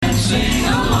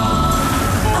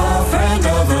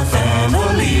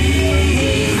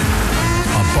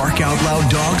Out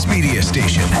Loud Dogs media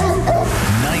station.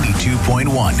 92.1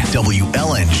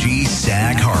 WLNG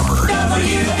Sag Harbor.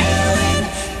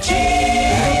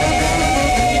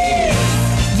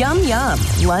 Yum Yum.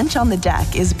 Lunch on the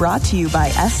Deck is brought to you by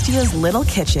Estia's Little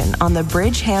Kitchen on the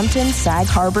Bridgehampton Sag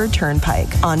Harbor Turnpike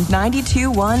on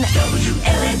 92.1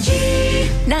 WLNG.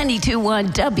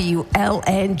 92.1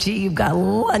 WLNG. You've got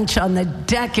Lunch on the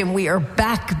Deck, and we are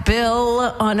back,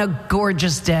 Bill, on a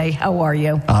gorgeous day. How are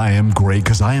you? I am great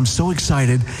because I am so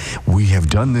excited. We have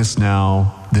done this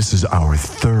now. This is our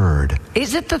third.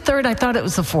 Is it the third? I thought it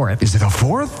was the fourth. Is it a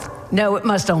fourth? No, it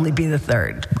must only be the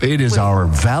third. It is our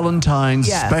Valentine's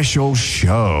special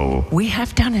show. We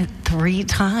have done it 3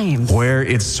 times. Where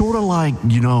it's sort of like,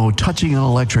 touching an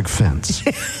electric fence.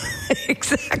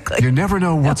 Exactly. You never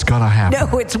know what's going to happen.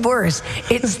 No, it's worse.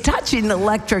 It's touching the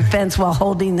electric fence while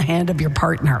holding the hand of your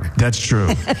partner. That's true.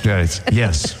 Yes.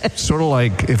 Sort of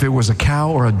like if it was a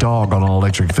cow or a dog on an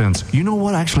electric fence. You know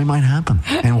what actually might happen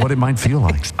and what it might feel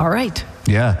like. All right.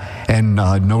 Yeah. And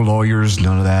no lawyers,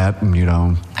 none of that.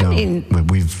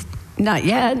 We've... Not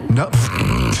yet. No.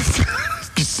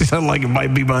 You sound like it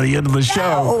might be by the end of the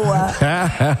show.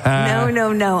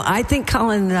 No. I think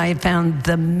Colin and I found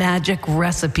the magic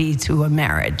recipe to a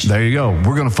marriage. There you go.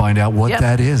 We're going to find out what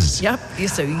that is. Yep.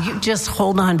 So you just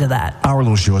hold on to that. Our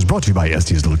little show is brought to you by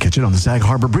Estia's Little Kitchen on the Sag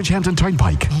Harbor Bridgehampton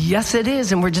Turnpike. Yes, it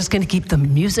is. And we're just going to keep the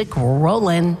music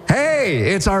rolling.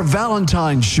 Hey, it's our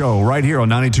Valentine's show right here on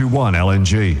 92.1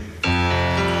 LNG.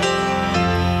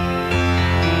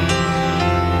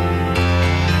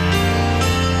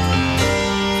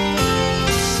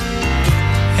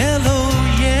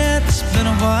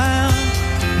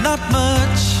 Not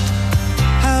much.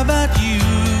 How about you?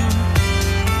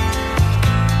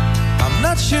 I'm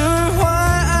not sure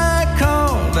why I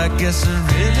called. I guess I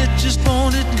really just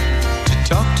wanted to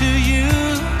talk to you.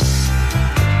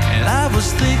 And I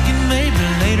was thinking maybe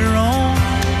later on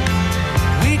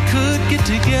we could get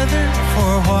together for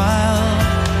a while.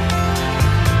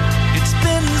 It's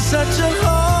been such a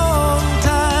long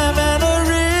time and I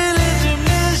really do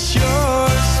miss your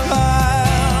smile.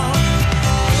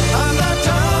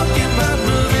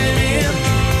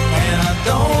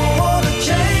 Don't want to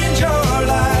change your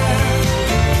life,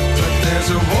 but there's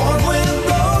a warm wind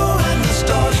blowing the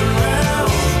stars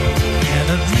around, and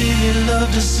I'd really love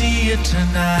to see you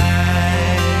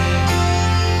tonight.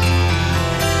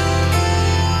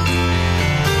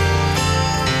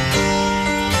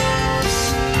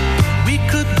 We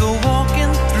could go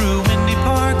walking through Windy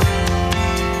Park,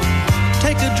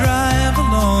 take a drive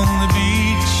along the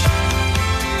beach,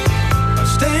 or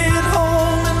stay at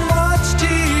home and watch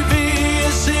TV.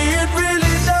 See, it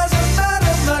really doesn't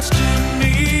matter much to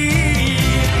me.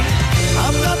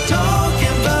 I'm not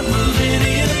talking about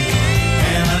millennium,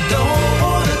 and I don't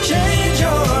want to change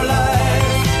your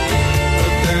life,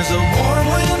 but there's a warm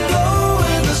wind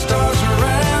blowing the stars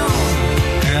around,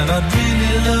 and I'd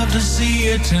really love to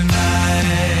see you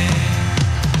tonight.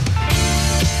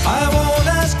 I won't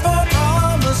ask for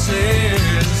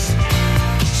promises,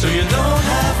 so you don't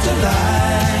have to lie.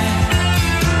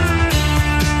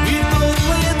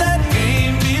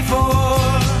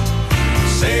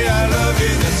 Say I love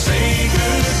you, then say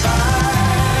goodbye.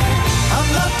 I'm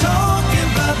not talking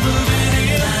about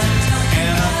moving in,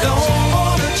 and I don't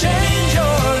want to change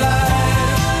your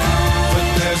life, but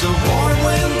there's a warm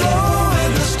wind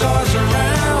blowing the stars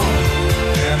around,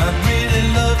 and I'd really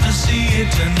love to see you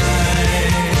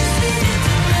tonight.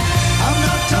 I'm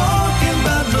not talking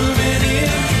about moving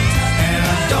in, and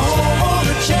I don't want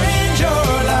to change your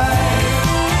life,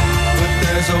 but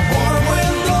there's a warm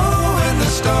wind blowing the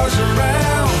stars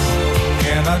around,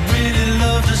 and I'd really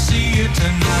love to see you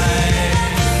tonight.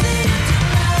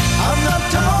 I'm not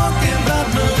talking about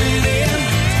moving in,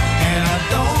 and I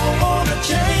don't want to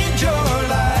change your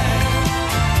life,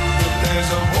 but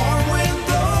there's a warm wind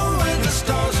blowing the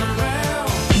stars around.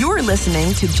 You're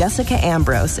listening to Jessica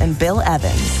Ambrose and Bill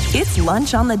Evans. It's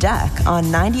Lunch on the Deck on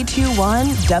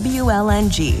 92.1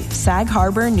 WLNG, Sag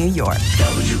Harbor, New York.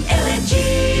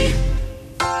 WLNG.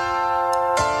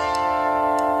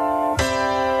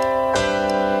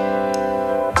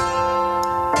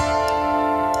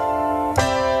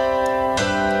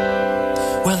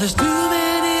 Well, there's too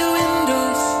many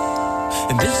windows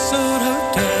in this old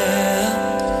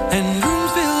hotel, and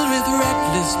rooms filled with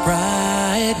reckless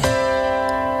pride,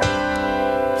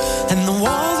 and the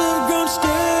walls have grown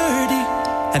sturdy,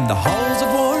 and the halls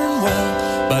have worn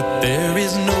well, but there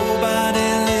is nobody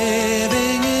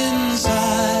living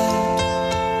inside.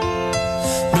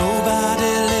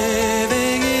 Nobody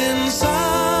living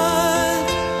inside.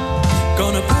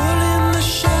 Gonna pull in the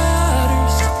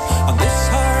shutters on this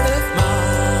heart of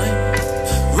mine,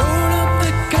 roll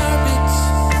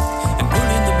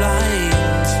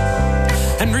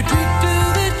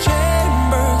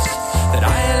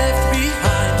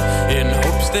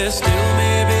there still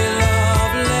may be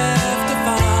love left to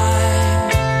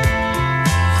find.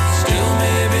 Still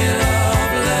may be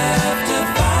love left to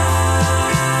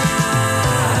find.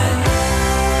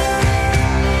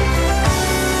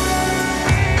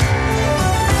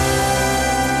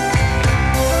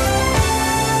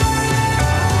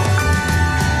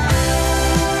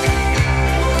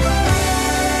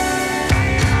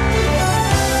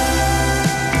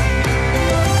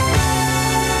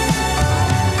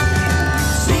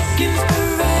 Seek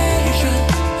inspiration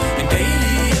in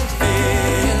daily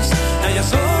affairs. Now your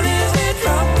soul is a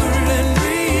trouble and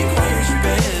requires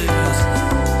repairs.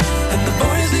 And the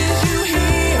voices you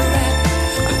hear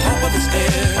at the top of the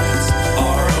stairs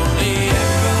are only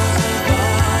echoes of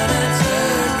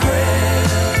unanswered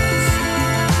prayers.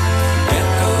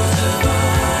 Echoes of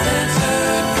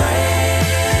unanswered prayers.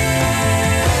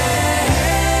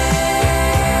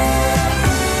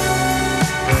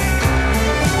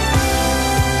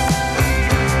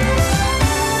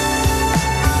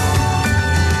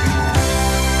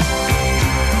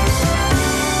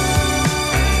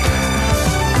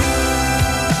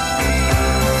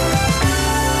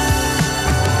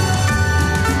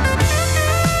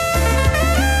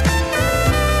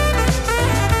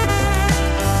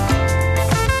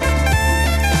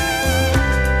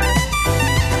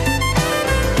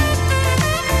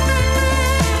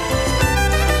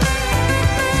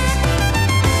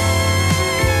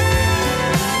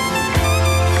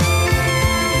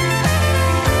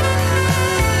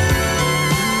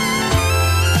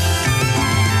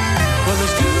 Well,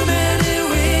 there's too many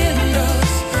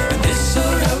windows in this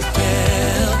old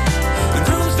hotel, with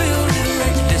rooms filled with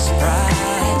reckless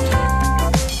pride.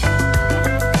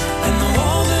 And the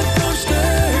walls have grown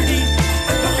sturdy,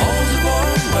 and the halls have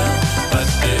worn well, but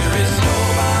there is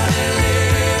nobody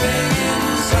living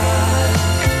inside.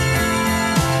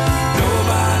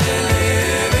 Nobody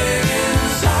living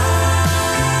inside.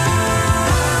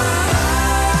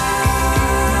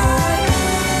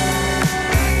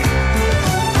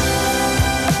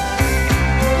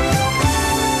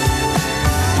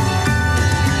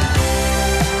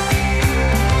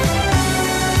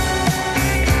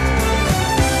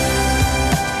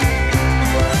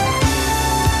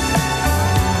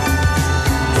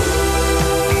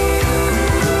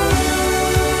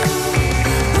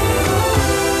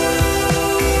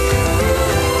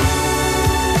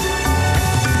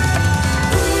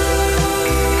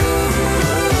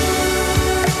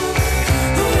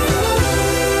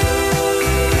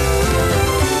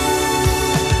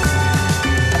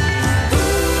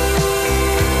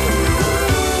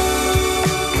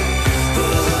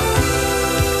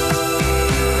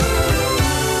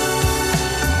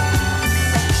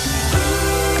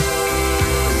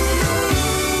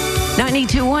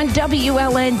 .921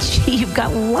 WLNG. You've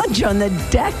got lunch on the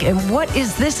deck. And what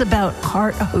is this about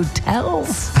Heart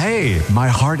Hotels? Hey, my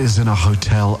heart is in a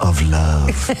hotel of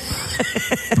love.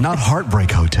 Not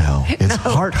Heartbreak Hotel. It's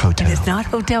Heart Hotel. And it's not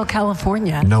Hotel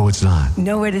California. No, it's not.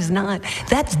 No, it is not.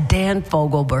 That's Dan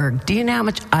Fogelberg. Do you know how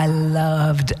much I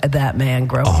loved that man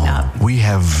growing up? We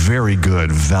have very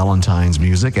good Valentine's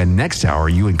music, and next hour,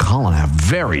 you and Colin have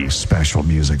very special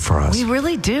music for us. We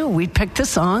really do. We pick the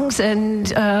songs,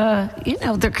 and,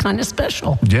 they're kind of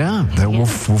special. Yeah, we'll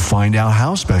find out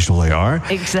how special they are.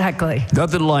 Exactly.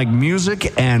 Nothing like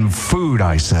music and food,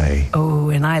 I say. Oh,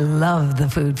 and I love the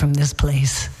food from this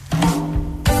place.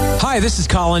 Hi, this is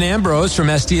Colin Ambrose from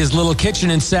Estia's Little Kitchen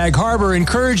in Sag Harbor,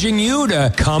 encouraging you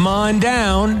to come on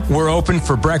down. We're open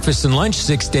for breakfast and lunch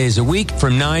 6 days a week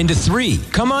from 9 to 3.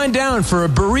 Come on down for a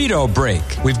burrito break.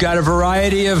 We've got a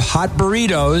variety of hot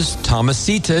burritos,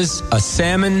 Tomasitas, a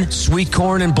salmon, sweet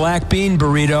corn, and black bean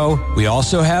burrito. We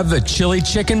also have a chili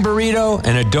chicken burrito,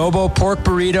 an adobo pork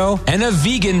burrito, and a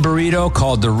vegan burrito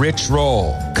called the Rich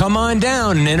Roll. Come on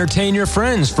down and entertain your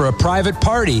friends for a private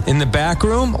party in the back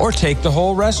room, or take the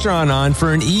whole restaurant on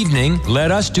for an evening.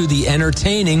 Let us do the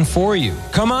entertaining for you.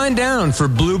 Come on down for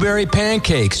blueberry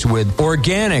pancakes with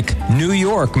organic New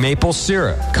York maple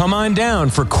syrup. Come on down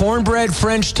for cornbread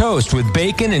French toast with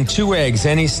bacon and 2 eggs,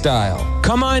 any style.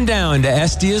 Come on down to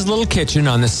Estia's Little Kitchen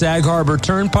on the Sag Harbor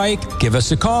Turnpike. Give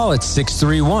us a call at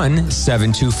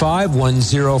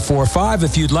 631-725-1045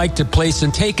 if you'd like to place a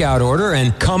takeout order,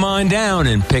 and come on down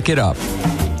and pick it up.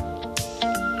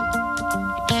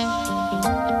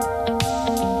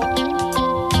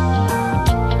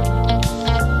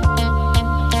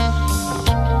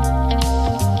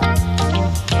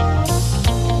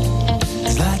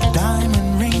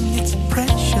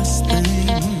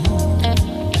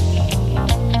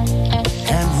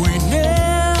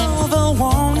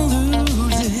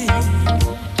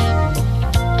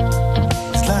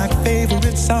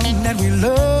 song that we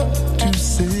love to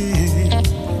sing.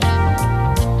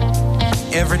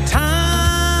 Every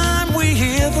time we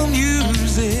hear the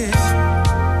music,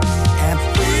 and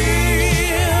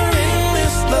we're in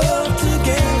this love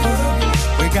together,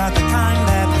 we got the kind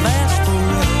that lasts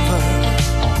forever.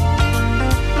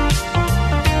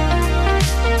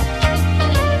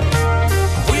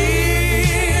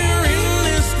 We're in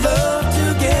this love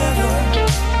together,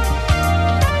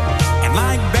 and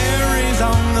like berries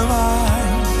on the vine,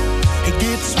 it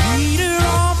gets sweeter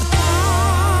all the time.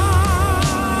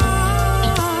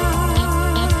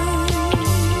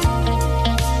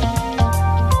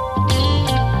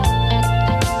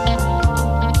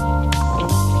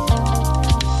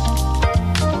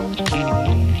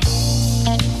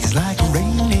 It's like a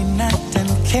rainy night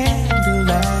and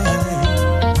candlelight,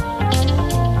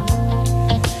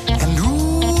 and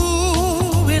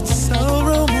ooh, it's so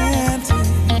romantic.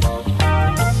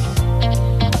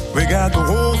 We got the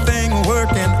whole thing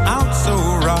working out so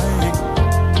right.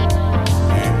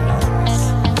 Yes.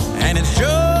 And it's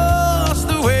just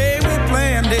the way we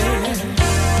planned it.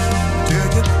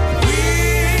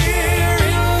 We're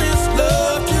in this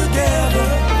love together.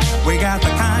 We got the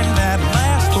kind that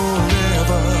lasts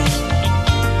forever.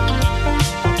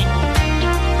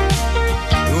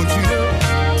 Don't you know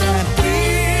that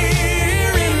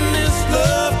we're in this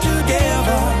love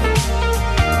together?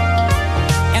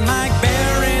 And like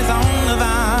berries on the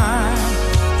vine,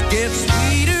 it gets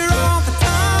sweeter all the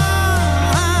time.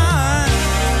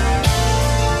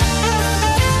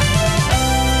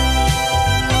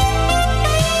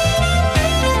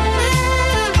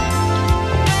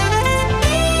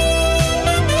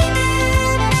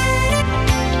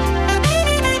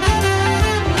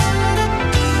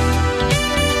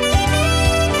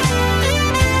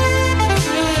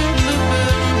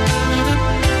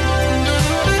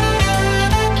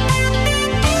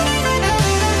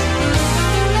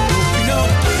 Don't you know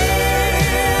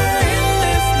we're in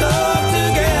this love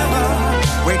together?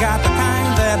 We got the kind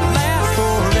that lasts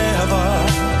forever.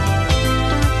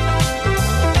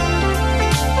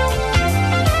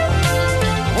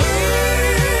 We're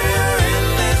in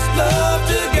this love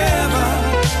together.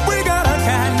 We got a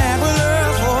kind that will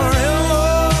last forever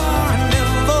and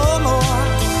evermore.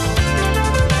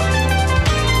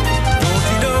 Don't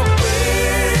you know we're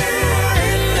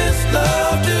in this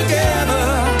love together?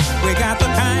 We got the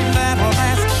kind that will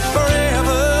last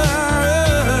forever.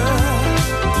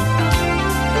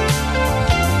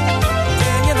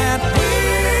 Tell you that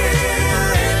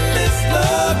we're in this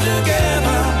love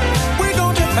together. We're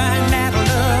going to find that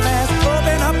love has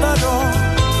opened up the door.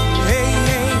 Hey,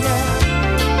 hey, yeah.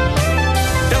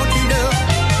 Don't you know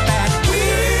that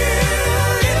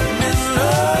we're in this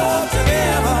love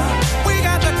together? We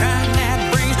got the kind that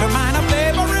brings to mind a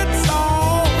favorite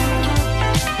song.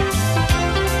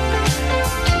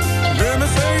 Let me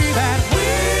say that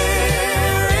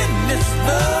we're in this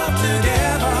love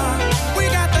together. We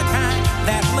got the kind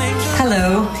that lingers. Hello,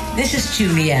 this is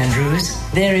Julie Andrews.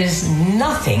 There is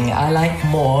nothing I like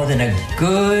more than a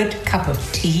good cup of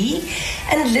tea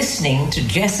and listening to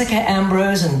Jessica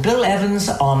Ambrose and Bill Evans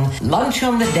on Lunch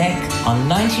on the Deck on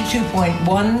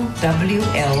 92.1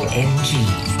 WLNG.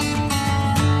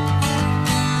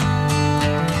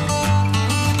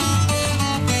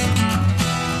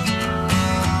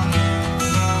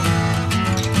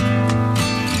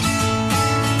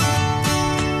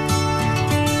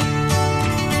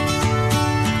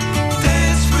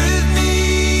 Dance with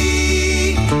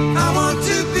me. I want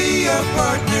to be your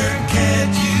partner.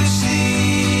 Can't you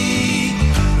see?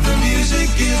 The music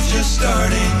is just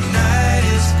starting. Night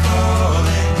is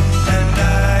calling, and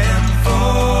I am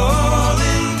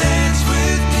falling down.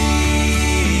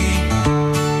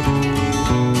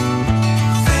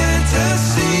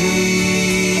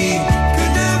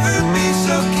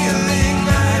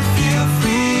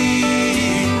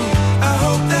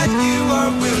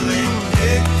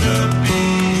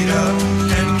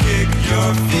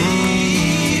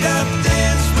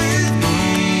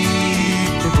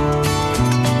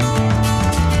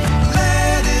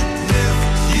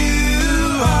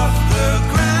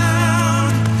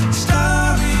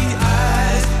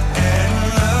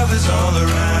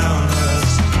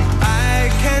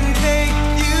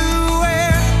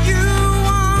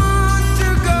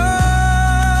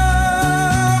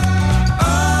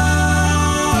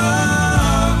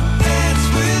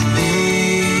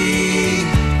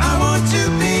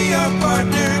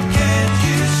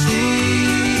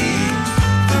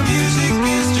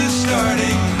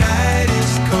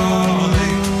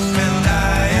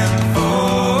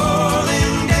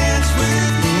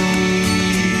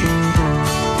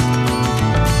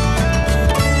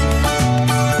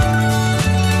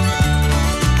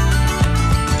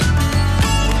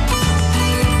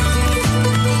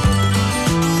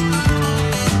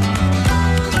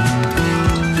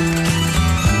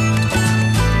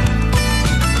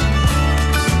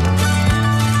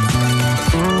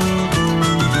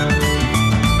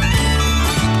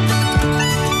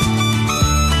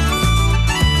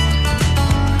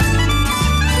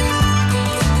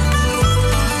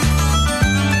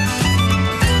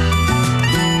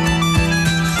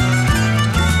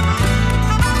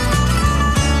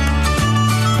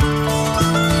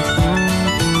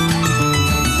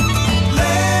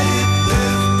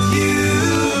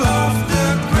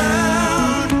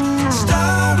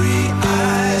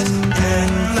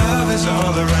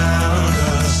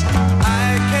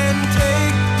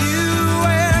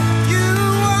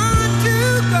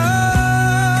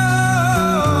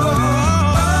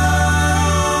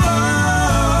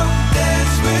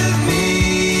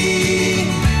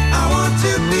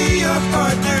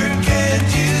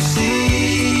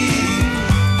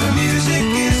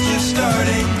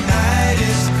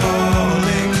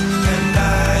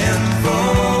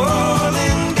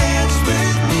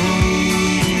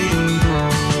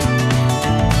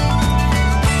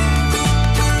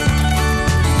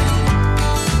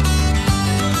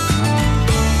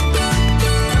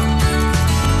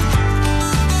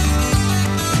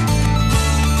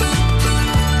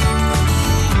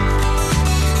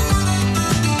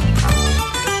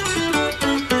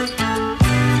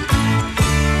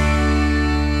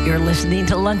 listening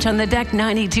to Lunch on the Deck,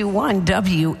 92.1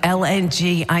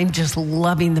 WLNG. I'm just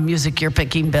loving the music you're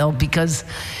picking, Bill, because,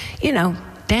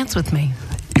 dance with me.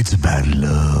 It's about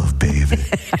love, baby.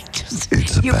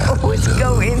 You always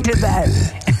go into that.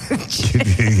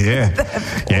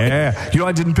 Yeah.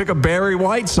 I didn't pick a Barry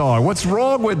White song. What's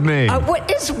wrong with me? What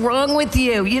is wrong with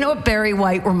you? You know what Barry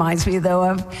White reminds me, though,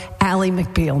 of? Ally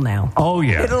McBeal now. Oh,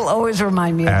 yeah. It'll always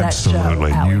remind me of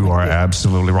absolutely. that show. You are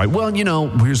absolutely right. Well,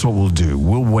 here's what we'll do.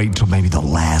 We'll wait till maybe the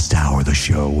last hour of the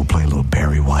show. We'll play a little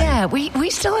Barry White. Yeah, we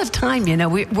still have time,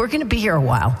 We're going to be here a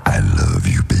while. I love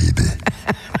you, baby.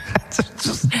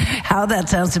 How that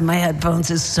sounds in my headphones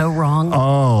is so wrong.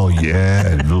 Oh,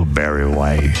 yeah, little Barry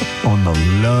White on the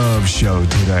Love Show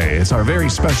today. It's our very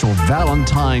special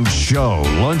Valentine's show.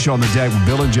 Lunch on the Deck with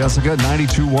Bill and Jessica,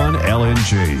 92.1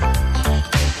 LNG.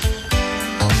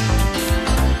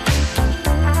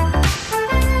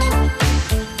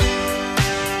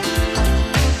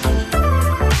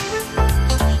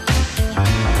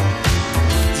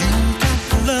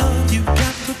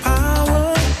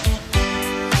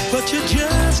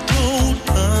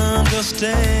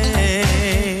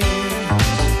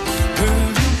 Girl,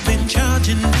 you've been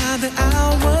charging by the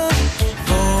hour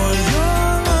for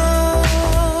your love.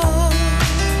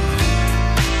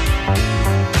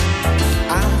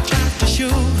 I'll try to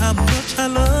show how much I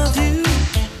love you.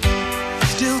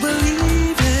 Still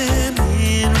believing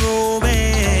in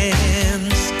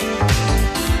romance.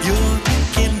 You're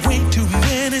taking way too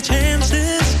many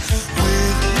chances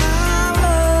with my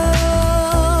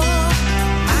love.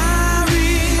 I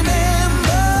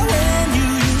remember when you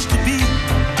used to be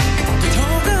the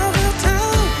talk of the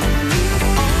town.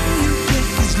 All you get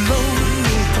is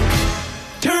lonely.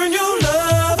 Turn your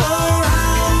love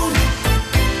around.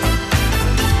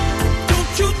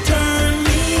 Don't you turn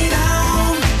me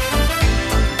down.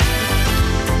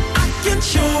 I can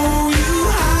show you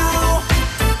how.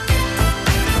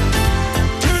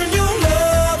 Turn your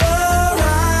love around.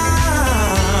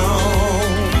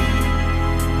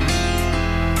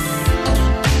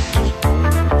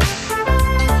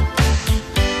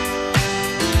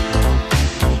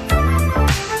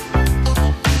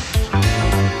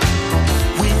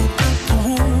 Without the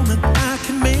woman, I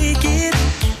can make it,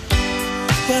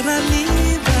 but I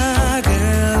need the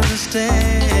girl to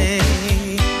stay.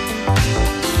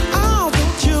 Oh,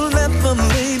 don't you let the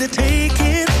lady take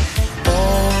it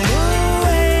all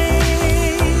away.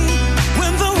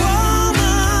 When the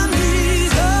woman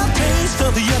needs a taste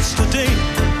of yesterday,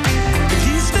 if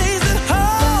he stays at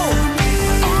home,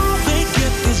 all they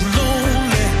get is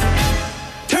lonely.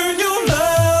 Turn your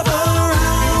love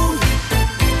around.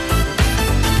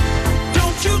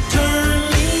 Don't you turn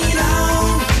me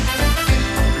down.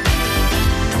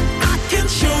 I can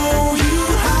show you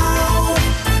how.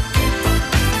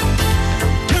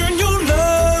 Turn your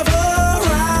love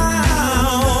around.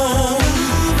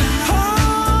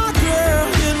 Oh, girl,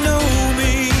 you know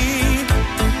me.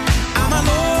 I'm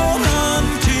alone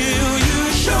until you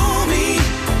show me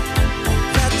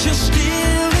that you're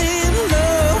still in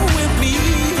love with me.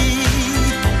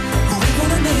 We're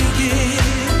gonna make it.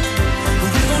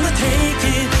 We're gonna take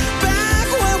it back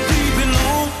where we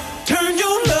belong. Turn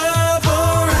your love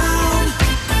around.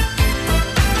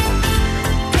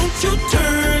 Don't you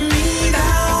turn me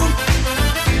down.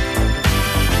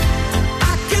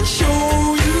 I can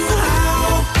show you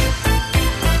how.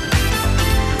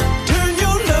 Turn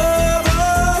your love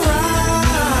around.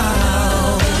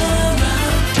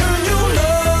 Turn your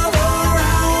love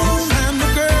around. It's time the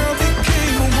girl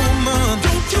became a woman.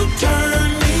 Don't you turn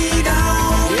me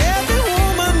down. Every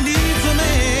woman needs a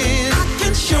man. I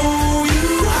can show you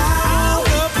how. I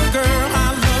love the girl, I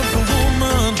love the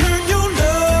woman. Turn your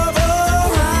love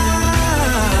around.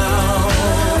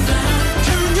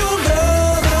 Turn your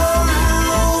love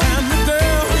around. Time the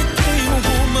girl became a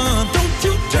woman. Don't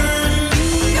you turn me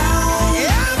down.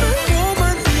 Every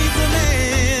woman needs a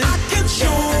man. I can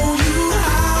show you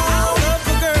how. I love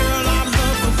the girl, I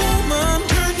love the woman.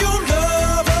 Turn your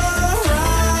love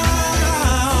around.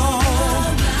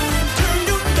 Turn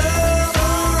your love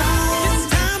around. It's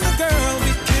time the girl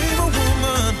became a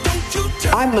woman. Don't you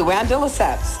turn. I'm Luann de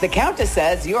Lesseps. The Countess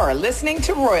says you are listening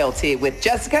to Royalty with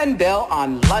Jessica and Bill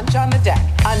on Lunch on the Deck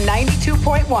on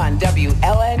 92.1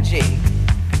 WLNG.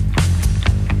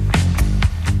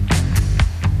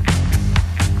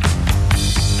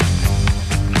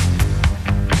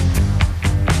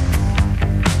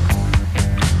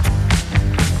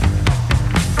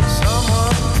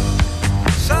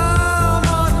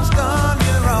 Someone's done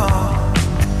you wrong.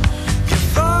 You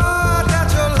thought that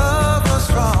your love was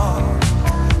strong.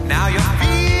 Now you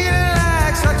feel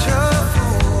like such a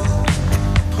fool.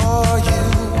 Poor you.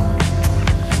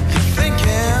 You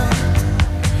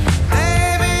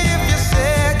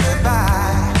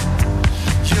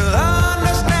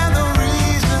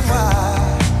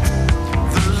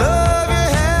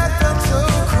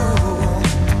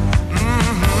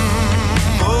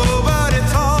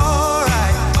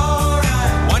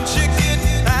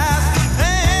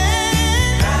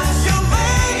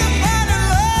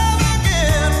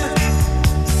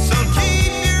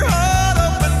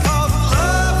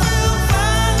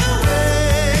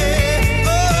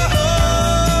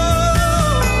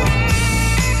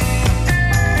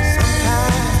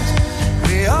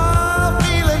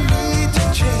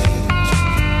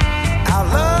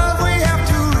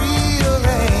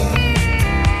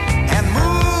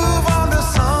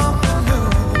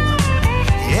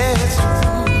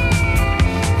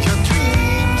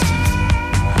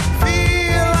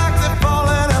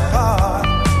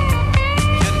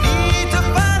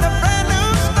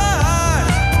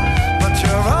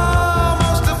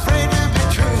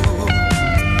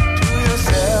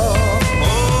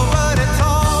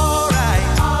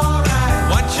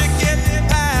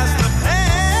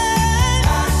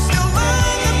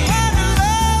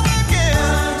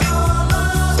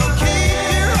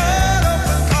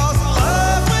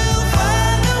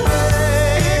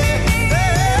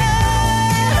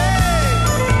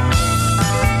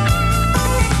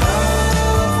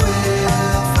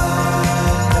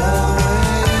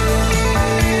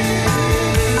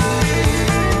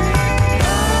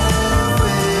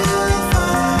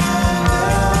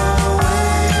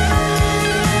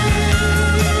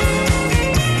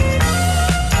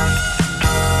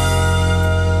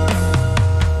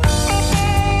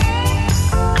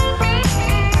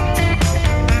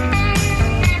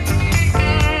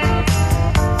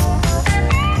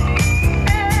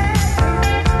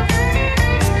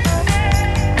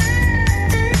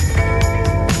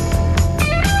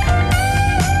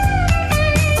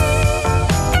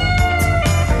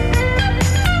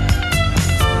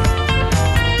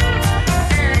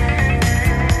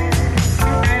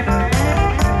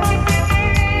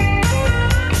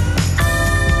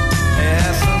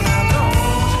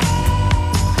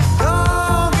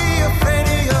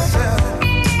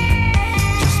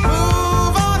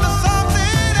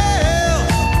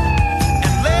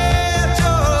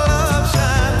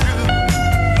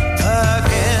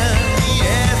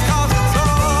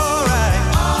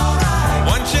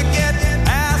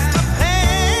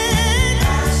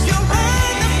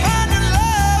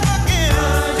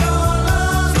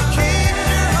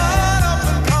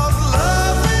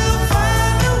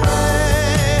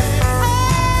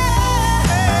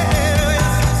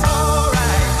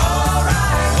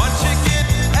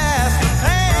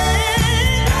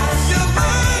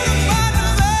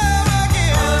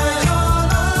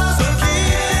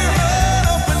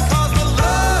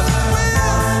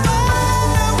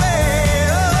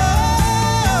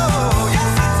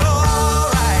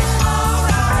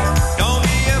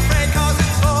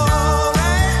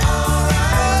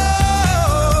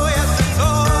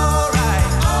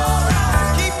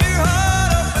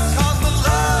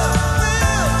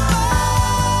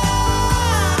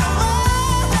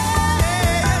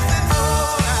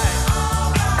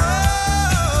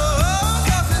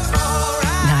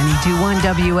 92.1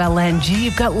 WLNG.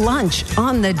 You've got lunch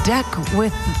on the deck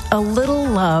with a little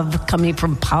love coming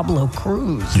from Pablo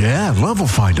Cruz. Yeah, love will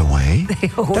find a way.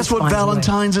 always That's what find a way.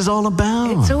 Valentine's is all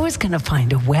about. It's always going to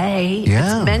find a way.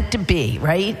 Yeah. It's meant to be,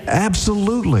 right?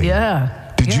 Absolutely.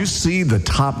 Yeah. Did you see the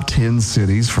top 10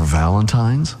 cities for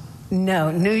Valentine's?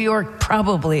 No, New York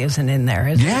probably isn't in there,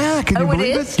 is it? Yeah, can you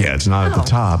believe it? Yeah, it's not at the Oh.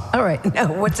 top. All right,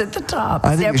 no, what's at the top?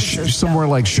 I think it's somewhere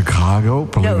like Chicago,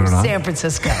 believe it or not. San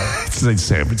Francisco. It's like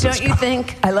San Francisco. Don't you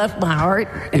think? I left my heart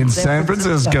In San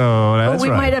Francisco, that's well, we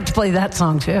right. might have to play that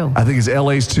song too. I think it's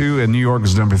LA's 2 and New York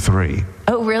is number 3.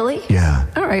 Oh, really? Yeah.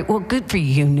 All right, well, good for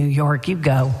you, New York. You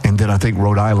go. And then I think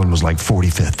Rhode Island was like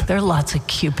 45th. There are lots of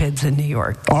Cupids in New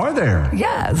York. Are there?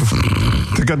 Yes.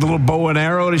 They got the little bow and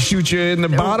arrow to shoot you in the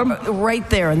bottom? Right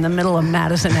there in the middle of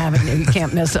Madison Avenue. You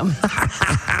can't miss them.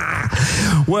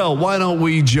 Well, why don't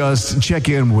we just check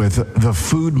in with the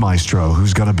food maestro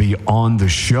who's going to be on the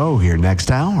show here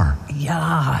next hour?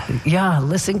 Yeah.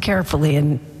 Listen carefully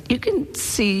and you can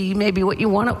see maybe what you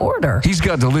want to order. He's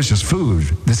got delicious food,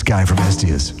 this guy from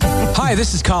Estia's. Hi,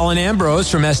 this is Colin Ambrose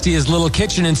from Estia's Little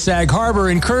Kitchen in Sag Harbor,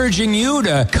 encouraging you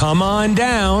to come on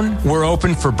down. We're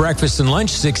open for breakfast and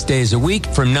lunch 6 days a week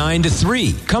from 9 to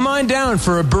 3. Come on down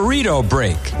for a burrito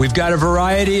break. We've got a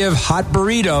variety of hot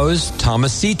burritos,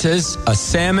 Tomasitas, a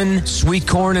salmon, sweet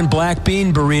corn, and black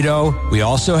bean burrito. We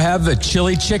also have a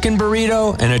chili chicken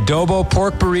burrito, an adobo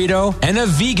pork burrito, and a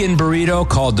vegan burrito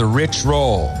called the Rich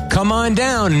Roll. Come on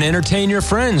down and entertain your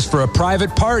friends for a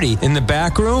private party in the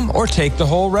back room or take the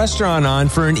whole restaurant on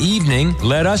for an evening.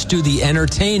 Let us do the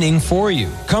entertaining for you.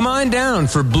 Come on down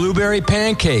for blueberry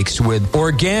pancakes with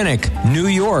organic New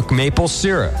York maple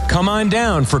syrup. Come on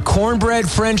down for cornbread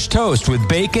French toast with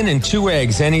bacon and 2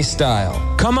 eggs, any style.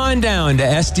 Come on down to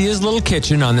Estia's Little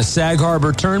Kitchen on the Sag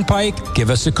Harbor Turnpike.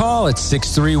 Give us a call at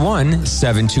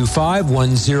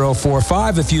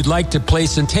 631-725-1045 if you'd like to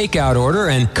place a takeout order,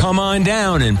 and come on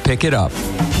down and pick it up.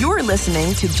 You're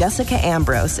listening to Jessica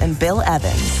Ambrose and Bill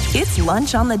Evans. It's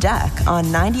Lunch on the Deck on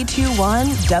 92.1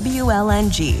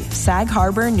 WLNG, Sag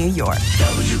Harbor, New York.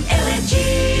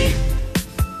 WLNG.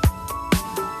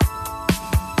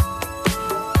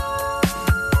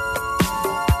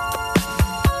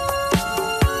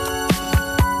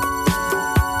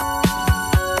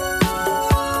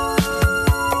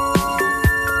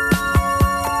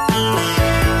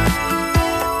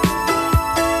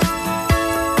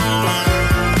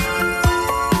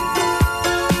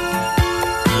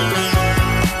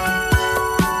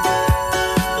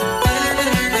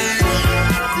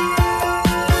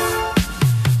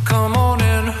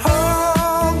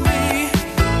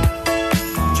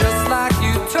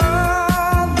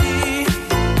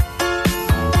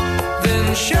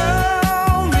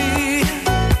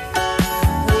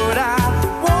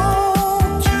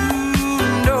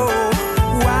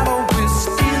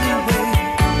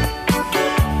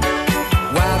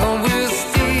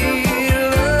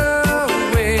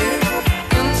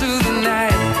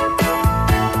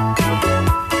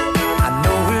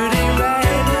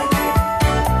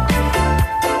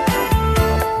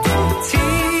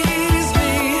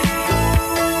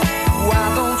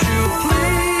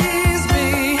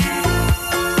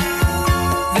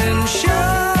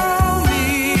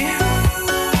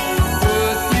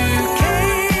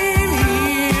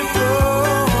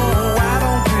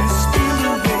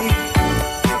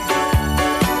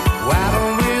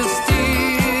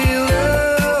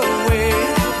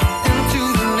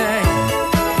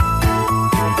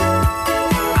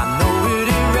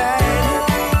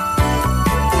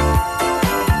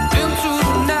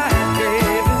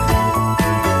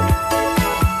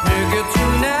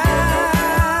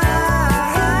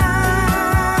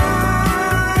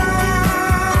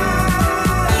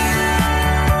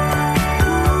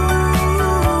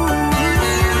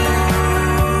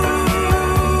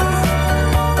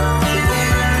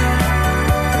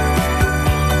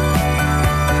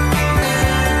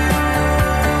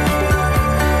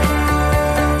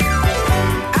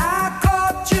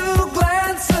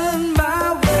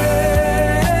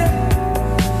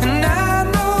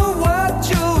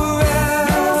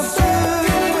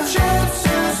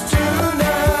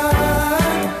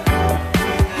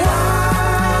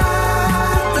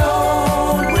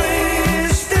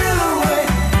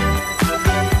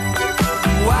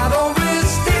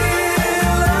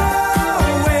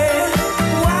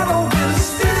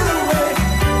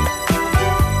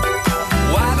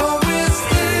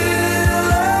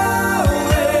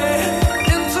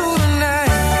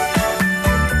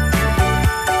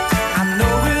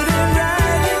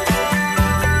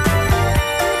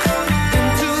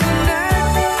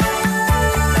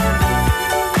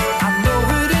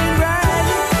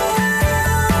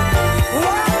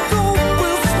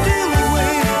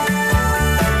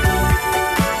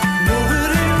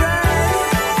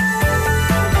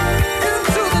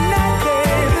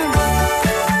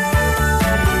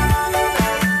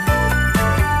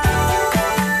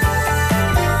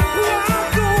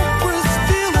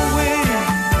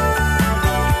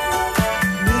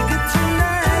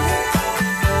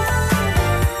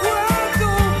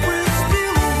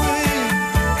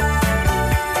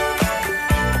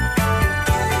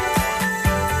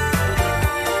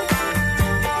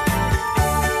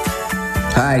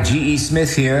 Hi, G.E.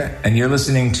 Smith here, and you're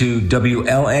listening to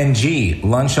WLNG,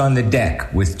 Lunch on the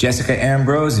Deck, with Jessica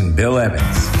Ambrose and Bill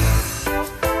Evans.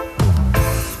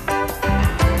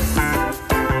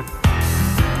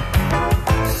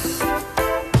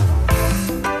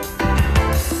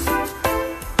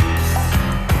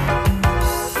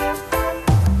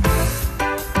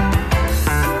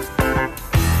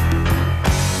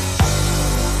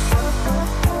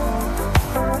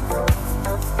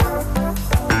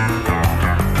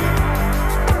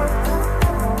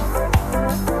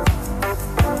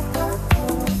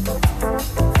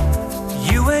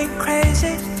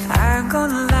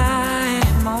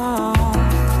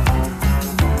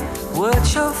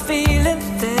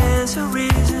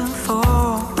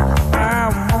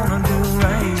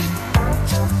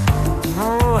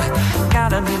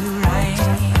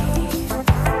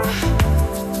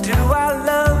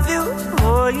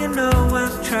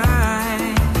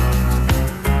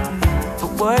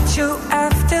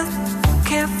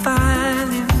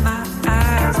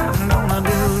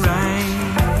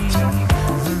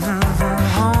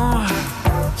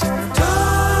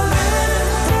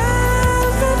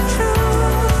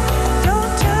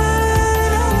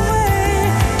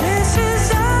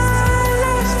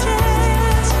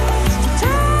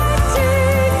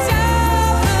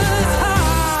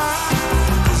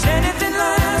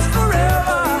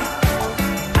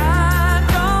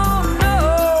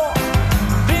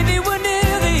 Baby, when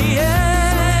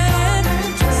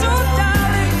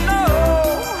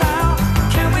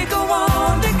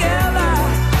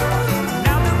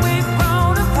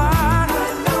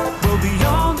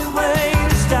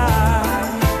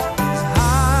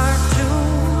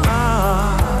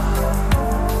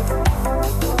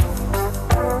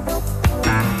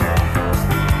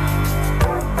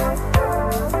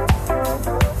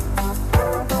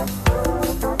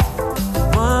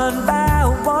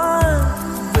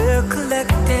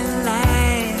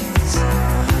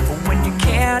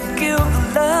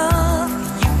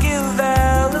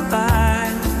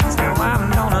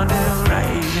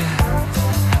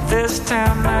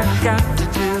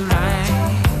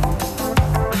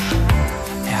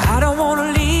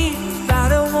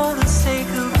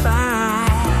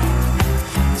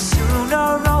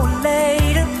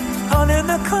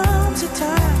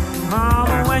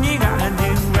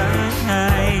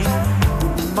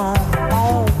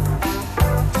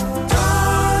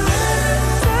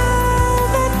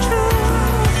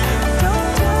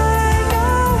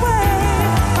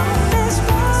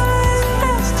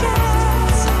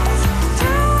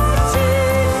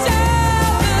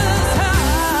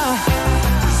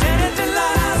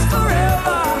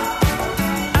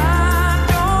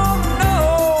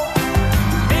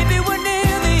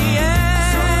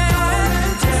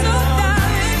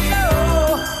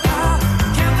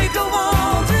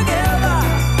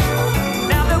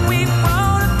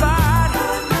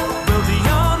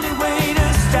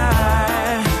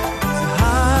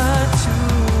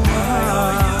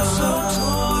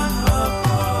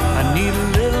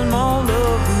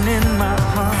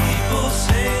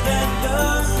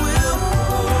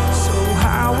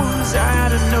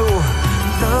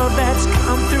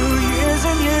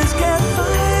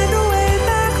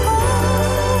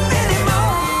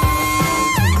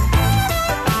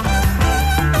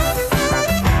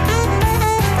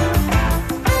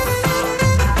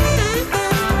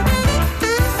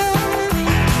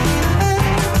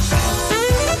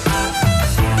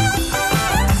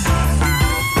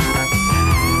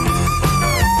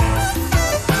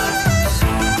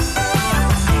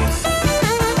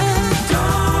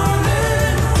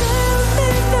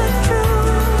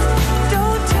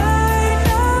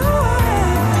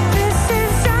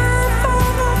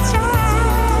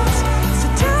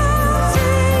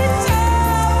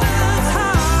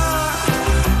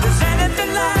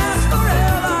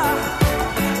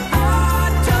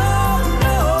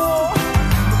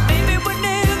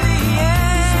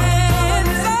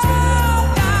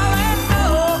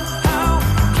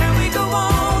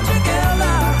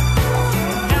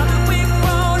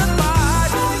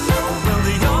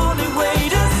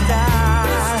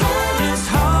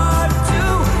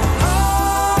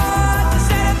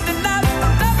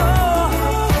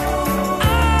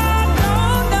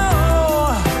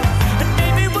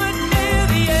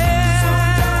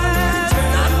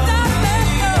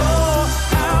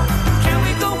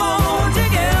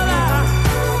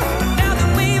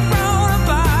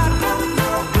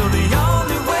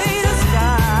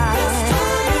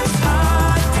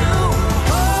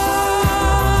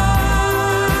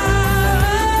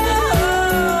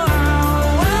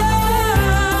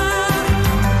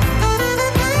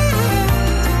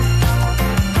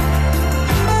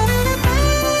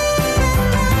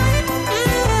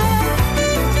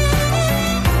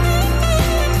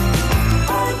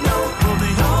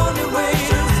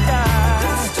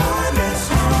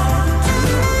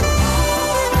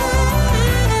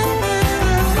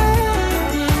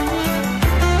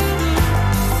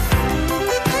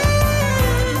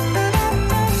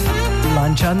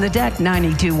on the Deck,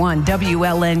 92.1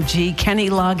 WLNG. Kenny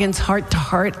Loggins, Heart to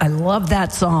Heart. I love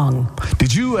that song.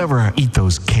 Did you ever eat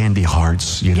those candy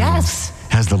hearts? You know, Yes.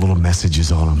 Has the little messages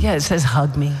on them. Yeah, it says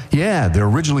hug me. Yeah, they're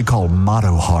originally called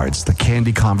motto hearts, the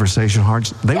candy conversation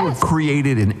hearts. They were Yes.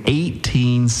 created in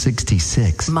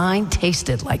 1866. Mine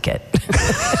tasted like it.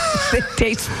 It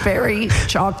tastes very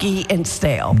chalky and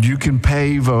stale. You can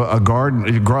pave a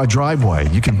driveway.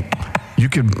 You can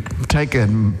take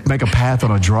and make a path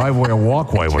on a driveway or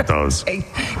walkway with those. In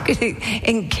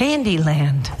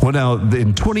Candyland. Well, now,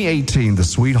 in 2018, the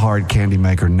sweetheart candy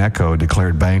maker Necco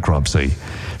declared bankruptcy.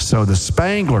 So the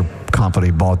Spangler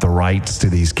company bought the rights to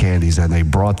these candies and they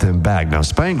brought them back. Now,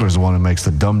 Spangler's the one who makes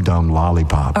the Dum Dum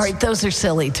lollipops. All right, those are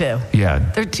silly too. Yeah.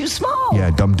 They're too small. Yeah,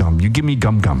 Dum Dum. You give me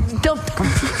Gum Gum.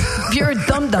 If you're a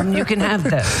dum-dum, you can have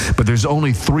this. But there's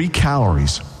only 3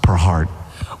 calories per heart.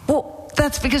 Well,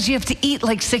 that's because you have to eat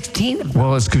like 16 of them.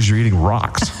 Well, it's because you're eating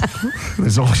rocks.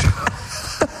 There's only...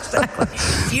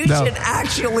 You No. should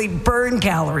actually burn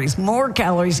calories, more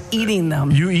calories eating them.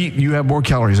 You have more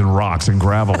calories in rocks and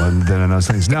gravel than in those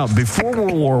things. Now, before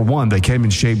World War I, they came in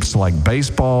shapes like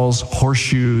baseballs,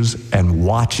 horseshoes, and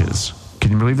watches.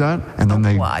 Can you believe that? And then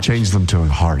they watch. changed them to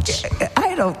hearts.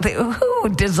 I don't think, who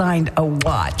designed a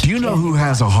watch? Do you know who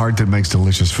has a heart that makes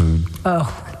delicious food?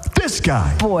 Oh, This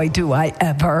guy. boy, do I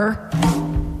ever.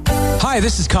 Hi,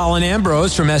 this is Colin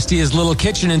Ambrose from Estia's Little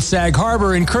Kitchen in Sag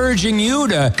Harbor, encouraging you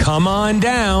to come on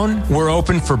down. We're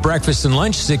open for breakfast and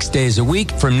lunch 6 days a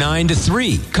week from 9 to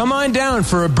 3. Come on down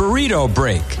for a burrito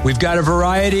break. We've got a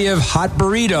variety of hot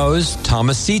burritos,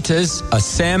 Tomasitas, a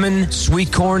salmon,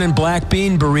 sweet corn, and black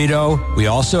bean burrito. We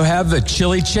also have a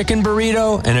chili chicken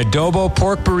burrito, an adobo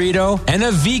pork burrito, and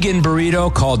a vegan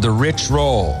burrito called the Rich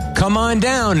Roll. Come on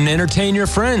down and entertain your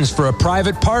friends for a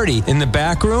private party in the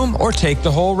back room or take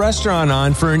the whole restaurant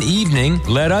on for an evening.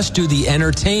 Let us do the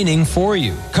entertaining for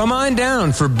you. Come on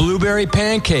down for blueberry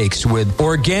pancakes with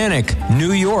organic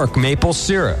New York maple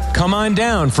syrup. Come on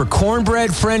down for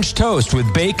cornbread French toast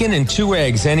with bacon and 2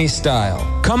 eggs, any style.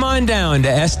 Come on down to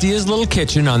Estia's Little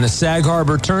Kitchen on the Sag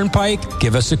Harbor Turnpike.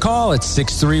 Give us a call at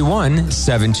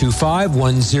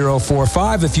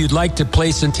 631-725-1045 if you'd like to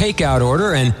place a takeout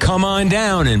order, and come on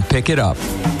down and pick it up.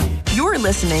 You're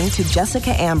listening to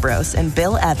Jessica Ambrose and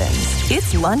Bill Evans.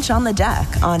 It's Lunch on the Deck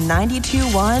on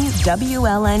 92.1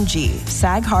 WLNG,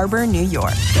 Sag Harbor, New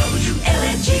York.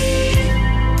 WLNG.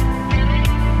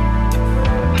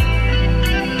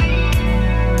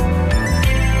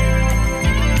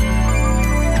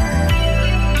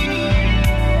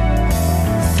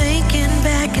 Thinking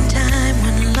back in time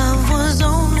when love was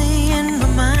only in my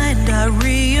mind, I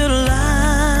realized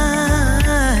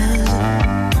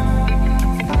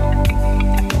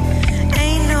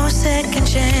ain't no second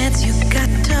chance. You got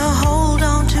to hold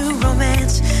on to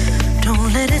romance.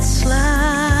 Don't let it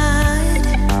slide.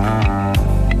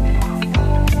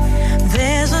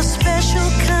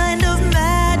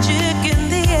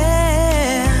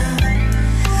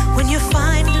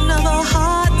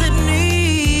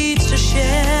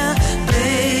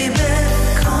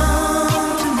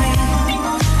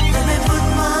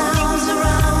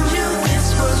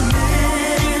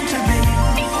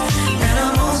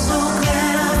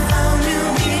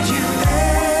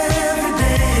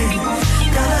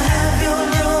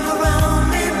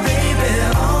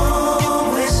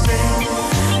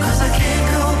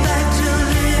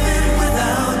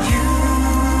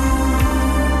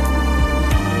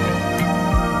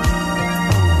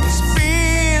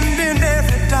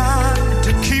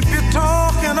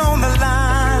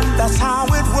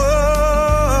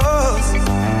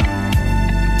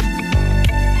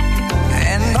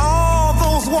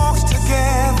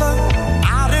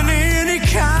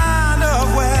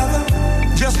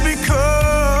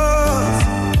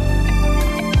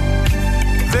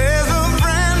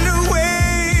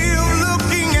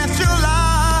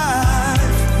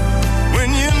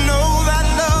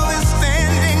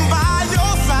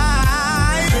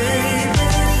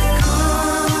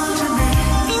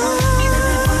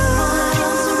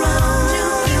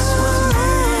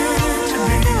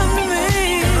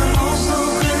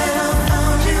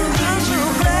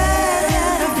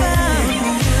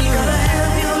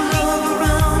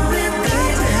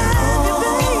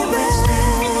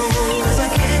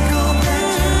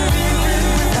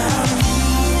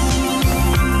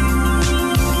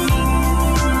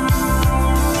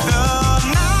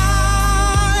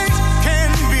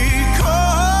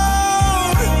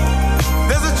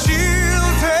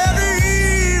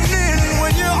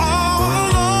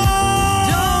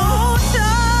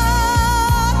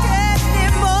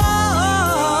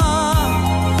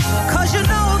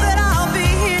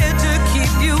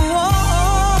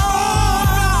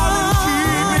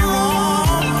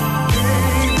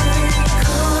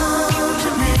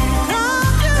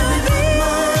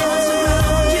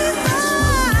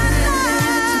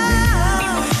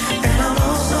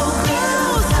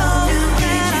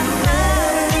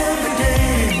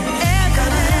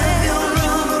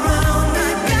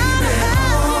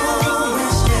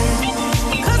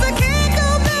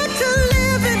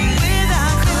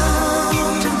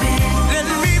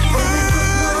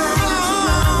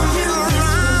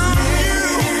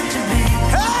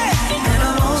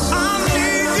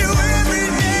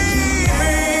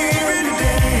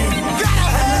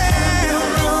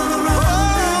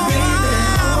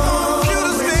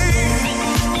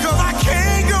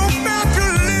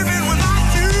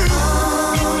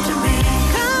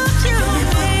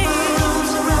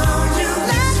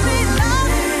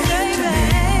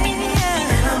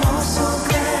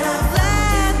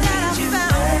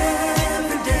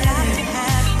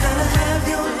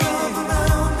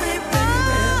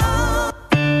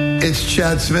 It's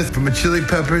Chad Smith from the Chili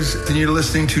Peppers, and you're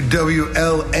listening to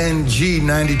WLNG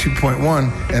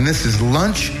 92.1, and this is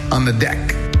Lunch on the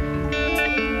Deck.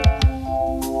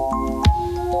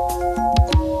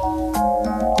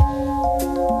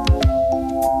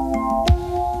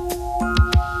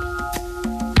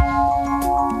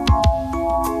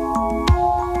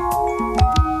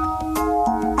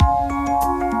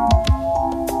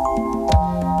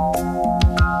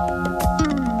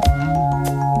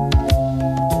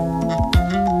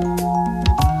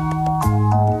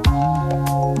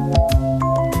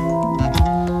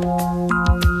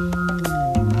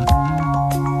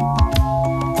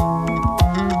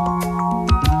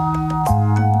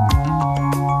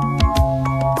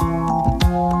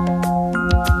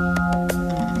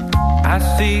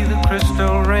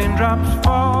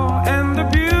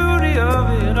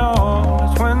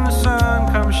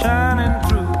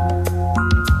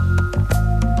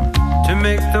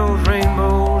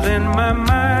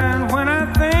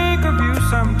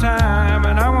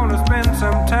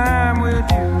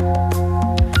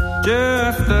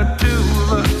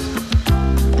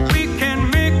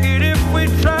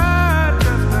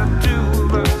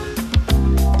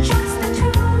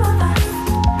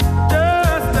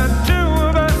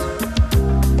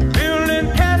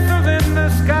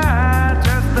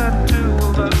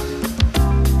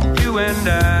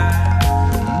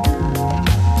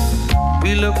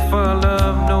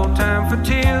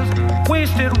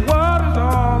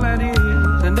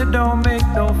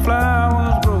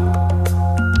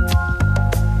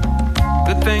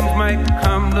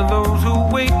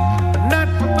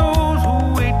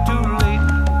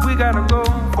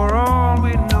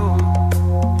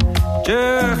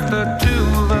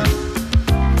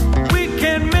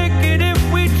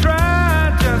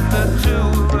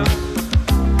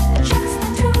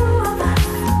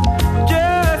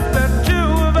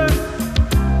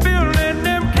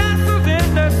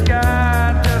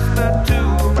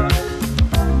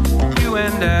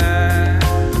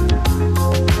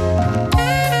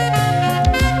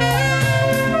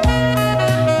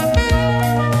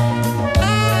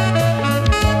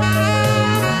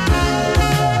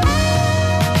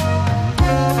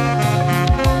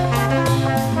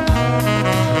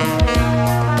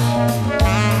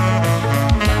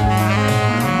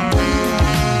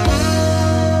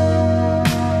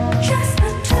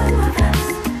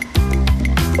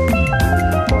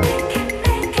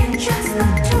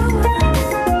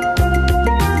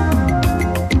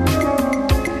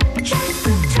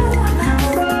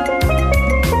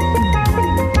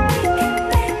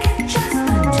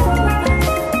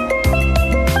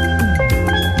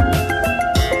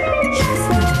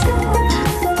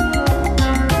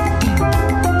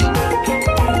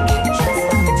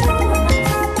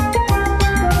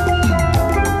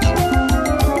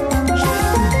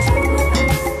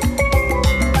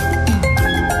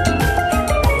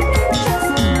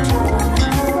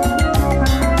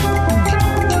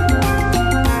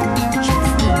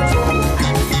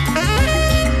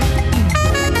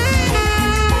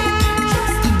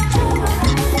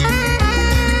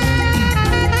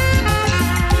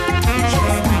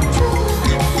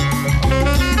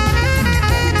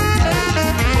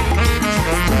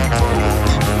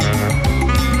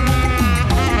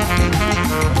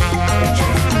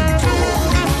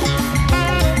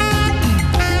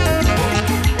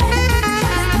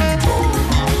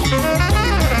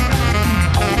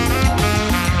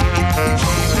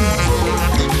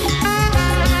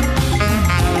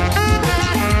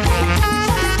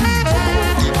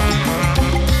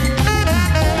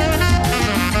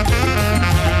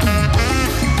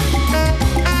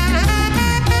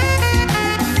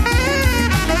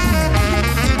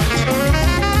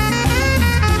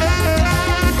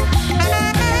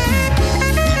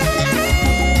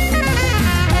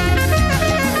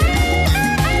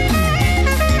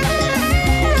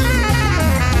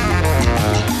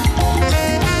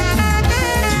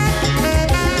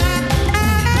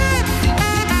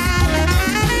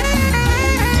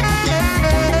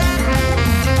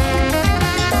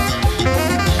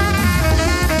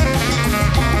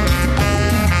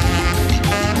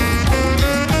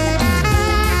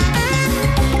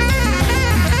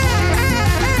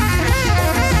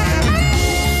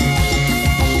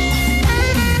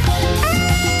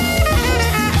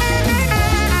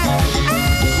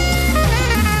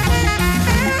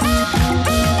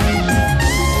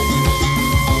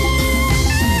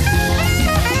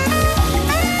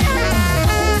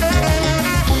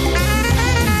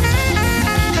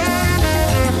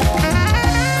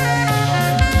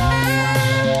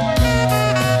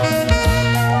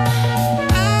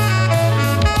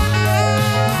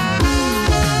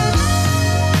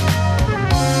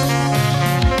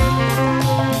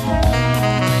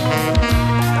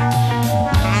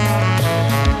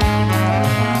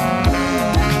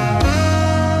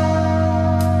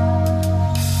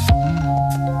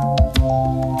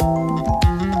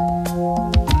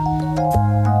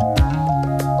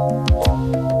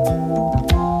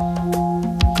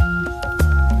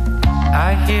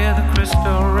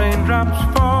 Still raindrops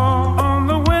fall on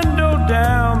the window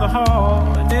down the hall,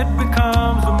 and it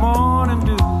becomes the morning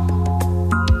dew.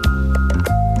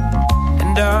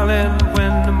 And darling,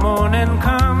 when the morning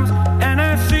comes and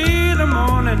I see the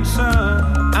morning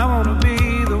sun, I wanna be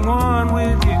the one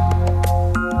with you,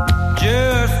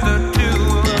 just the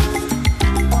two of us.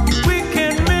 We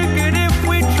can make it if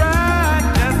we try,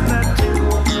 just the two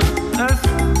of us.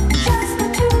 Just the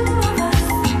two of us.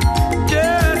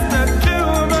 Just the two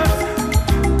of us.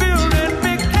 Building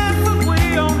big castles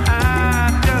way on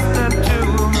high, just the two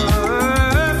of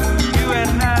us. You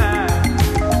and I.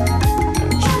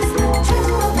 Just the two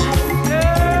of us.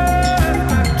 Just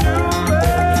the two of us.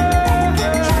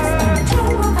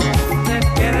 Let's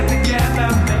get it together,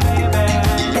 baby.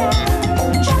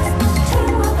 Just the two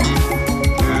of us.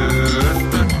 Just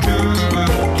the two of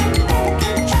us.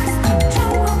 Just the two of us.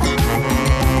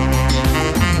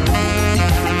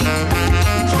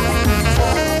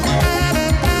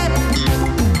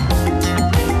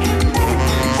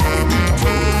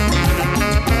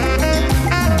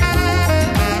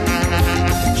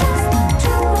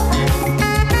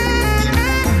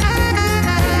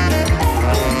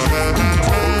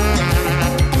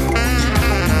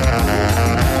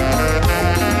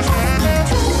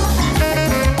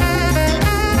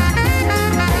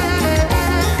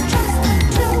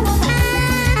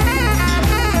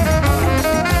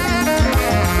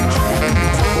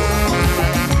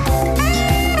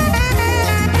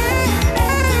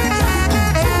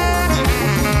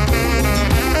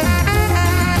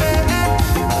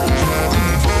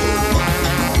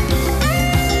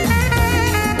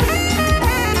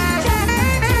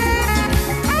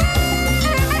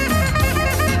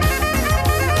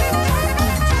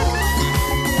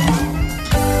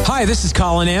 Hi, this is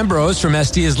Colin Ambrose from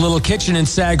Estia's Little Kitchen in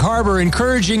Sag Harbor,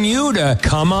 encouraging you to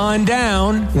come on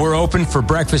down. We're open for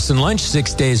breakfast and lunch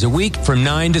 6 days a week from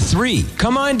 9 to 3.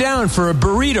 Come on down for a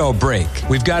burrito break.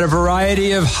 We've got a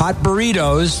variety of hot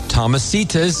burritos,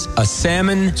 Tomasitas, a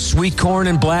salmon, sweet corn,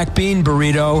 and black bean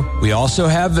burrito. We also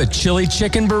have a chili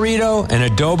chicken burrito, an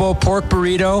adobo pork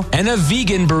burrito, and a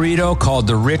vegan burrito called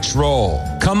the Rich Roll.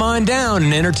 Come on down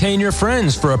and entertain your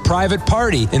friends for a private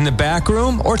party in the back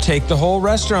room, or take the whole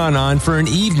restaurant on for an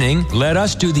evening. Let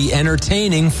us do the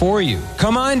entertaining for you.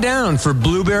 Come on down for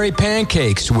blueberry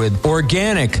pancakes with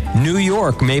organic New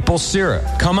York maple syrup.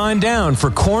 Come on down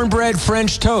for cornbread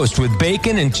French toast with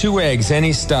bacon and 2 eggs,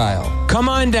 any style. Come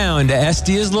on down to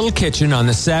Estia's Little Kitchen on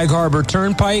the Sag Harbor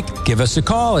Turnpike. Give us a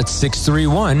call at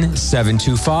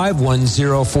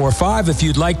 631-725-1045 if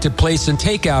you'd like to place a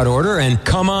takeout order, and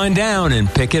come on down and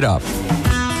pick it up.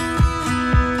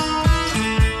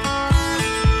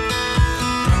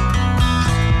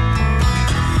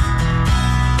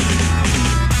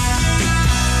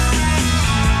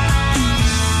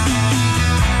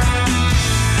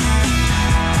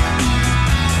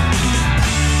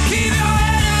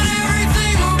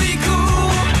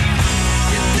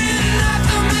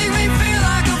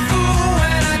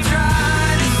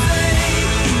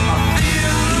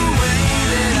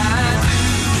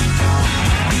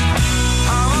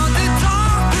 I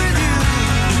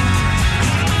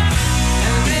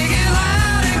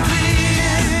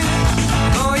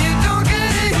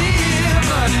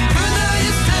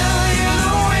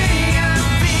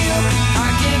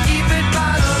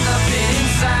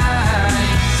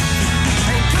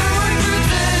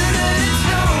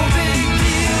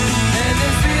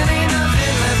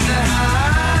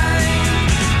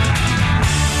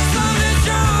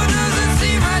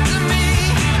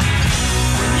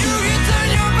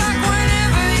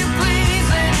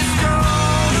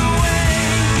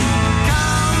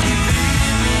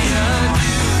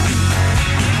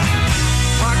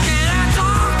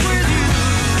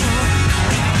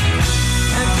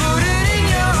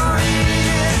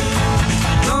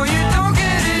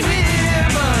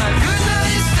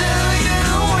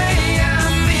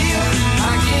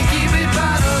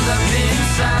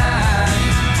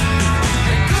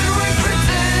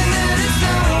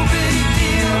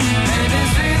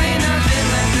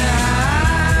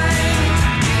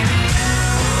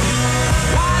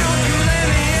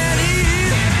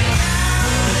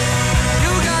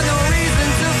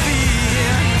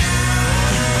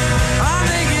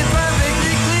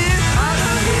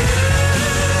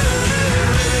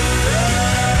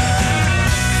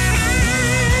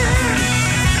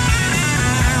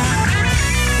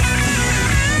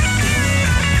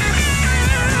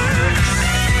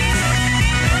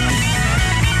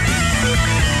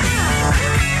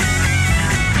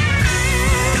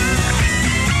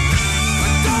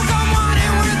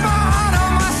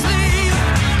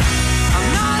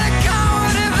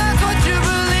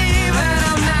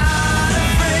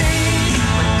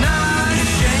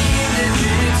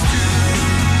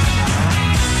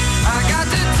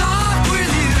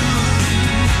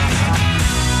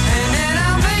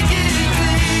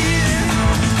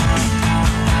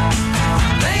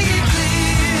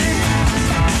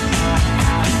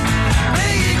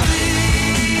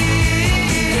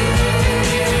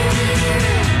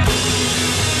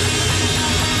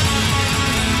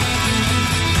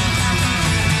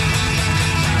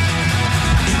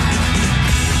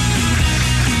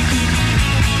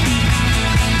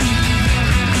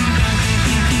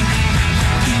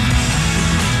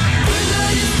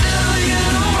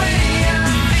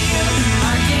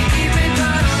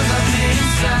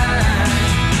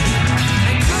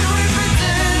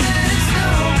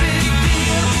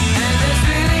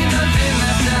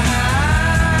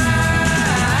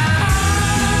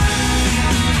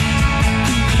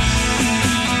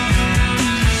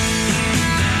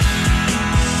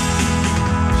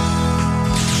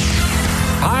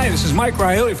Mike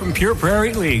Riley from Pure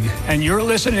Prairie League, and you're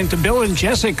listening to Bill and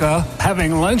Jessica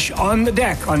having lunch on the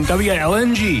deck on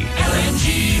WLNG.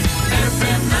 LNG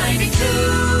FM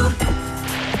 92.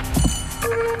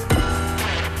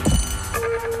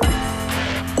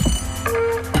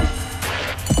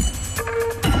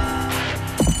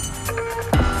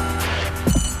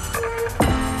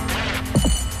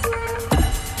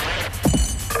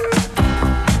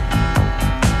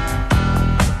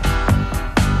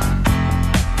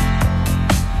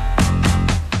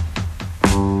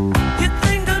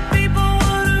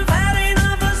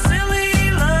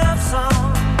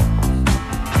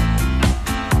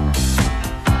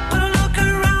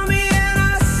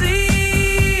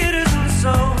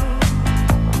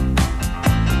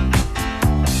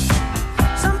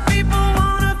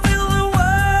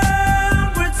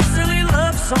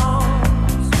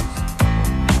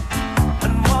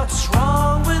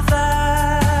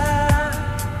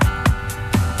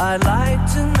 I'd like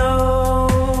to know,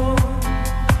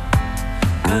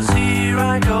 'cause here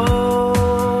I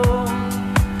go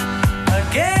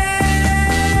again.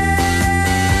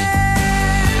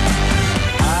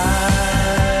 I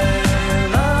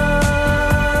love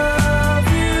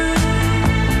you.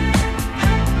 I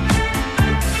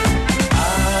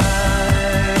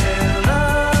love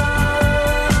you.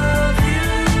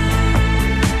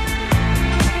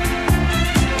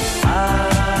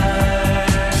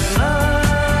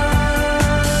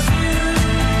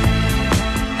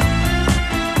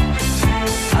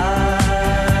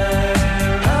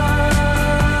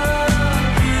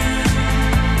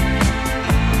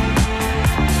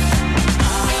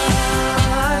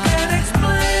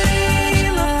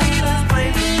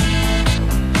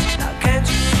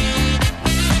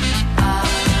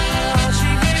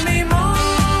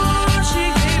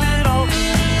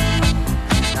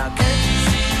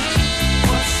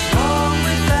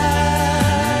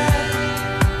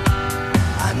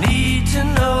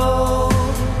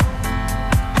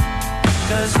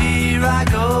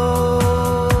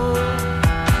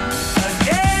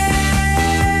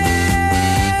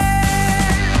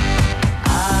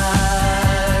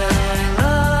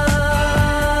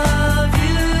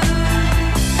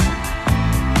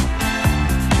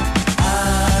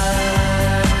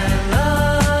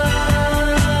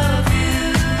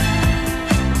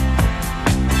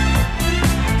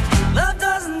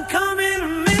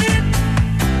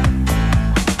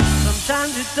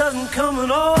 Doesn't come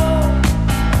at all.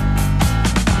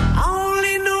 I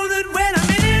only know that when I'm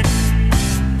in it,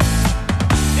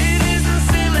 it isn't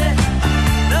silly.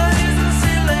 Love isn't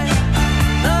silly.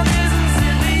 Love isn't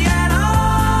silly at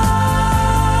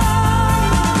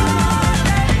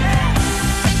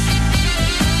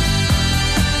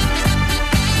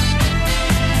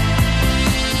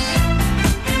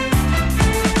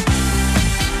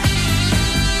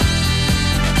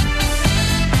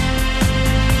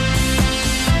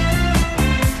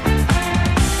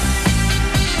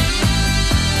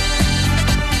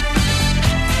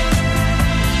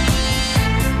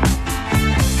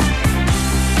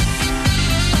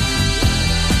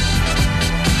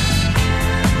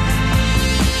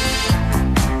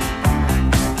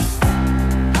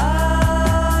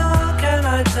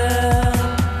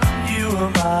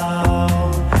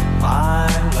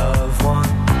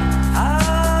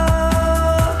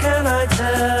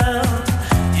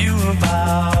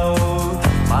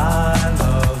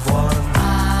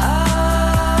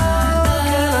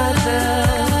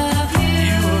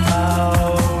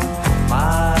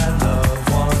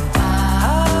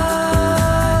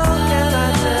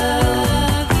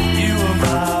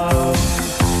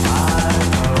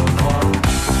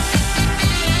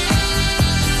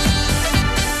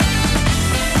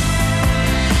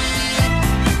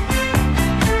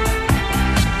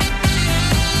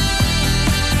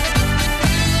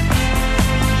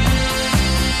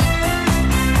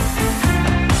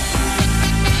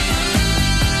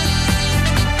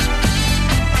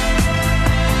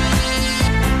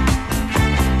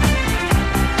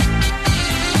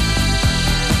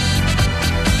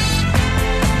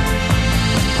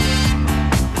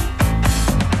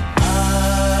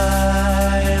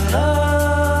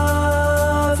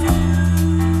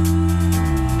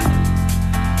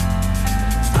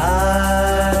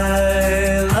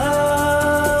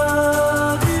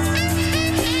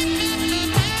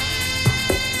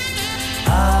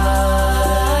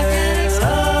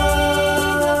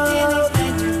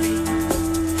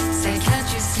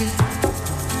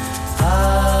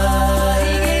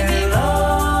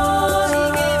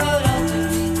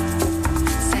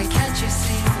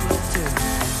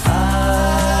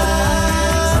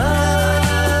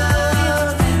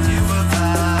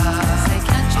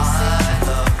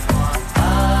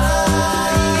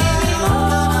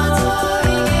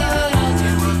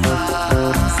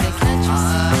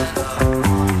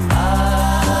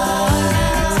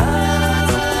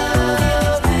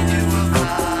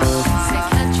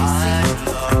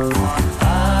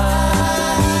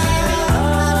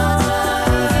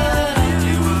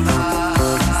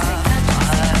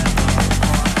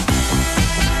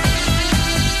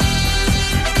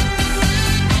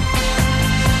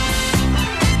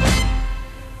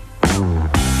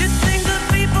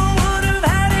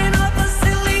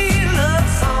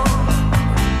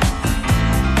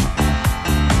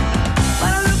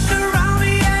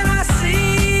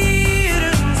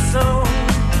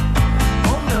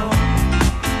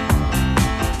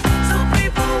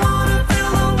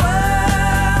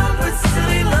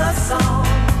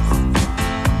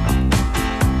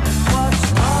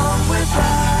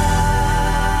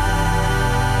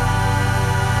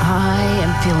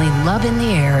love in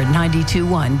the air at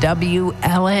 92.1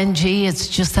 WLNG. It's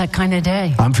just that kind of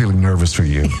day. I'm feeling nervous for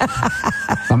you.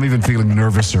 I'm even feeling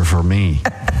nervouser for me.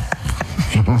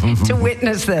 To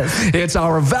witness this. It's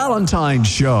our Valentine's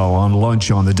show on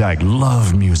Lunch on the Deck.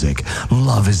 Love music.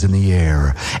 Love is in the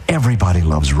air. Everybody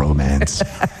loves romance.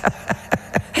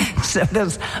 So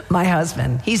does my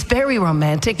husband. He's very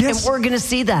romantic, Yes. and we're going to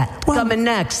see that coming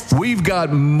next. We've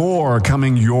got more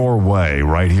coming your way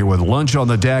right here with Lunch on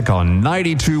the Deck on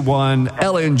 92.1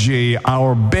 LNG.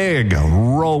 Our big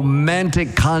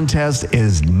romantic contest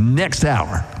is next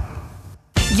hour.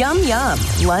 Yum Yum.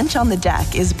 Lunch on the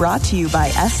Deck is brought to you by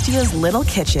Estia's Little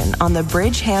Kitchen on the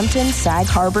Bridgehampton Sag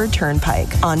Harbor Turnpike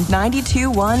on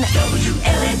 92.1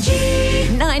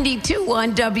 WLNG.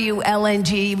 92.1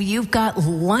 WLNG. You've got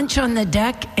Lunch on the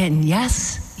Deck, and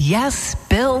yes,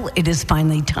 Bill, it is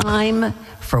finally time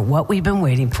for what we've been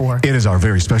waiting for. It is our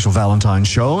very special Valentine's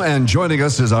show, and joining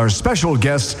us is our special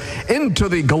guest into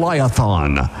the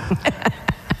Goliathon.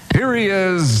 Here he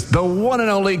is, the one and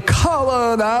only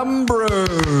Colin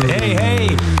Ambrose. Hey,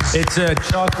 it's a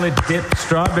chocolate dipped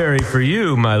strawberry for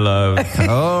you, my love.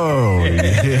 Oh,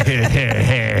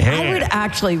 I would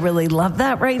actually really love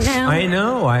that right now. I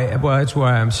know. Well, that's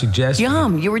why I'm suggesting.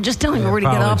 Yum. You were just telling me where to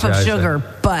get off of apologize. sugar,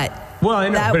 but... Well, I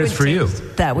know, that but it's would for you.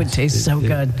 That would taste so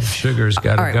good. Sugar's got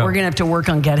to go. All right, we're going to have to work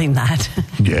on getting that.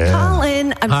 Yeah.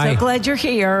 Colin, I'm Hi. so glad you're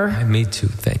here. Me too.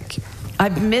 Thank you.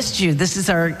 I've missed you. This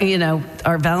is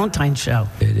our Valentine's show.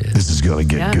 It is. This is going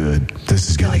to get good.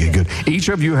 This is going to get good. Each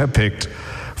of you have picked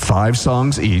 5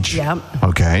 songs each. Yep.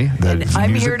 Okay. And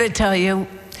I'm here to tell you,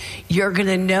 you're going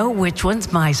to know which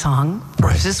one's my song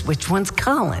versus which one's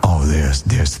Colin. Oh, this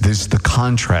the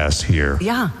contrast here.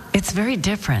 Yeah, it's very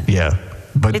different. Yeah.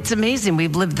 But It's amazing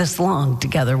we've lived this long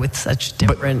together with such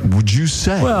different... would you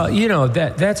say? Well,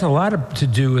 that's a lot to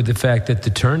do with the fact that the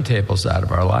turntable's out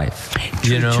of our life.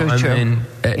 True.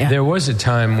 Yeah. There was a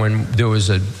time when there was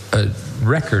a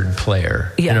record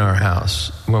player in our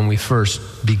house when we first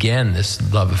began this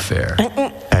love affair.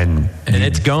 And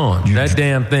it's gone. That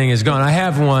damn thing is gone. I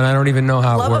have one. I don't even know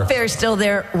how it Love works. affair's still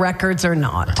there. Records are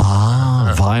not.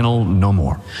 Vinyl, no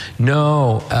more.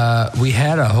 No, we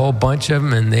had a whole bunch of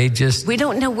them, and they just... We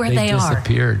don't know where they are.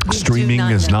 disappeared. Streaming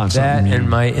is not That something and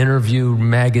my interview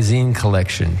magazine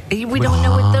collection. We don't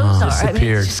know what those are.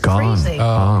 Disappeared. It's just Gone. crazy.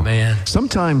 Oh, man.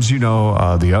 Sometimes,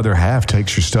 the other half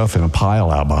takes your stuff in a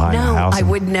pile out behind the No, house. I and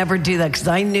would never do that because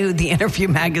I knew the interview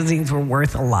magazines were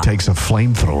worth a lot. Takes a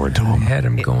flamethrower to I them. had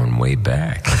them going way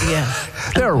back. Yeah.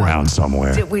 They're around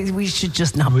somewhere. We should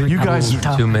just not bring You that guys,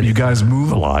 up. Too many. you guys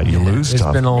move a lot. You lose There's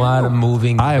stuff. been a lot of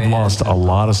moving. I have bands. lost a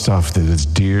lot of stuff that is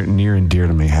near and dear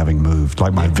to me having moved.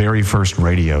 Like my very first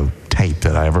radio tape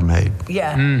that I ever made.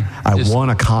 Yeah. I won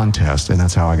a contest, and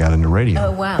that's how I got into radio.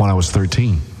 Oh, wow. When I was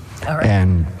 13. All right.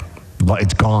 And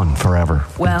it's gone forever.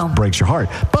 Well. It breaks your heart.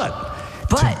 But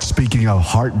speaking of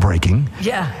heartbreaking,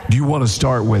 do you want to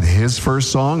start with his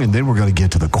first song, and then we're going to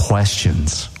get to the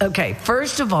questions? Okay,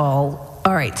 first of all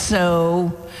right,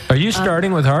 so... Are you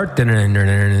starting with Heart? No,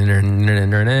 I'm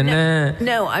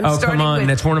oh, starting come on. with...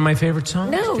 That's one of my favorite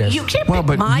songs. No, Jess. you can't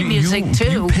pick my music, too.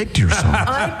 You picked your song.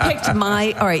 I picked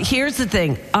my... All right, here's the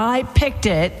thing. I picked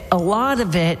it. A lot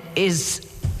of it is...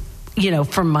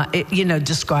 from my,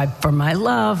 described for my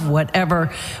love,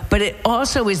 whatever. But it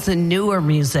also is the newer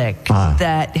music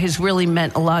that has really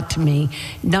meant a lot to me,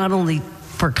 not only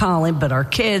for Colin, but our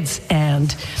kids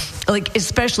and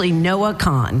especially Noah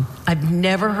Kahn. I've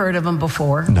never heard of him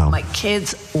before. No. My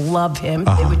kids love him.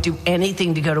 They would do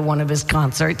anything to go to one of his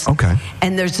concerts. Okay.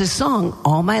 And there's this song,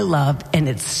 All My Love, and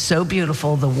it's so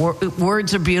beautiful. The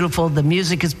words are beautiful. The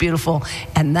music is beautiful.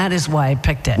 And that is why I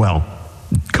picked it. Well,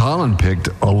 Colin picked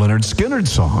a Lynyrd Skynyrd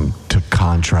song to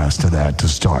contrast to that to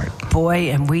start.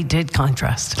 Boy, and we did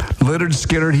contrast. Lynyrd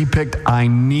Skynyrd, he picked I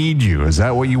Need You. Is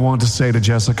that what you want to say to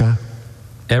Jessica?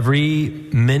 Every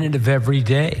minute of every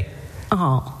day.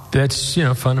 Oh. That's,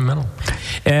 fundamental.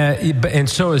 And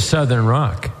so is Southern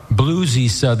rock. Bluesy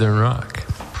Southern rock.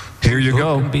 Here you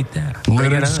go. Who can beat that?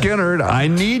 Lynyrd Skynyrd, I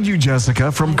Need You,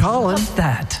 Jessica, from Colin. Love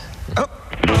that.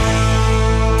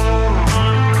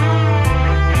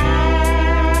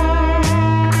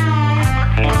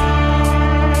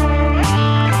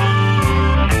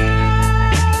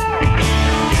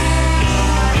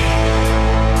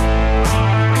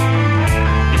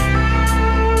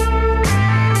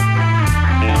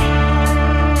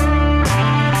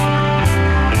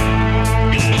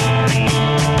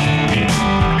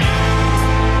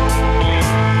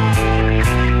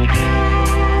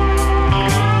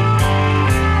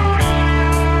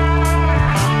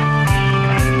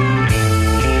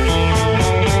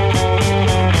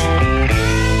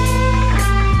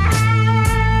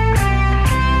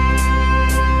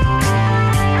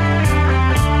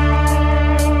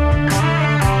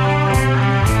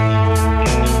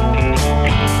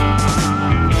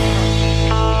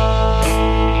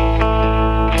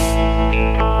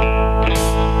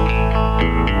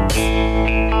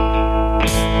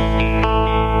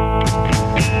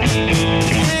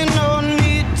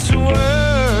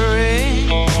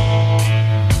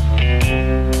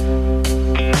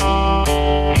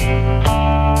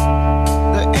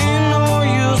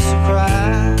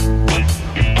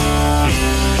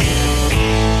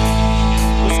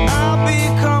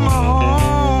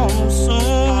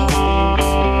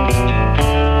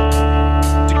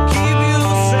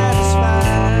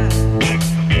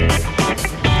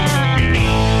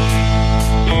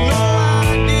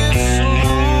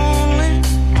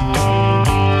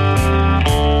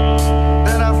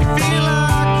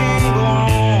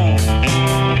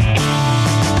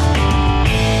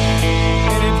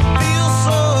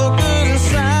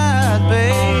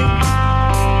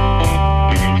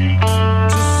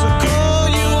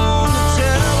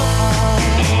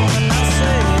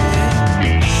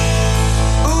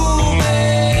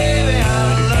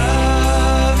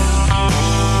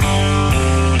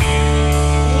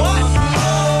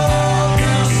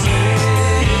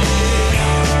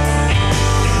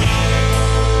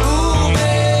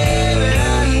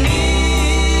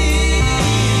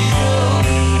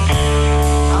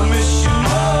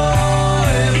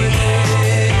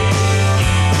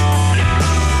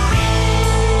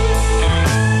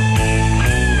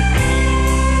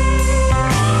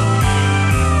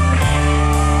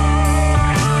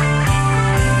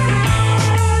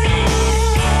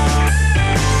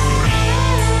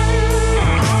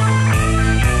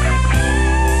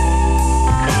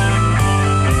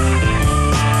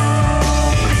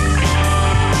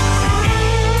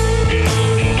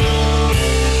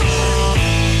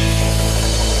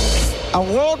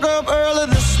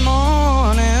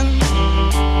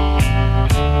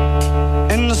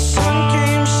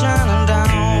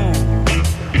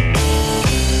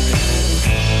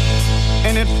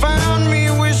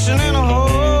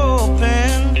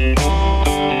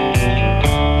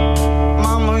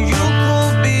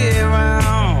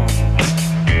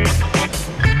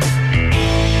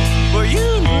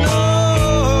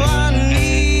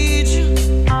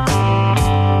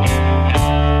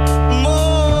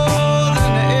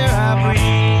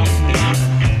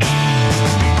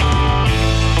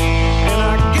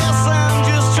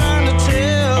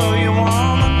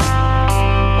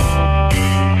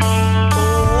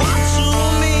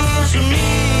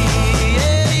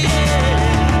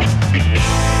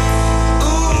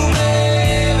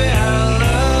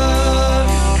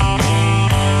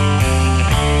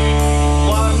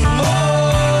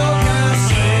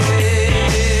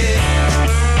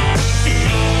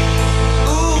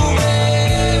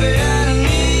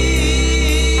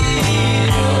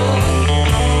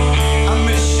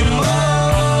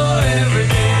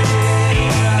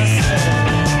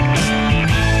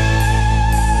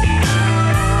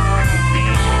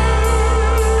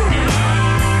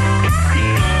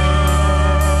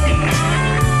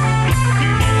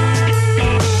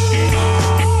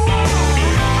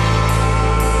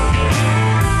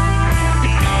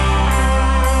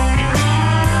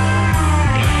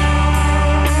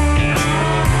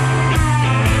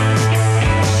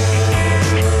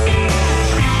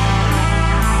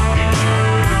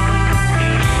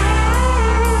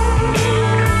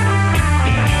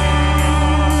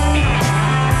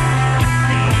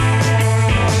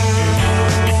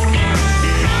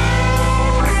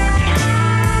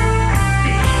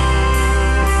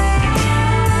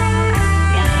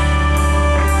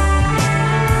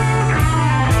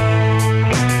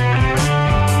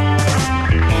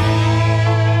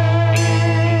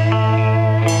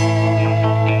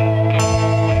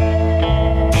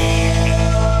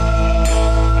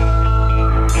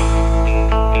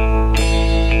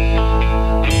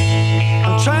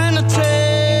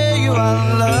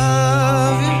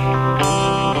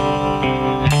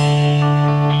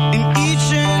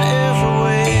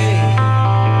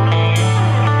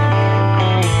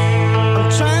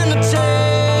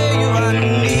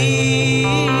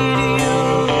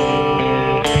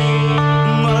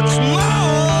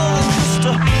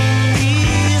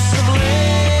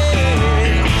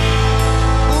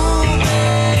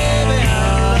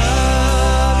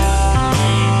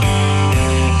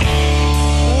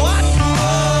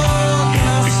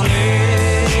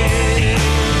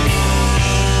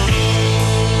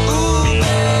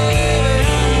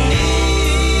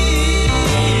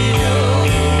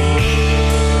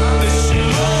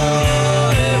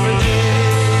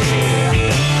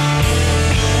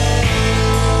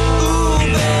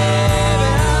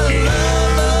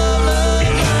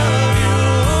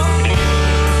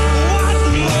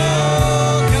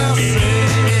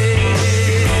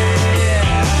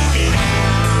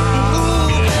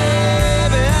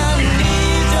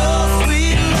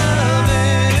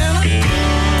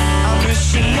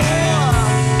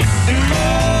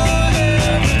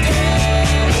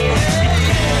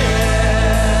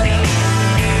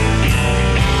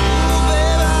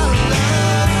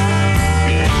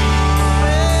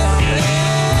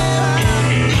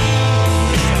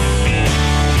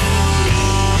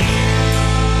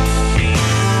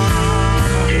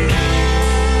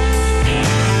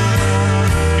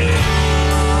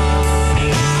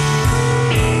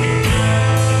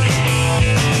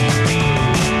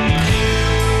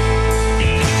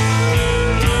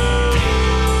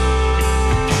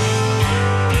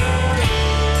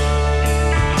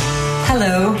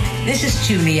 this is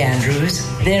Julie Andrews.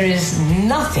 There is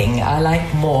nothing I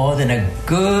like more than a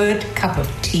good cup of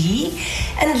tea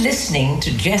and listening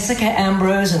to Jessica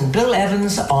Ambrose and Bill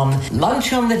Evans on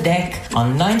Lunch on the Deck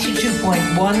on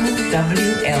 92.1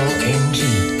 WLNG.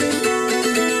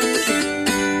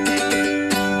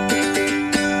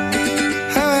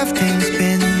 How have things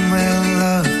been, well,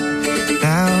 love,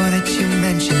 now that you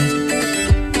mention it?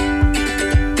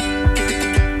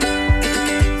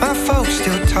 My folks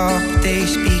still talk, but they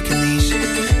speak in these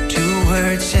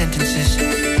two-word sentences.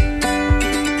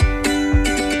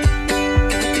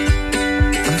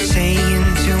 I'm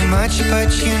saying too much,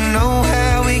 but you know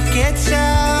how it gets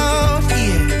out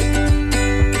here.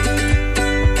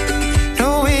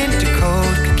 No winter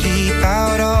cold could keep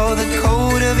out all the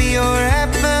cold of your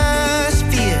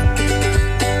atmosphere.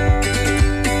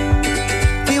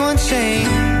 We once sang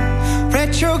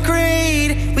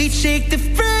retrograde, we'd shake the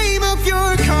frame of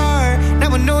your car.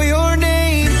 Now I know your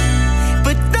name,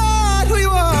 but not who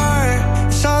you are.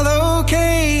 It's all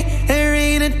okay, there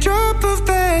ain't a drop of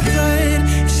bad blood.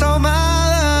 It's all my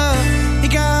love, you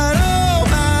got all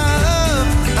my love.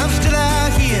 I'm still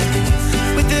out here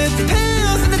with the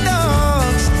pills and the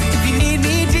dogs. If you need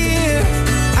me, dear,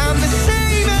 I'm the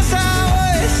same as I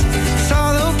was. It's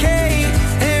all okay,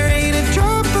 there ain't a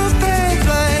drop of bad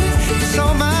blood. It's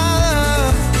all my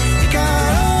love, you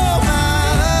got all my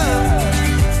love.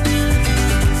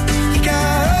 You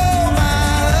got all my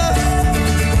love.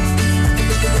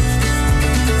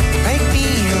 Write me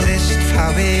a list of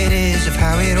how it is, of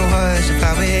how it was, of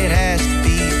how it has to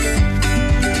be.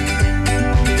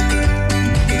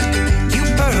 You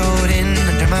burrowed in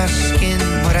under my skin,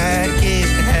 what I'd give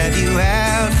to have you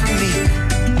out for me.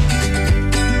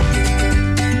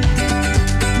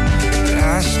 But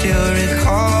I still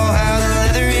recall how the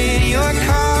leather in your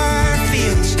car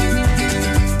feels.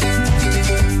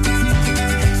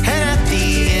 And at the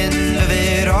end of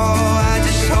it all, I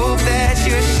just hope that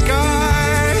your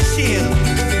scars heal.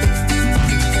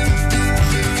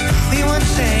 We once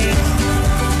sang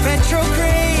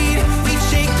retrograde, we'd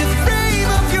shake the frame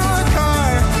of your car.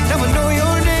 Now I know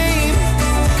your name,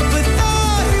 but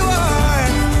not who you are.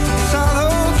 It's all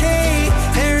okay,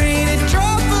 there ain't a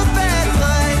drop of bad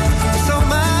blood. It's all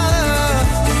my love,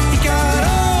 you got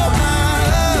all my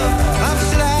love. I'm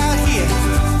still out here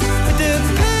with the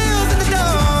pills and the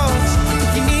dogs.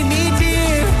 If you need me,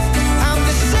 dear, I'm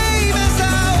the same as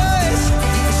I was.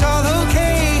 It's all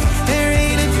okay, there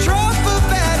ain't a drop of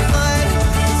bad blood.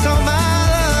 It's all my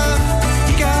love,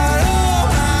 you got all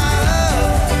my love.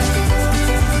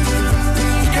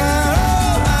 You got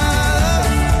all my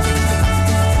love.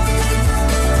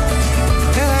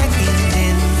 Well, I leaned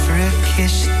in for a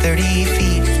kiss 30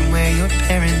 feet from where your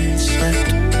parents slept.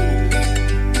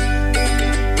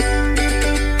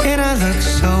 And I looked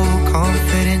so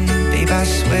confident, babe, I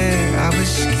swear I was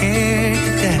scared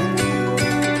to death.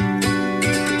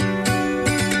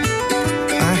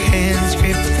 My hands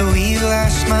gripped the wheel, I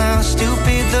smiled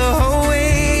stupid the whole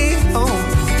way home.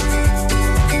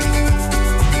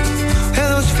 Well,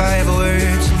 those 5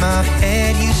 words in my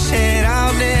head, you said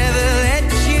I'll never let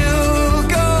you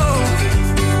go.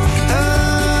 I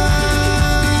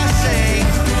say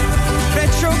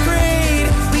retrograde,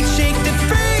 we shake the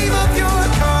frame of your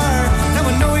car. Now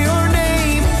I know your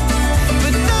name,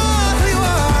 but not who you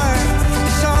are.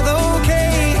 It's all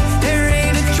okay, there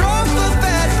ain't a drop of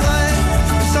bad blood.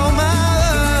 It's all my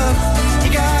love,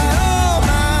 you got all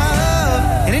my love.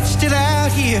 And it's still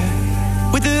out here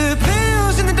with the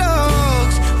pills and the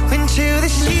dogs. Until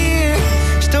this year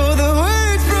stole the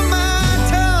words from my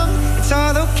tongue. It's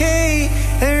all okay,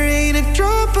 there ain't a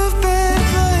drop of bad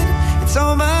blood. It's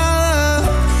all my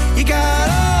love, you got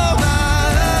all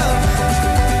my love.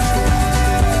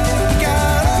 You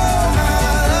got all my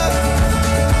love.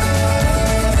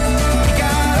 You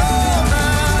got all my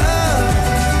love.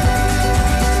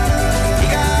 You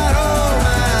got all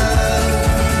my love.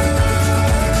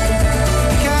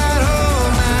 You got all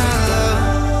my love.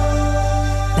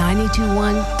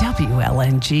 92.1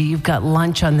 WLNG. You've got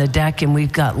Lunch on the Deck, and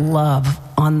we've got love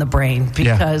on the brain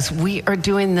because we are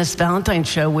doing this Valentine's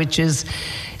show, which is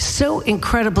so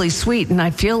incredibly sweet. And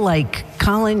I feel like,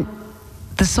 Colin,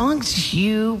 the songs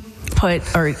you put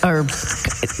are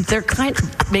they're kind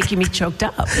of making me choked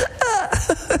up.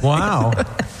 Wow.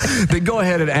 Then go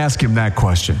ahead and ask him that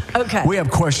question. Okay. We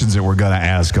have questions that we're going to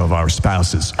ask of our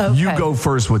spouses. Okay. You go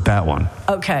first with that one.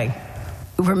 Okay.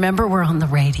 Remember, we're on the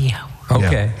radio.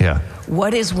 Okay. Yeah.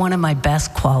 What is one of my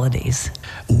best qualities?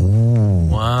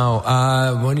 Wow.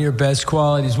 One of your best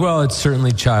qualities? Well, it's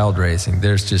certainly child raising.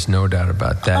 There's just no doubt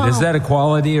about that. Is that a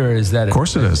quality or is that Of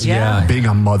course it is. Yeah. Being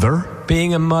a mother.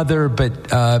 being a mother, but,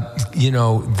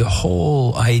 the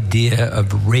whole idea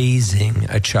of raising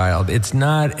a child, it's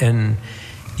not anything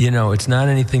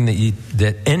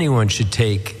that anyone should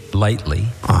take lightly.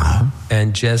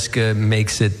 And Jessica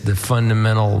makes it the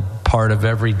fundamental part of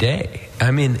every day.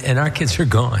 I mean, and our kids are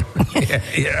gone.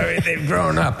 They've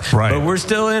grown up. Right. But we're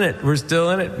still in it.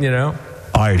 All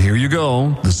right, here you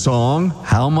go. The song,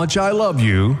 How Much I Love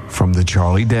You, from the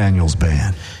Charlie Daniels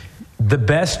Band. The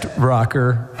best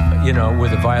rocker,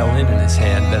 with a violin in his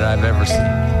hand that I've ever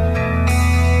seen.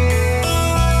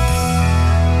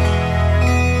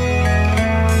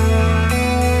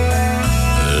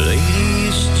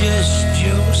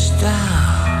 Your style,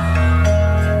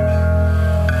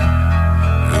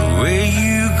 the way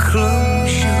you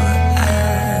close your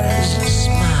eyes and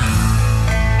smile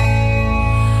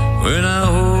when I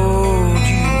hold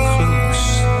you close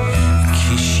and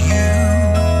kiss you,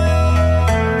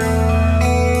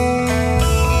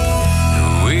 the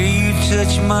way you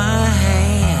touch my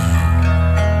hand,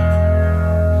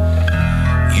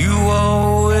 you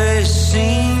always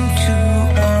seem to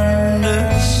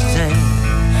understand.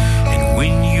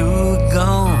 When you're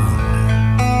gone,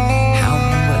 how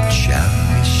much I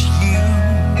miss you.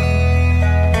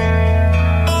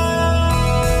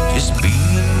 Just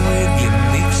being with you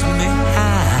makes me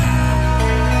high.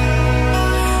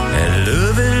 That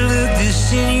loving look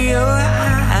that's in your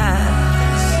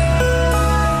eyes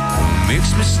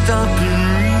makes me stop and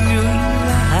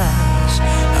realize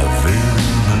how very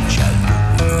much I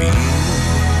love you.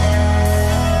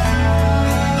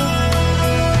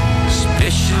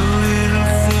 Special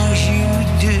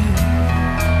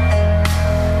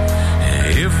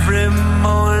every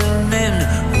morning,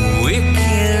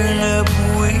 waking up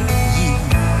with you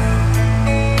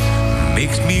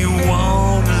makes me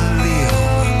want to live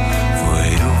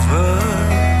forever.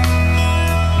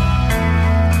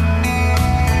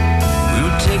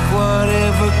 We'll take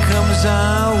whatever comes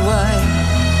our way,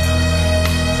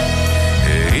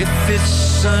 if it's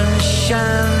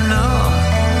sunshine or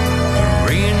a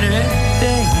rainy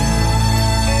day,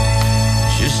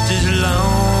 just as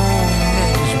long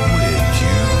as we're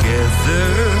together.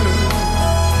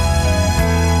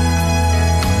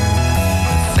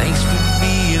 Thanks for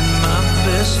being my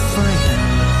best friend.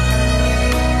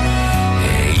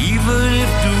 Even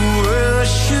if the world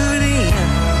should end,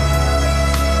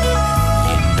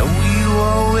 you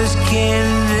always can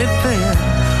depend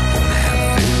on how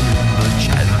very much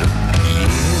I love you.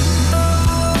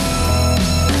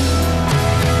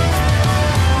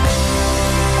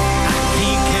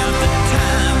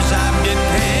 I've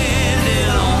depended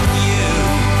on you.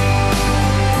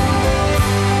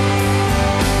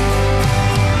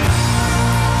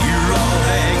 You're all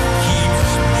that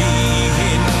keeps me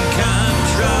in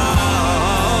control.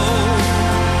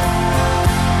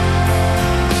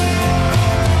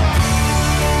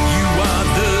 You are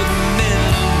the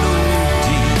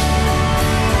melody,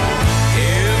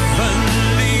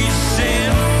 heavenly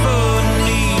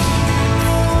symphony.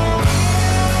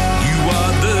 You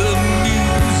are the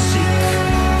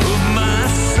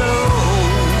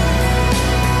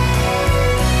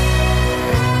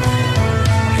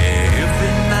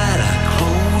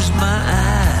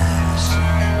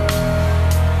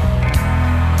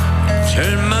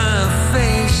turn my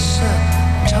face up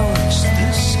towards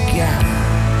the sky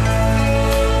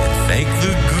and thank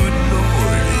the good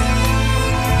Lord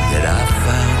that I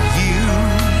found you.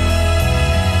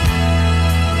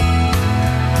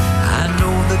 I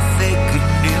know that there could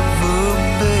never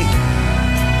be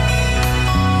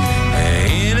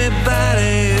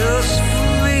anybody else for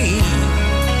me,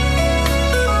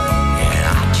 and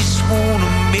I just want to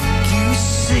make you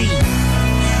see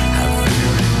how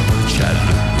very much I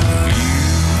love you.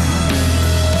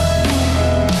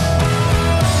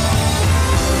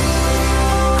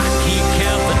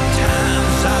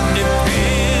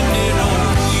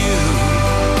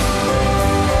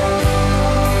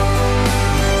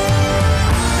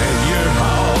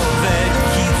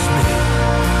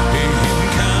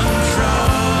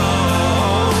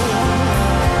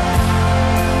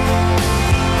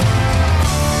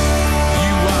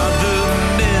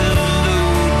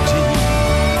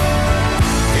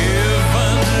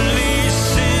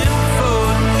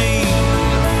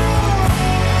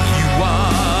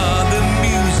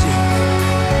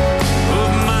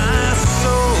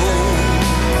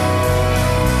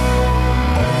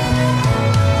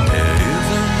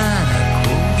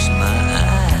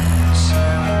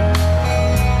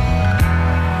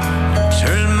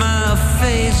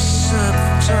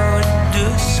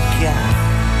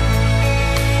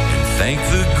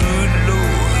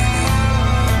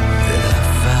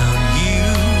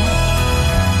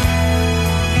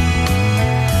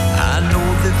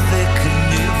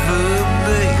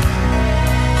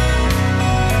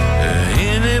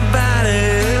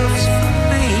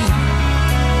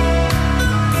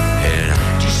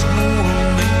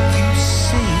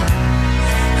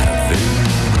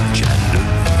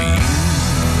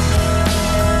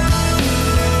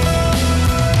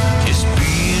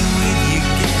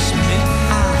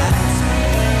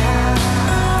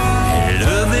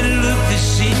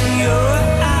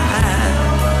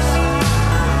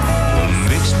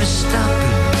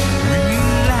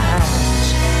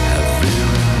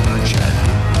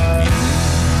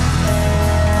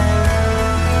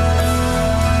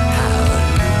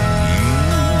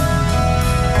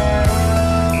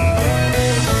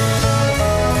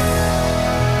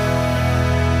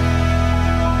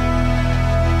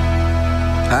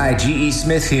 Hi, G.E.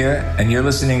 Smith here, and you're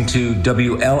listening to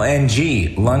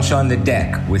WLNG, Lunch on the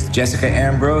Deck, with Jessica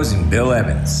Ambrose and Bill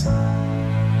Evans.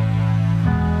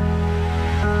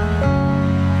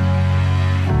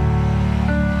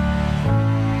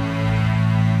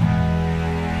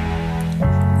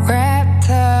 Wrapped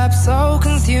up, so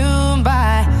consumed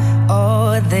by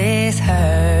all this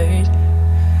hurt.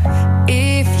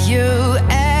 If you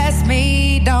ask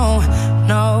me, don't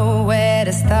know where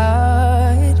to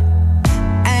start.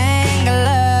 Anger,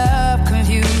 love,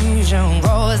 confusion,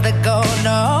 roads that go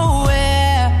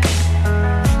nowhere.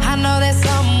 I know there's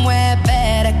somewhere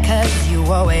better, 'cause you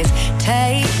always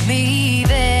take me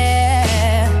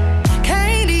there.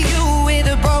 Came to you with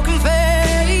a broken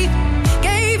faith,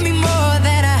 gave me more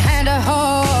than a hand to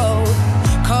hold.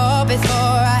 Caught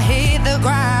before I hit the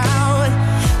ground.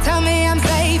 Tell me I'm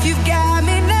safe, you've got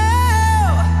me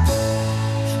now.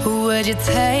 Would you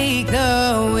take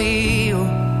the wheel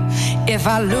if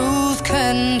I lose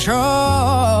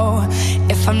control?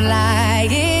 If I'm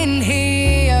lying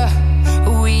here,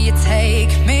 will you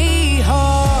take me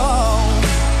home?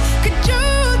 Could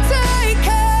you take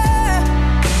care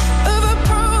of a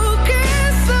broken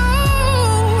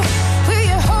soul? Will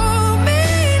you hold me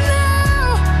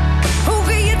now? Or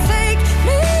will you take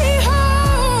me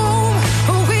home?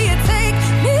 Or will you take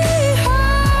me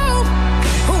home?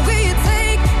 Or will you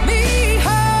take me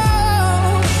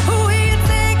home? Or will you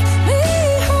take me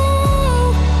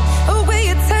home? Or will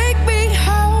you take me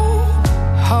home?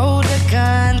 Hold a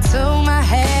gun to my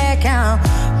head, count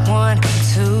 1,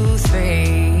 2,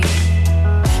 3.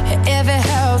 If it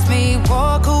helps me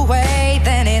walk away,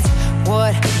 then it's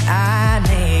what I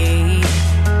need.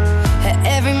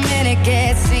 Every minute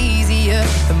gets easier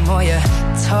the more you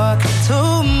talk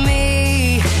to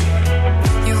me.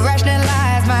 You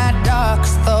rationalize my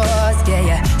darkest thoughts, yeah,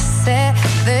 you set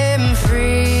them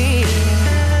free.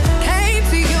 Came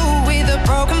to you with a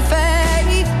broken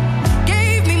faith,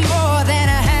 gave me more than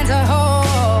a hand to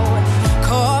hold.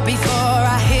 Caught before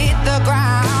I hit the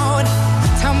ground.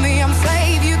 Tell me I'm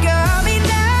safe, you got me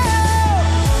now.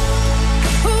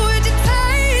 Would you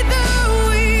take the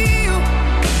wheel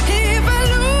if I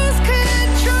lose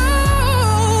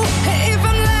control? If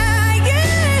I'm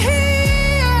lying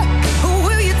here,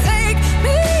 will you take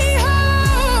me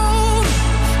home?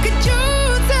 Could you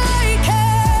take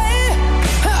care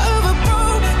of a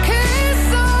broken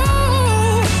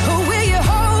soul? Or will you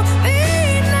hold me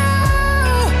now?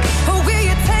 Or will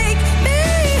you take me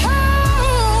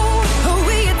home? Or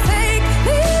will you take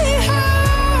me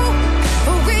home?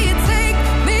 Or will you take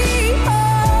me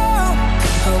home?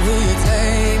 Or will you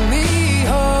take me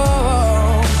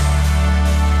home?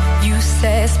 You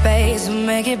said space will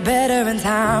make it better and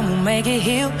time will make it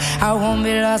heal. I won't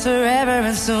be lost forever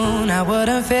and soon I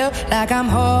wouldn't feel like I'm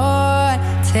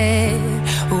haunted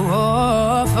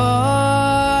or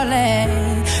falling.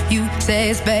 You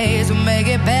say space will make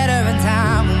it better and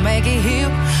time will make it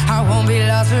heal. I won't be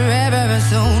lost forever and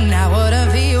soon I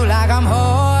wouldn't feel like I'm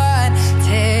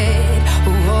haunted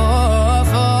or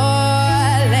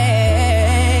falling.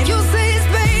 You say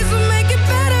space will make it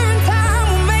better and time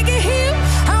will make it heal.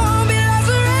 I won't be lost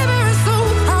forever and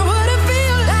soon I wouldn't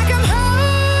feel like I'm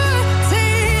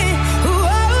haunted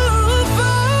or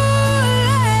falling.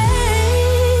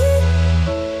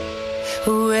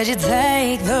 Would you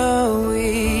take the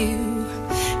wheel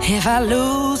if I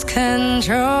lose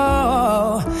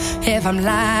control? If I'm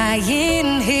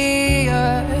lying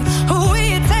here, will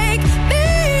you take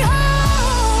me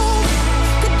home?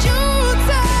 Could you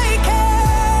take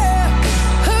care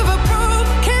of a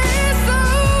broken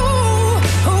soul?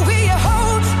 Or will you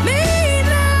hold me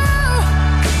now?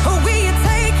 Or will you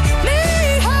take me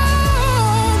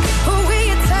home? Or will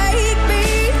you take me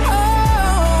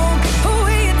home? Or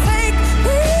will you take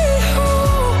me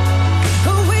home?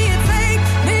 Or will you take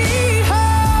me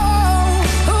home?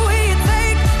 Or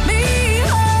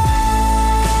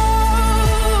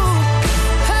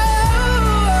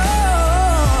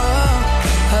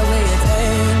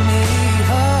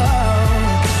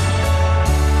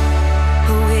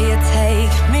will you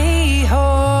take me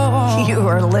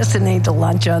listening to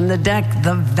Lunch on the Deck,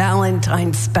 the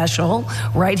Valentine's special,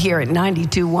 right here at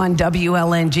 92.1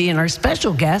 WLNG. And our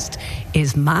special guest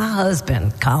is my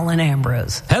husband, Colin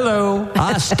Ambrose. Hello.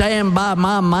 I stand by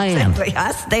my man. Exactly.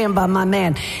 I stand by my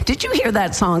man. Did you hear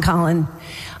that song, Colin?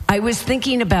 I was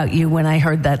thinking about you when I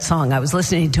heard that song. I was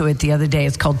listening to it the other day.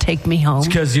 It's called Take Me Home. It's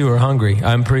because you were hungry,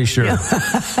 I'm pretty sure.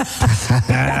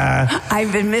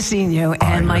 I've been missing you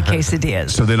and my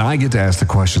quesadillas. So then I get to ask the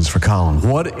questions for Colin.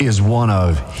 What is one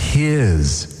of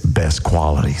his best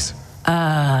qualities?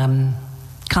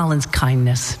 Colin's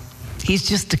kindness. He's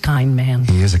just a kind man.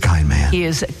 He is a kind man. He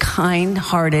is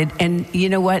kind-hearted. And you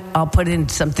know what? I'll put in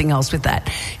something else with that.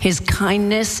 His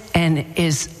kindness and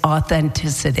his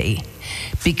authenticity.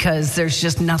 Because there's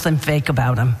just nothing fake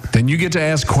about him. Then you get to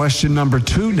ask question number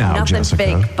 2 now, Nothing Jessica.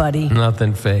 fake, buddy.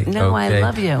 Nothing fake. No, okay. I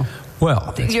love you.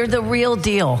 Well, You're the real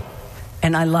deal.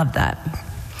 And I love that.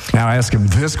 Now ask him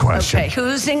this question. Okay,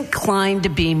 who's inclined to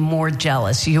be more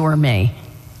jealous, you or me?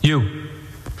 you.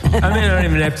 I mean, I don't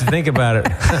even have to think about it.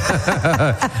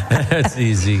 That's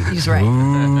easy. He's right.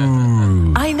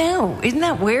 Ooh. I know. Isn't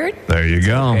that weird? There you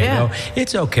go. Okay, Yeah. no,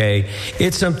 it's okay.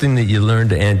 It's something that you learn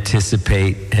to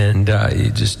anticipate, and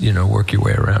you just work your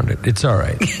way around it. It's all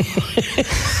right.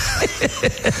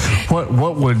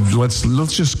 What would let's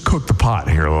just cook the pot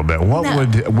here a little bit. What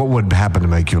No. would happen to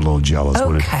make you a little jealous?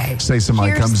 Would Okay. it say somebody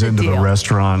Here's comes the into the deal.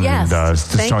 restaurant Yes. and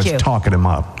Thank starts you. talking him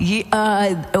up?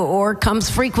 Or comes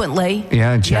frequently.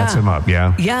 Yeah, and chats him up.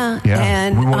 Yeah. Yeah. Yeah.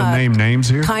 And we want to name names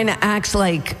here. Kind of acts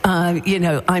like,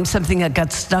 I'm something that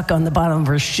got stuck on the bottom of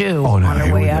her shoe Oh no! on her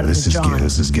Here we way go. out of This the is John. good.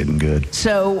 This is getting good.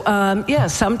 So,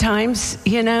 sometimes,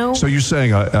 So you're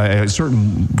saying a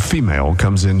certain female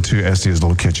comes into Estia's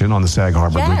little kitchen on the Sag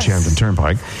Harbor Yes. Bridgehampton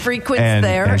Turnpike. Frequents and,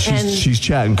 there, and and- she's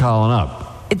chatting Colin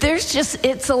up.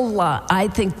 it's a lot. I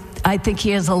think he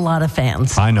has a lot of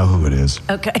fans. I know who it is.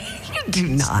 Okay. You do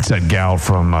not. It's that gal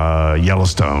from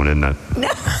Yellowstone, isn't it? No.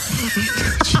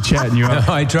 She chatting you up.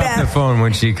 No, I drop the phone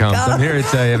when she comes. I'm here to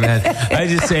tell you, man. I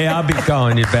just say, I'll be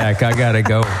calling you back. I got to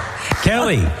go.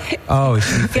 Kelly. Oh,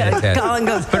 she's fantastic. Colin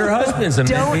goes, but her husband's "Don't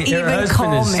amazing. Her even husband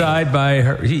call is me." side by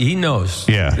her. He knows.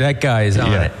 Yeah. That guy is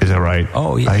on Yeah, it. is that right?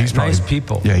 Oh, yeah. He's nice probably-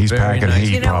 people. Yeah, he's Very packing nice.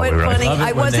 heat. You know what, Probably right. funny? Love it I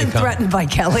when they wasn't come. threatened by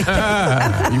Kelly.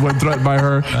 You weren't threatened by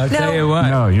her? I'll tell you what.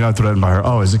 No, you're not threatened by her.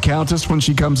 Oh, is the Countess when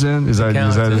she comes in? Is that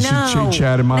Countess. No, she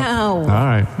chat him up? no. All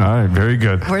right, very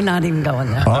good. We're not even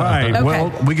going there. All right, Okay.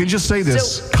 well, we can just say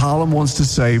this. So- Colin wants to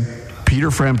say Peter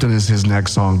Frampton is his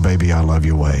next song, Baby, I Love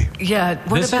Your Way. Yeah.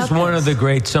 What This about is one this? of the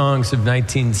great songs of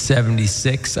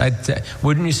 1976.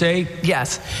 Wouldn't you say?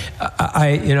 Yes.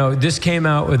 This came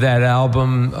out with that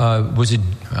album. Was it?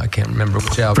 I can't remember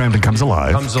which album. Frampton Comes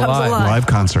Alive. Comes Alive. Live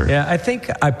concert. Yeah, I think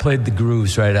I played the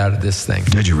grooves right out of this thing.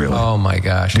 Did you really? Oh my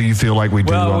gosh. Do you feel like we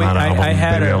do on that album, I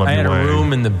had Baby, I Love I had Your a Way?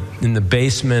 room in the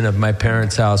basement of my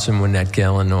parents' house in Winnetka,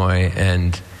 Illinois,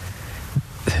 and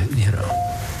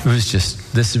it was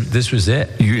just this was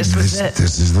it. This was it.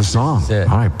 This is the song. That's it.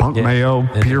 All right, Punk Yeah. Mayo,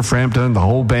 And Peter Frampton, the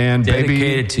whole band, Baby.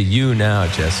 Dedicated to you now,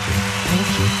 Jessica.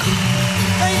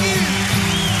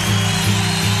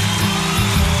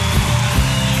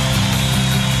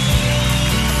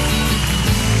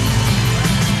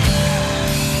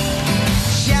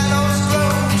 Shadows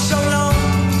flow so long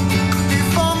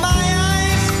before my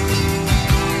eyes,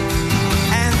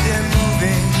 and they're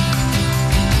moving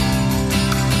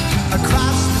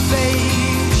across the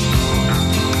page.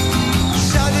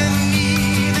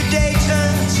 Suddenly the day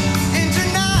turns into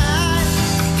night,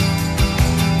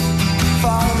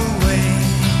 far away.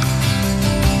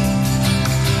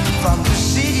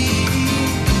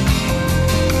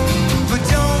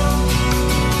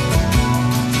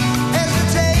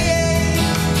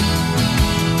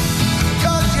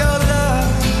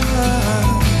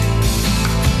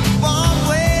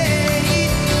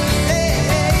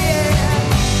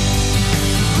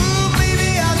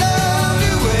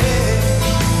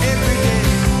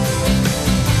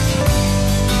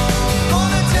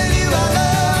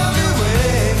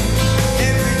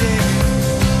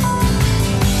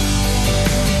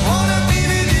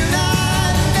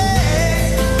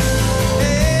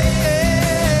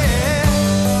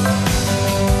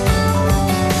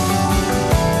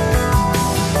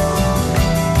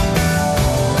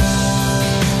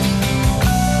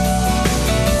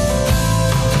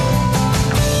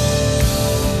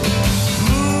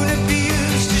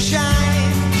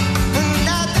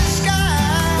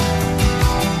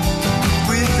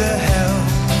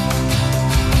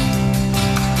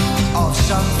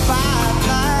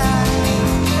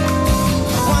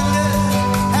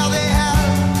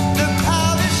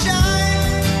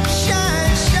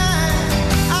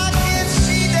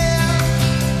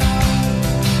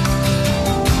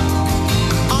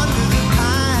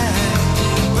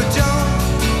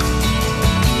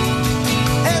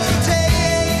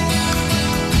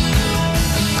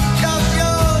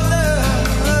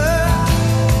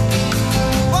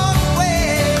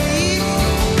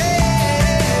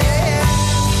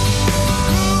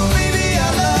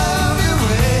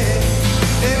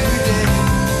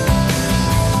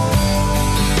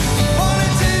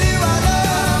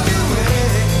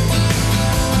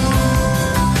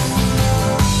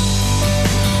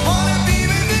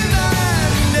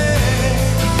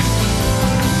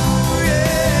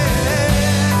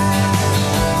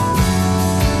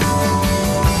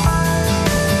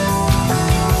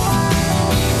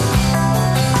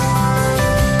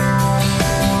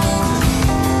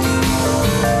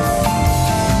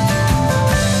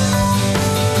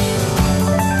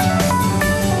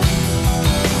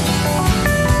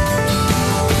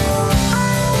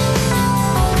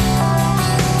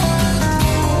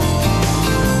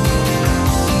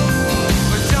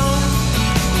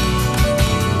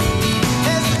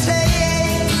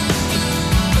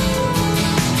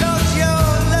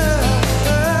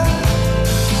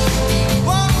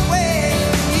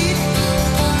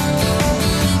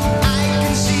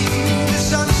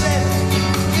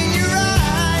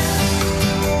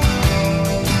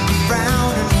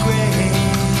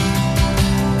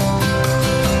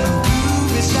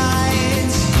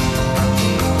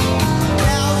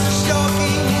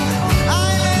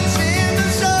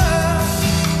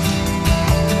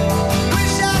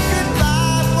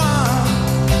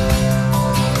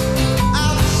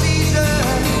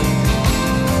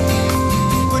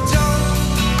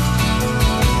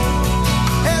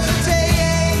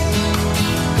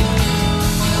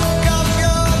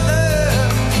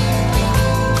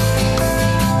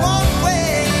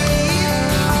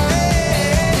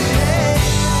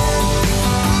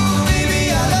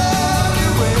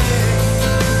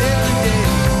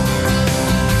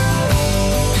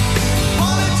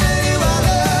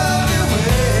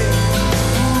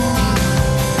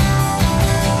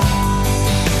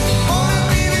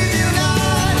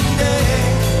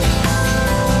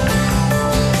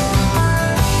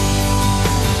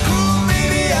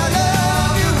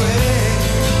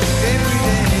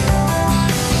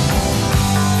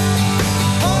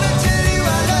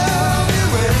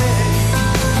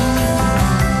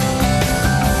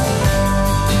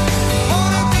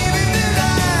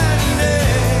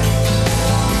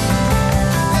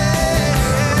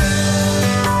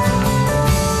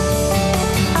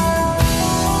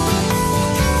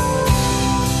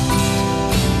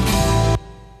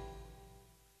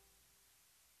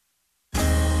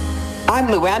 I'm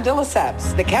Luann de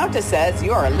Lesseps. The Countess says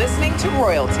you are listening to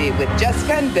Royalty with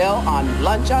Jessica and Bill on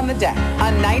Lunch on the Deck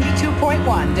on 92.1 When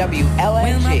I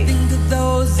WLNG. think of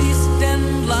those East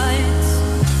End lights,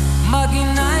 muggy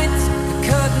nights, the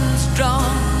curtains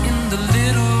drawn in the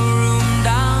little room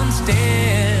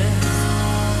downstairs.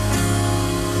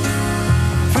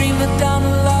 Prima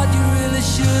donna, Lord, you really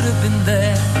should have been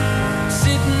there,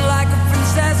 sitting like a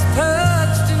princess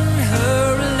perched in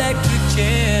her electric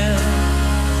chair.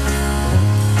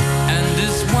 And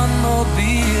just one more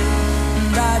beer,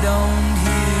 and I don't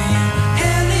hear you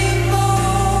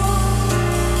anymore.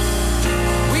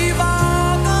 We've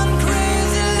all gone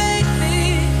crazy lately.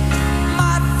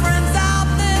 My friends out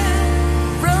there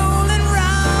rolling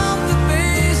round the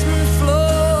basement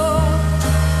floor.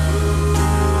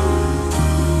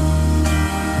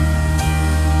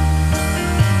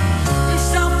 And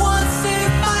someone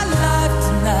saved my life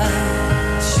tonight,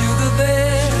 Sugar Bear.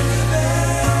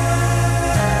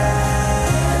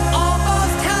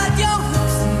 Almost had your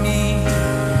hooks in me,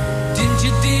 didn't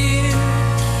you, dear?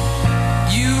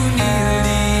 You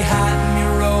nearly had me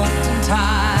roped and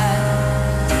tied.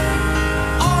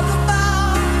 All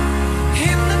about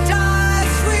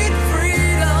hypnotized, sweet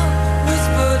freedom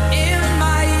whispered in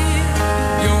my ear.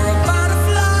 You're a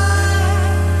butterfly,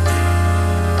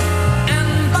 and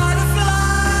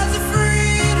butterflies are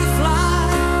free to fly.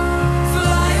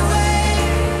 Fly away,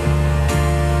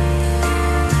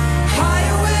 high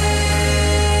away,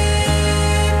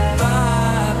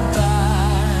 bye-bye.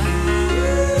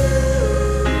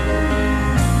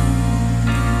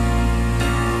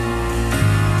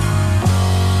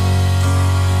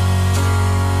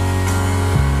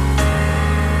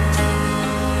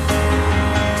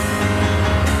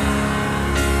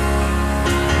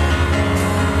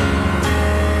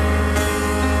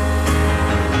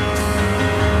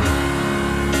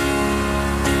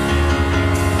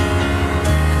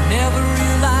 Never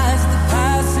realized the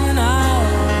passing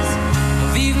hours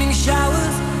of evening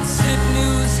showers and slip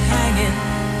news hanging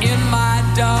in my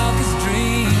darkest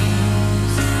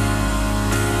dreams.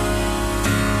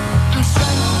 I'm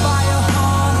strangled by a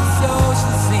haunted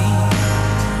social scene,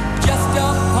 just a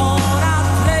pawn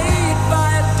outplayed by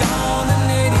a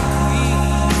dominating queen.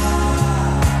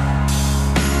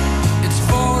 It's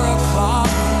 4 o'clock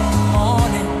in the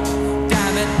morning,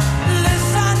 damn it,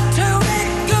 listen to me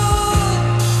good.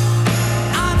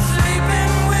 I'm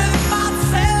sleeping with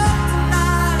myself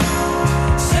tonight,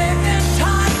 safe in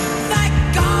time. Thank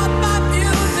God my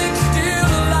music's still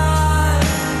alive.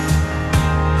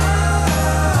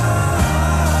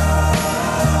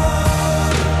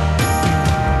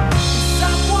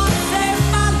 Someone saved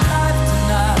my life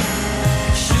tonight,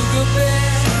 Sugar Bear.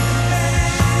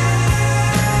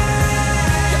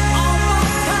 You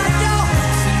almost had your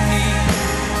hooks in me,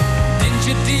 didn't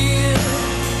you, dear?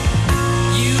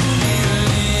 You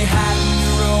nearly had me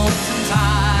roped and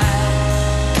tied.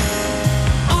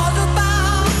 All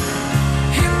about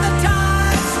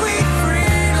hypnotized, sweet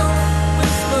freedom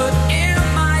whispered in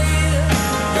my ear.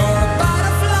 You're a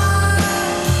butterfly,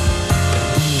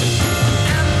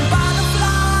 and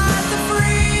butterflies are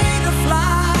free to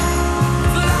fly.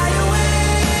 Fly away,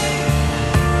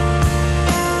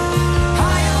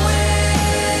 high away,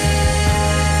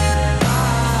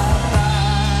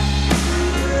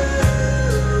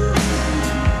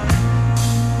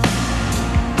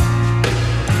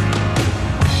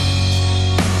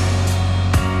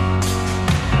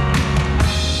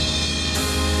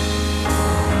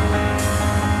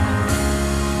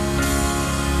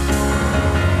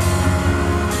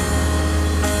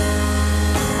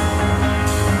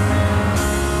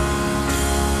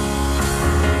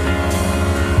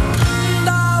 and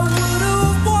I would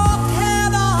have walked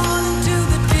head on into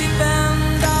the deep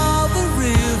end of the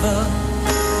river,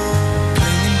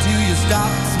 clinging to your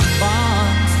stocks and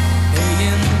bonds,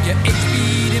 paying your HP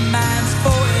demands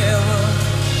forever.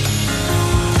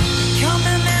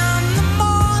 Coming in the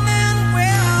morning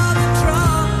with a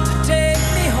truck to take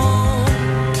me home.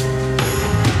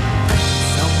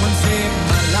 Someone saved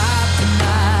my life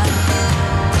tonight.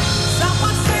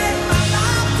 Someone saved my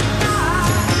life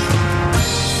tonight.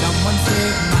 Someone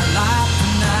saved my life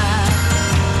tonight.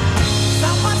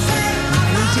 Someone saved my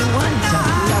life 92.1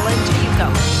 WLNG. Go.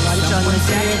 Lunch on the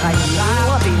Deck. I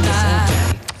love you this whole day.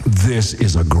 This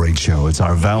is a great show. It's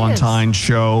our Valentine's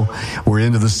show. We're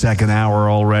into the second hour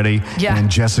already. Yeah. And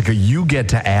Jessica, you get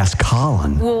to ask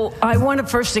Colin. Well, I want to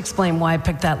first explain why I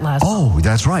picked that last song. Oh,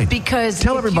 that's right. Because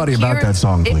tell if everybody you about hear- that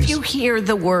song, please. If you hear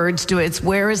the words to it, it's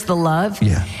 "Where Is the Love?"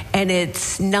 Yeah. And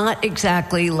it's not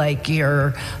exactly like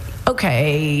your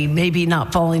okay, maybe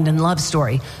not falling in love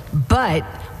story, but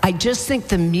I just think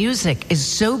the music is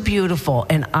so beautiful.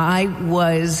 And I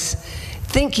was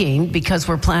thinking, because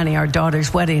we're planning our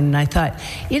daughter's wedding, and I thought,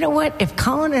 you know what, if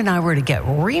Colin and I were to get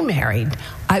remarried,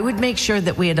 I would make sure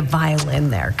that we had a violin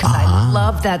there, because I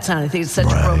love that sound. I think it's such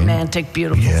a romantic,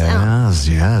 beautiful sound.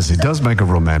 Yes, it does make a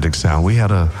romantic sound. We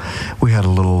had a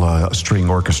little string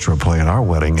orchestra play at our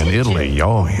wedding in Italy.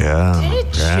 Oh yeah,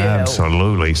 Did you?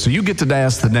 Absolutely. So you get to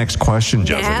ask the next question,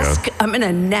 Jessica. I'm going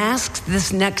to nask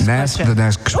this next Nask question. the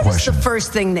next What is question. the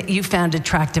first thing that you found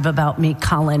attractive about me,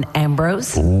 Colin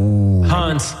Ambrose? Ooh.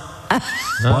 Hans.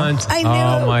 Hans. I knew.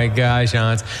 Oh my gosh,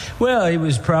 Hans. Well, he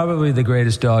was probably the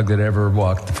greatest dog that ever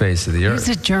walked the face of the earth.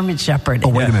 He's a German Shepherd. Oh,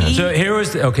 wait a minute. So here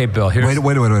was okay, Bill. Wait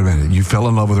a minute. You fell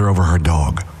in love with her over her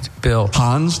dog. Bill.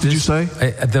 Hans, did you say?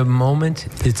 At the moment,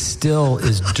 it still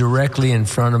is directly in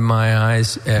front of my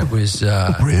eyes. It was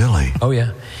really. Oh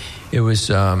yeah, it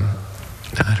was. I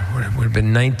don't know, it would have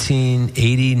been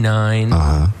 1989,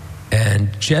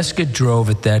 and Jessica drove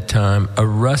at that time a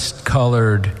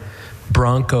rust-colored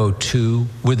Bronco 2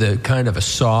 with a kind of a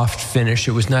soft finish.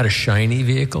 It was not a shiny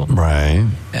vehicle. Right.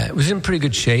 It was in pretty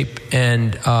good shape,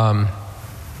 and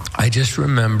I just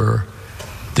remember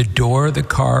the door of the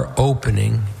car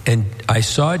opening, and I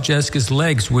saw Jessica's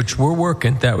legs, which were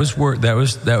working. That was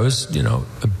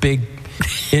a big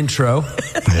intro.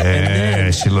 Yeah,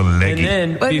 she a little leggy. And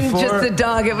then It wasn't before just a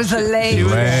dog, it was a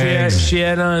lady. she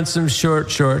had on some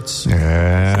short shorts.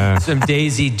 Yeah. Some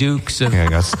Daisy Dukes. Of, Yeah, I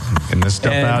got some this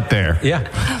stuff out there. Yeah.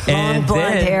 Long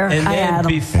blonde hair. And I had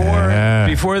then 'em.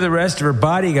 before the rest of her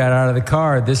body got out of the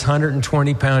car, this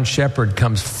 120-pound shepherd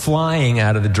comes flying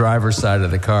out of the driver's side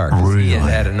of the car. 'Cause he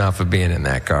had enough of being in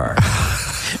that car.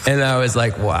 And I was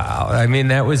like, wow. I mean,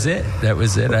 that was it.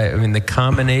 I mean, the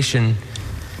combination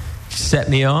set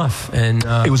me off, and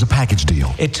it was a package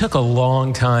deal. It took a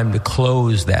long time to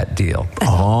close that deal.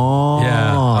 Oh,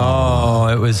 yeah. Oh,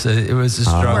 it was a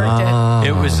struggle.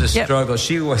 It was a Yep. struggle.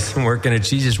 She wasn't working it.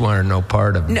 She just wanted no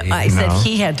part of No, me. I said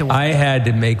he had to work. I had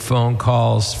to make phone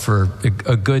calls for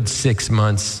a good 6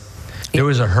 months. There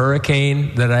was a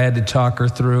hurricane that I had to talk her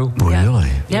through.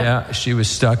 Really? Yep. Yeah, she was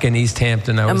stuck in East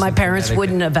Hampton. I was And my in parents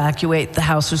Connecticut. wouldn't evacuate. The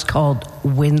house was called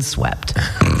windswept.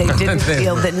 They didn't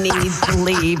feel the need to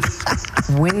leave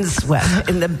windswept.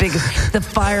 And the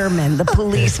firemen, the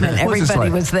policemen, everybody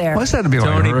was there. What's that to be like?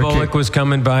 Tony a hurricane? Bullock was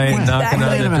coming by and knocking on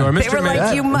the door. They were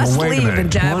like, you must Wait a leave. minute. And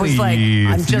Dad was like, 20,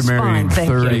 I'm if just you married fine, thank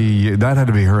 30, you. That had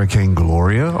to be Hurricane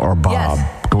Gloria or Bob? Yes.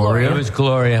 Gloria? It was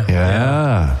Gloria.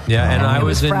 Yeah. Yeah, and I It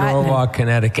was in frightening. Norwalk,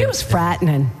 Connecticut. It was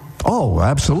frightening. Oh,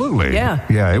 absolutely. Yeah.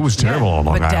 Yeah, it was terrible on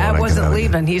Long But Island. Dad in wasn't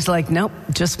Connecticut. leaving. He's like, nope,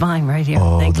 just fine right here.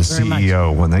 Oh, Thank the you very much.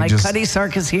 CEO, when they like just Cuddy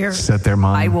Sark is here, set their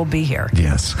mind. I will be here.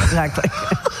 Yes. Exactly.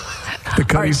 The All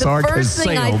Cuddy right, Sark the has first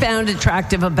thing I sailed. found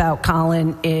attractive about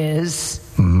Colin is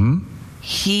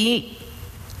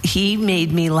he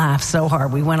made me laugh so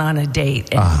hard. We went on a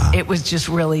date, and it was just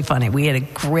really funny. We had a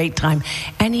great time,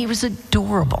 and he was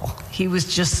adorable. He was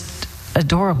just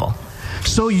adorable.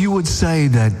 So you would say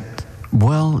that,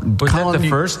 well, Was Colin, that the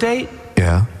first date?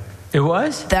 Yeah. It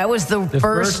was? That was the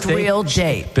first date? real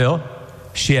date. Bill,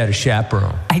 she had a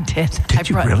chaperone. I did. Did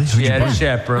you really? She had a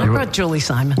chaperone. I brought Julie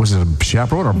Simon. Was it a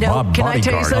chaperone or No, Bob can I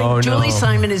tell you bodyguard? something? Oh, Julie no.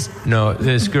 Simon is No,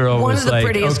 this girl One was of the like,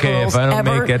 prettiest okay, girls if I don't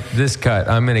ever. make it this cut,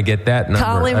 I'm going to get that number.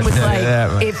 Colin I was tell you like,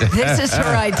 that much. if this is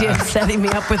her idea of setting me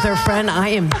up with her friend, I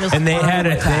am just. And they fine had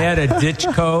with that. a ditch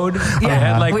code. They Yeah,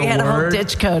 had like we a had a whole word.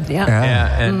 ditch code. Yeah.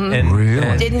 Yeah, and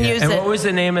Really? Didn't use and it. what was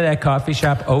the name of that coffee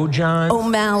shop? O'John's?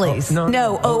 O'Malley's.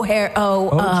 No, O'Hare.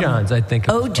 O'John's, I think.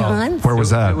 it was called. O'John's. Where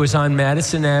was that? It was on Madison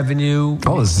Avenue.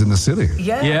 Oh, this is in the city.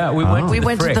 Yeah. Yeah, we went. We to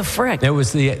went the to the Frick. That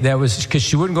was because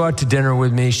she wouldn't go out to dinner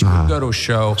with me. She would go to a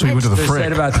show. So you went to the So Frick.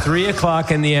 at about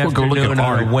 3:00 in the We'll go look at afternoon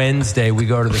on art. a Wednesday, we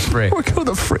go to the Frick. We'll go to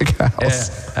the Frick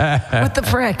house. What the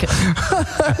frick?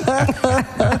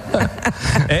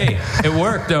 Hey, it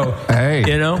worked though. Hey,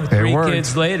 you know, it 3 worked.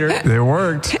 kids later. It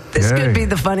worked. This Hey. could be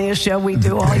the funniest show we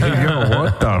do all year. Yo,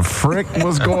 what the frick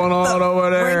was going on over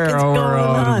there? is Over going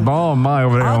on, oh my,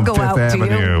 over there I'll on go Fifth out to you.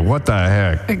 Avenue. What the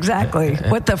heck? Exactly.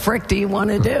 What the frick do you want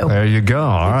to do? There you go.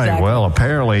 All right. Exactly. Well,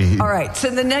 apparently, All right. So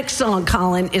the next song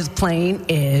Colin is playing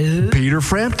is. Peter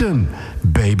Frampton,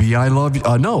 "Baby I Love You."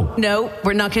 No, No,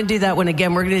 we're not going to do that one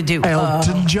again. We're going to do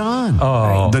Elton John.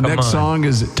 Oh, the come next on. song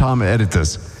is Tom. Edit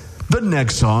this. The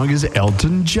next song is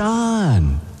Elton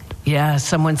John. Yeah,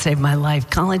 someone saved my life.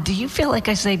 Colin, do you feel like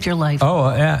I saved your life?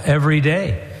 Oh yeah, every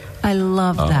day. I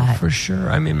love Oh, that. for sure.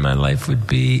 I mean, my life would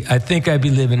be. I think I'd be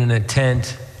living in a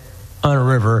tent on a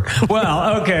river.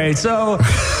 Well, okay, so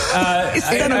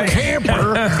Instead of camper.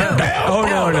 Oh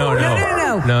no.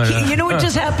 No. You know what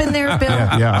just happened there, Bill?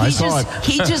 Yeah, I he saw just,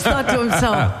 it. He just thought to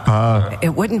himself,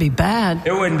 it wouldn't be bad.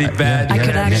 It wouldn't be bad. I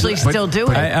could actually still do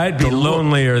it. I'd be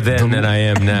lonelier then than I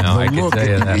am now. I can tell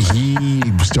you that. He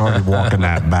started walking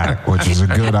that back, which is a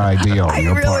good idea on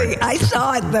your part. I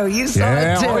saw it, though. You saw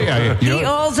Yeah, it, too. oh, yeah. He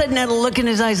all of a sudden had a look in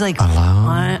his eyes like,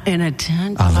 in a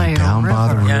tent I by look down by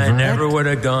the river. river. Yeah, I never would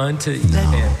have gone to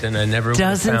Hampton. I never would have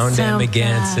Doesn't found sound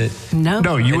Amagansett. bad.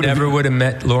 No, you I would never would have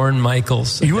met Lorne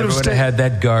Michaels. I You never would have would have had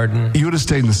that garden. You would have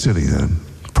stayed in the city then,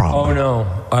 probably. Oh no,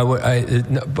 I would.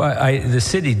 The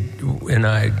city and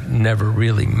I never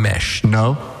really meshed.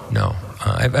 No.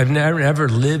 I've never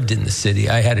lived in the city.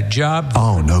 I had a job.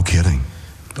 Oh, no kidding.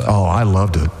 I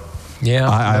loved it. Yeah,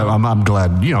 I'm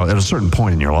glad. You know, at a certain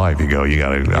point in your life, you go,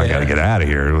 I gotta get out of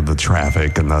here with the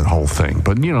traffic and the whole thing.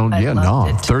 But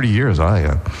 30 years,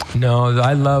 No,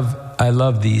 I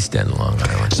love the East End, Long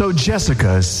Island. So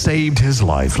Jessica saved his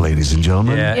life, ladies and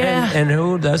gentlemen. Yeah. And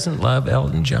who doesn't love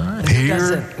Elton John?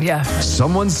 Here,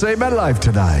 someone saved my life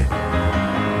tonight.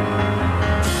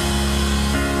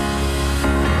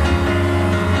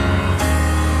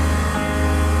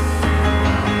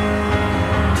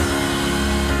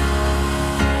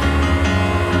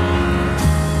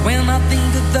 When I think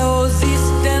of those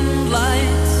East End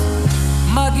lights,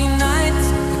 muggy nights,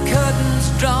 the curtains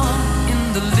drawn in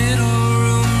the little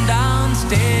room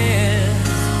downstairs.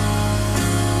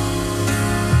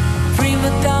 Prima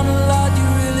donna, Lord, you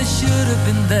really should have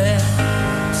been there,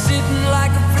 sitting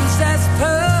like a princess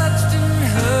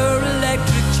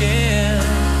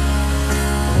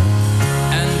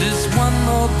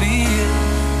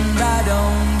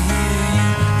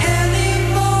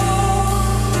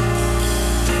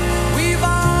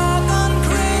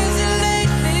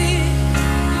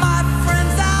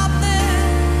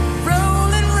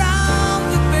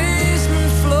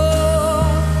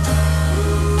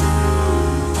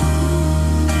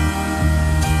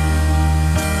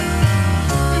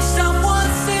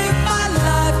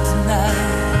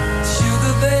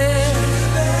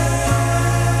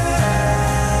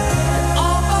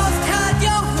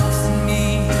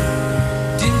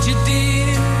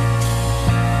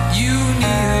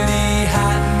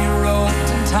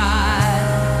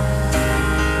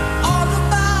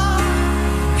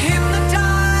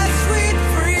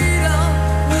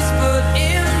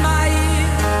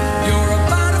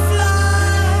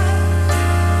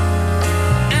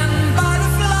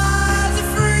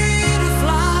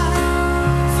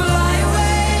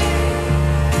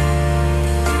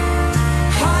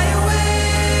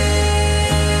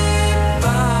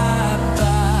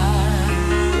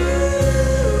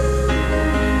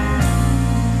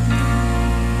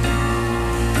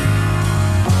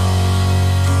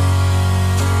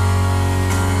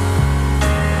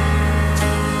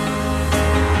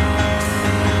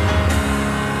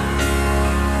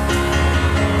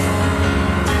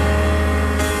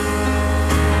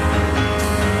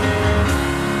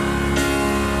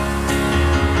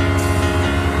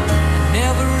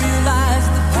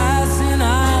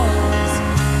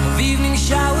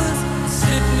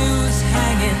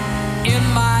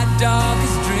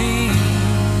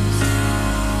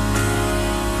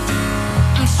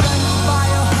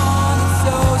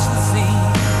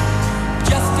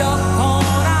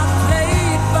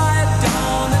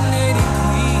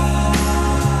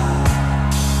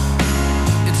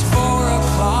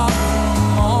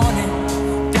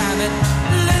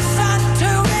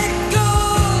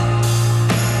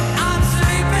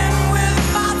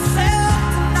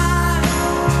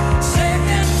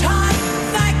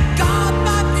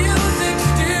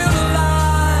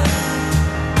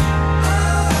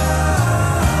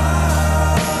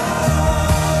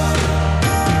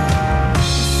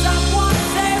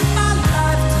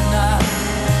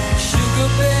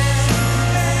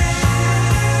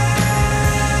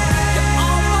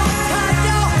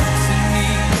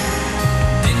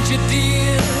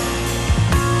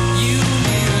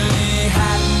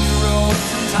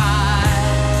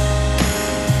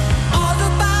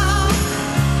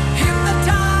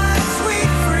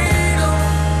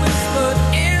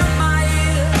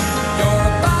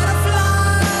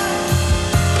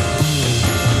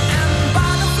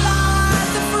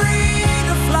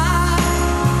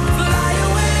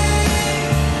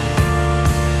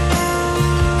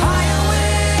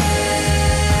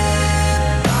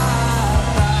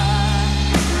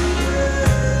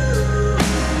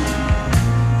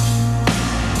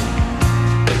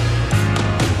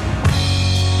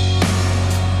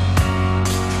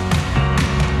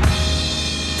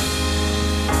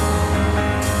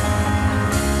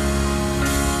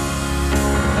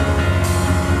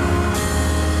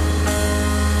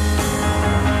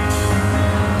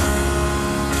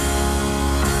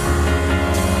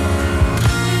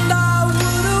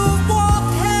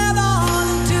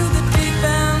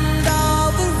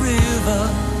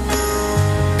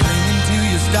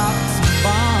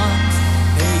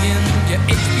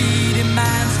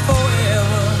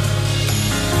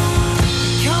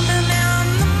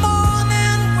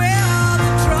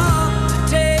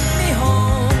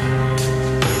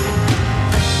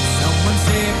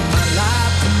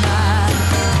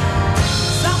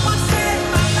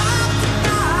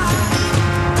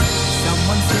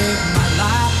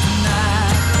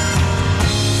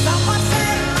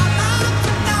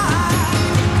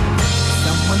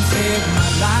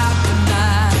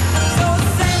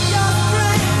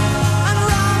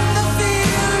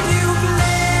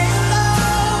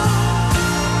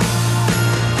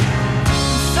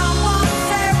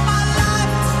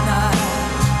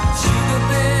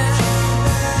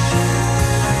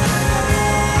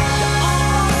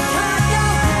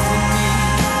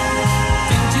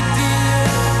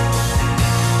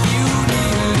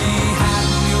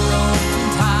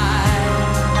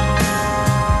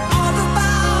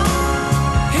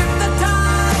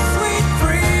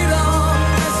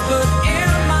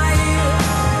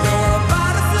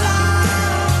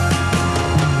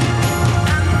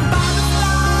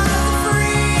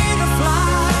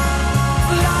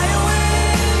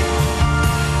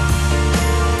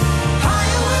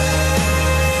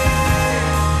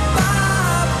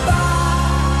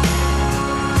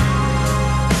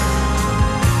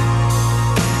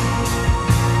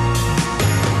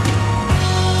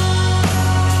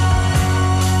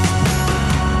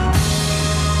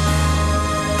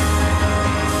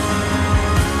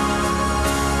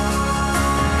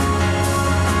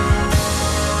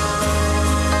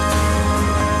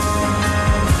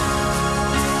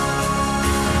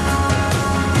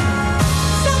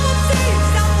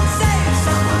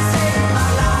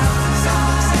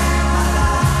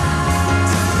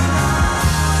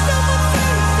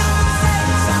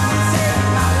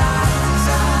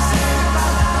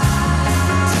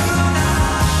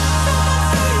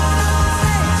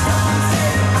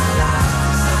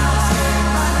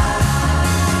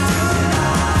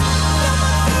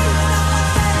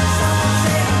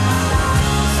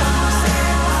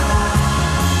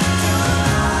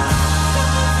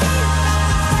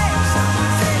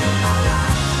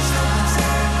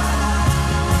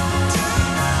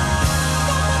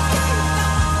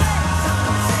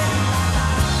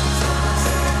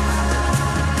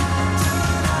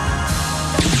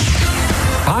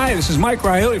Hi, this is Mike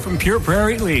Riley from Pure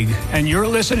Prairie League, and you're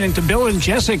listening to Bill and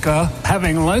Jessica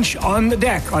having lunch on the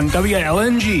deck on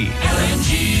WLNG.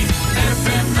 LNG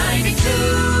FM 92.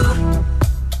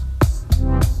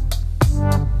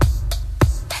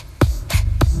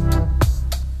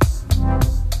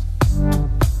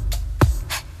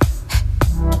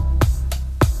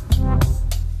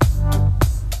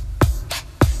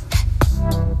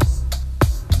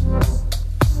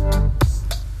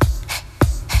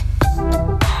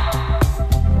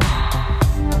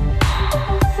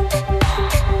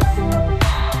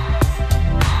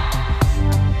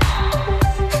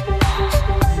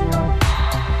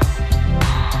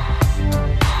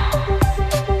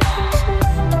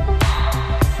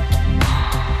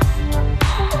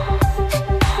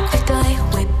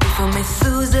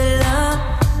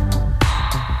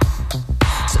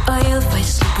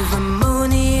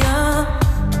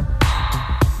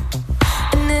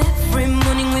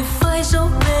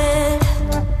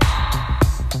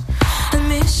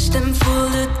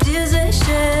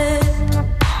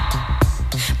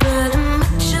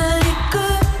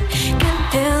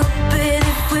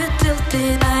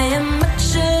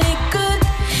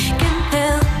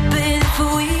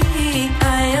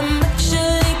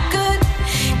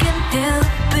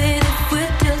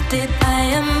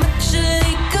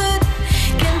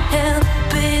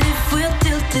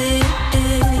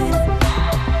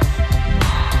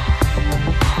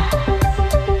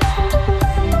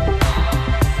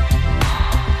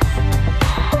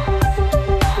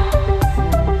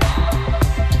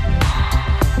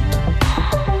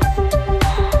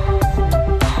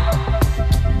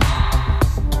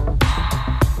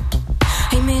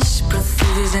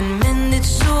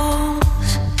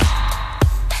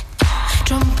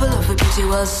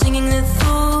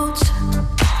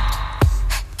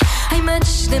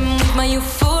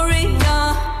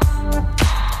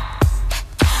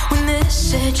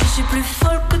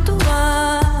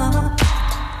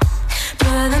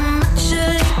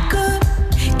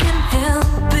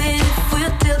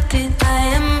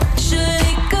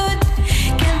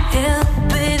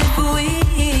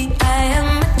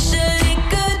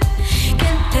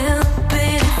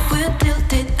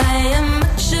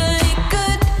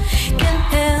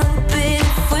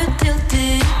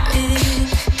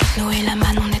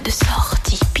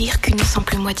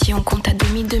 On compte à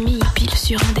demi-demi, pile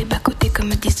sur un des bas-côtés comme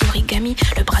des origamis.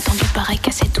 Le bras tendu pareil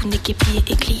cassé, tout n'est qu'épié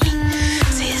et glis.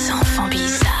 Ces enfants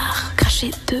bizarres,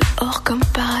 crachés dehors comme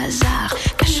par hasard,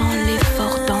 cachant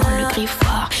l'effort dans le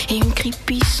griffoir. Et une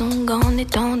creepy song en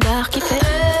étendard qui fait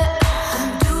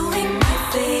I'm doing my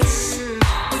face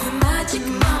with a magic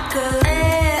marker.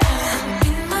 I'm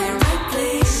in my right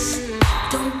place,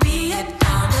 don't be a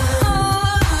downer.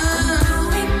 I'm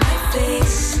doing my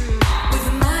face with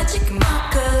a magic marker.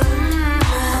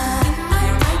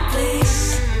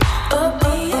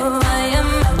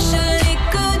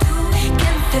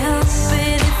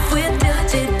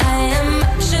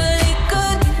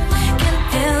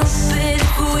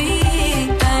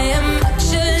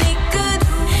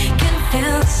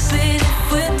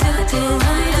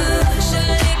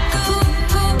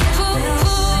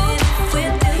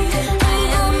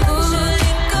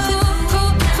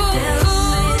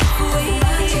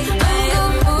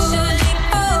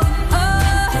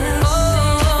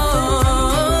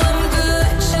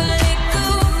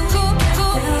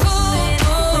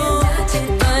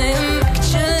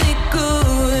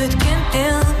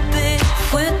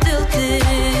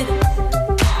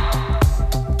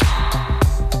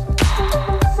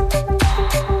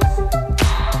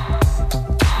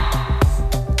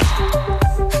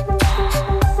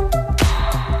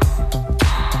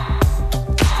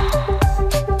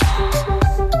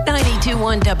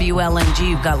 WLNG,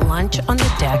 you've got lunch on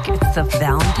the deck. It's the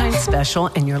Valentine's special,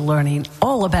 and you're learning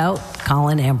all about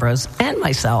Colin Ambrose and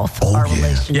myself, our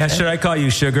relationship. Yeah, should I call you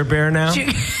Sugar Bear now?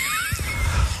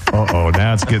 Uh-oh,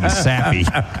 now it's getting sappy.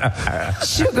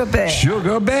 Sugar Bear.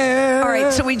 Sugar Bear. All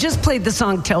right, so we just played the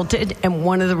song Tilted, and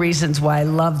one of the reasons why I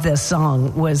love this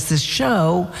song was this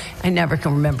show. I never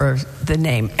can remember the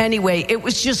name. Anyway, it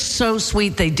was just so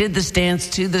sweet. They did this dance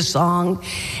to the song,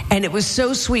 and it was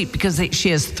so sweet because she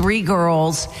has 3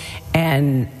 girls,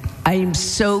 and I am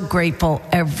so grateful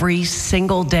every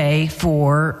single day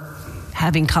for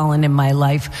having Colin in my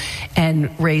life and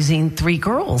raising 3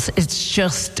 girls. It's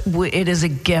just, it is a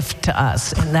gift to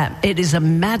us, and that it is a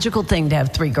magical thing to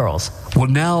have 3 girls. Well,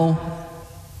 now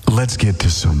let's get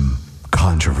to some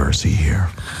controversy here.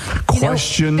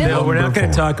 Question Bill, number we're not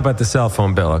going to 4. talk about the cell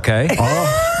phone bill, okay?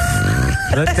 Oh.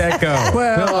 Let that go.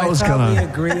 Well, Bill, I was thought gonna. we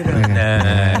agreed on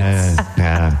that.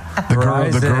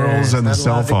 The girls and the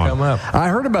cell phone. I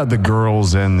heard about the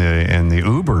girls and the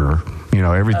Uber. You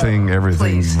know, everything with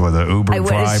an Uber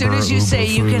driver. As soon as you Uber say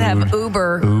you can have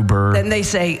Uber, then they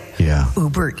say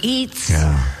Uber Eats.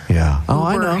 Yeah. Oh,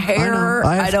 I know. Hair.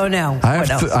 I don't know. I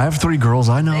have 3 girls.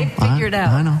 I know. They figured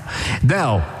out. I know.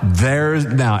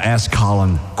 Now, ask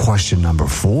Colin question number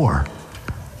 4.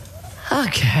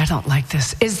 Okay, I don't like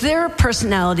this. Is there a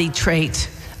personality trait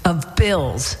of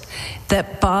Bill's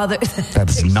that bother? That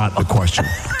is not the question.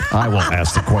 I will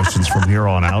ask the questions from here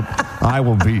on out. I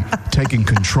will be taking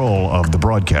control of the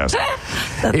broadcast.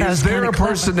 Is there a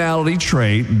personality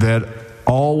trait that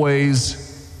always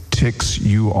ticks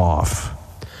you off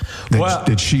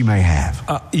that she may have?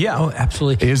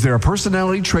 Absolutely. Is there a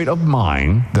personality trait of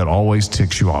mine that always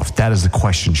ticks you off? That is the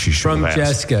question she should have asked. From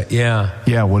Jessica, yeah.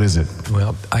 Yeah, what is it?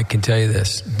 Well, I can tell you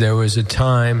this. There was a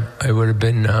time, it would have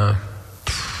been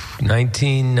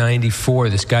 1994,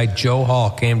 this guy Joe Hall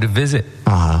came to visit.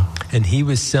 And he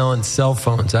was selling cell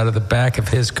phones out of the back of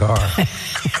his car.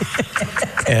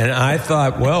 And I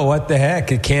thought, well, what the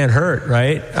heck? It can't hurt,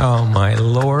 right? Oh, my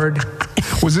Lord.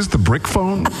 Was this the brick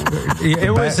phone?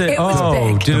 It was big.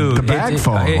 Dude. The bag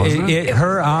phone, wasn't it?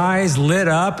 Her eyes lit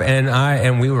up,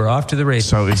 and we were off to the races.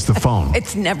 So it's the phone.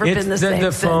 It's never been the same.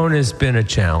 The phone has been a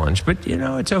challenge, but,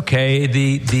 it's okay.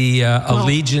 The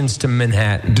allegiance to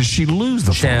Manhattan. Does she lose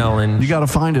the challenge? Phone? You got to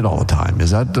find it all the time.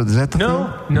 Is that the thing?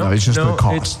 No, it's just the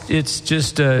cost. It's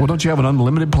just well, don't you have an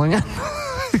unlimited plan?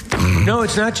 No,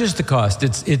 it's not just the cost.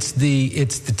 It's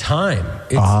the time.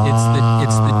 It's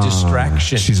the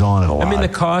distraction. She's on it a lot. I mean, the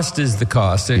cost is the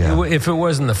cost. If it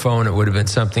wasn't the phone, it would have been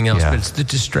something else. But it's the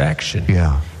distraction.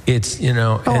 Yeah. It's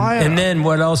and then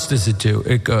what else does it do?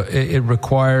 It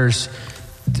requires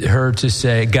her to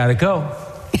say, "Gotta go."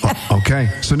 Okay.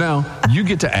 So now you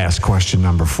get to ask question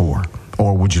number 4.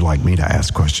 Or would you like me to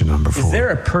ask question number 4? Is there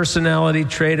a personality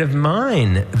trait of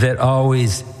mine that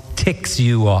always ticks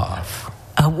you off?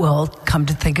 Well, come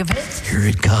to think of it, here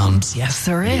it comes. Yes,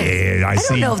 there is. Yeah, I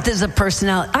don't know if there's a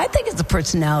personality. I think it's a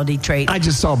personality trait. I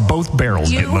just saw both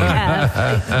barrels. You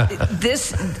have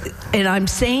this, and I'm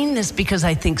saying this because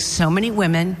I think so many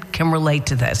women can relate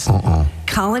to this.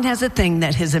 Colin has a thing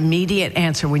that his immediate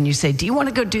answer when you say, "Do you want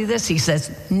to go do this?" He says,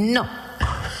 "No."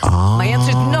 My answer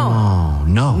is no.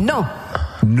 No. No.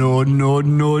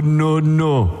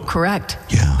 Correct.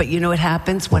 Yeah. But you know what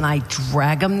happens when I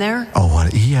drag him there? Oh,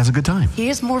 what? He has a good time. He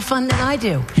has more fun than I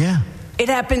do. Yeah. It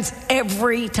happens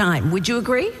every time. Would you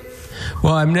agree?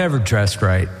 Well, I'm never dressed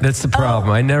right. That's the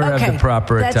problem. I never have the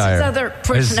proper attire. That's his other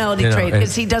personality trait,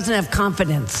 because he doesn't have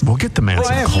confidence. Well, get the man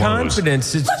some I have clothes.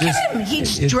 confidence. It's Look just, at him.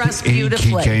 He's dressed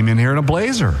beautifully. He came in here in a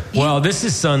blazer. Well, this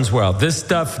is Sunswell. This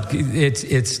stuff,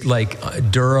 it's like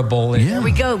durable. Here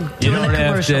we go. You don't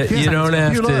have to. You don't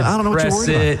have to I don't know what press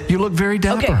you're worried it. about. You look very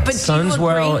dapper. Okay, but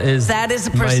Sunswell is that is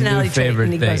a personality my new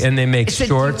favorite trait. thing. And they make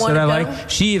shorts that I like. Go?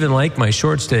 She even liked my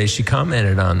shorts today. She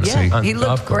commented on them. Yeah, he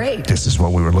looked great. This is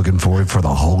what we were looking for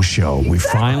the whole show. We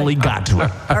finally got to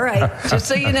it. All right, just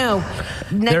so you know,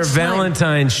 they're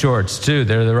Valentine shorts too.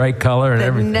 They're the right color and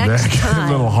everything. Next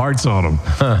time, little hearts on them.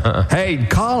 Hey,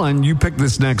 Colin, you picked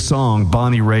this next song,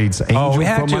 Bonnie Raitt's "Angel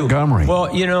from Montgomery."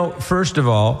 Well, first of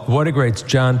all, what a great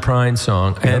John Prine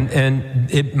song,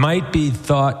 and it might be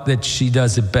thought that she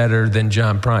does it better than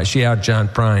John Prine. She out John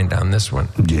Prine on this one.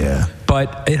 Yeah.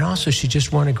 But she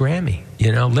just won a Grammy.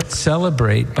 Let's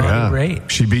celebrate Bonnie Raitt.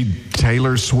 She beat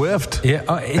Taylor Swift at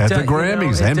the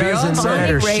Grammys and beyond. It doesn't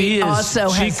matter. She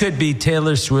could be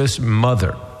Taylor Swift's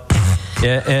mother.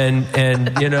 Yeah, and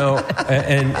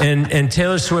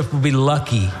Taylor Swift would be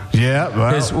lucky. Yeah,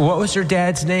 because what was her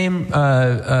dad's name?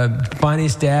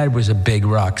 Bonnie's dad was a big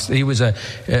rock. He was a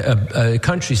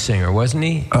country singer, wasn't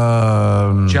he?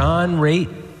 John Raitt.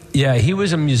 Yeah, he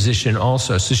was a musician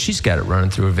also, so she's got it running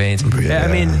through her veins. Yeah. I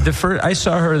mean, I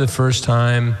saw her the first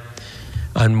time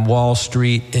on Wall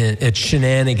Street at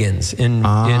Shenanigans in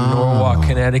Norwalk,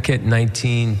 Connecticut,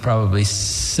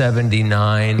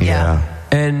 1979. Yeah.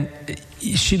 And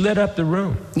she lit up the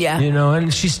room. Yeah.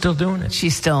 And she's still doing it.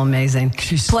 She's still amazing.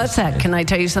 Plus that, can I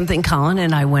tell you something? Colin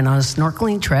and I went on a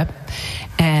snorkeling trip,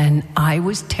 and I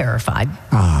was terrified.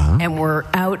 And we're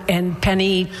out, and John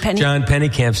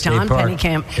Pennycamp State Park. John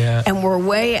Pennycamp. Yeah. And we're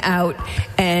way out,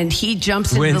 and he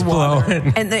jumps into the water.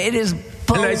 Blowing. And it is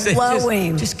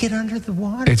blowing. Just get under the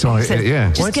water. It's all,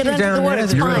 yeah. Just get under the water.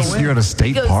 It's fine. You're at a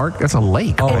state park? That's a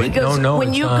lake. Oh, no.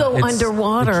 When you go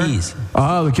underwater. The Keys.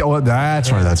 Oh,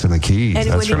 that's right. That's in the Keys. That's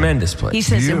a tremendous place. He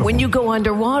says, and when you go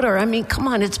underwater, I mean, come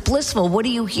on, it's blissful. What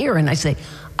do you hear? And I say,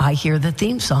 I hear the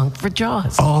theme song for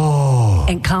Jaws. Oh.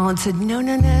 And Colin said, no.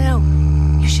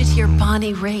 You should hear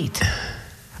Bonnie Raitt.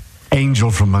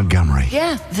 Angel from Montgomery.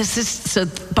 Yeah, this is so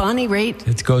Bonnie Raitt.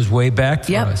 It goes way back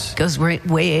for Yep, us. goes way.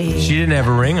 She didn't have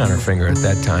a ring on her finger at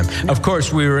that time. Of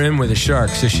course, we were in with a shark,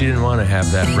 so she didn't want to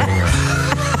have that ring on.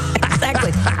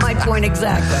 Exactly. My point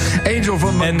exactly. Angel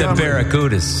from Montgomery. And the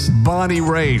Barracudas. Bonnie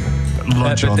Raitt.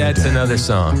 Lunch But on the that's Deck. another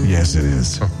song. Yes, it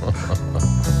is.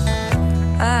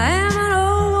 I am an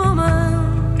old woman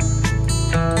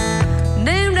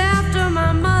named after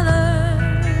my mother.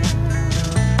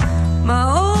 My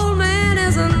old man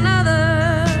is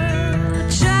another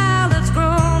child that's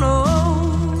grown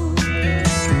old.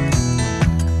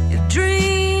 If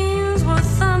dreams were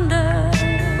thunder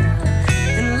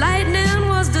and lightning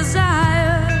was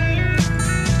desire,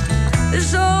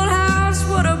 this old house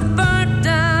would have burnt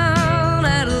down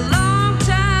at a long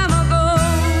time ago.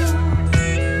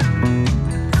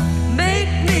 Make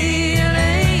me an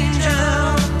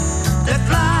angel that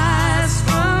flies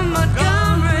from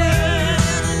Montgomery.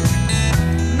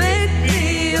 Make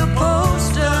me a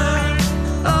poster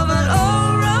of an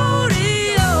old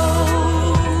rodeo.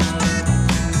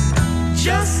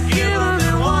 Just give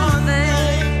me one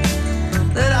thing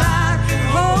that I can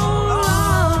hold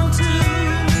on to.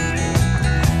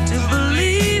 To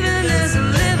believe in this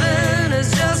living is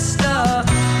just a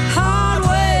hard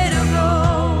way to go.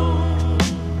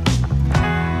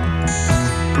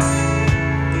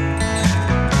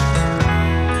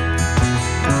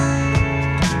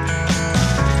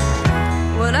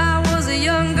 When I was a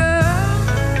young girl,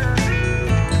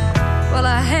 well,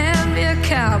 I had me a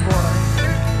cowboy.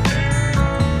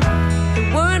 There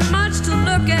weren't much to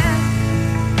look at,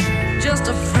 just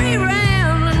a free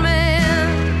rambling man.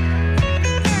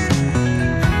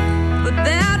 But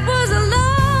that was a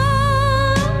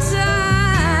long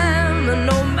time, and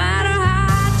no matter how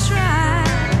I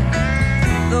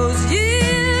tried, those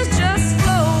years just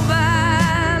flow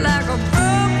by like a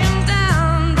broken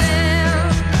down dam.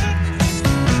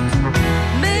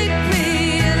 Make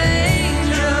me an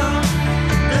angel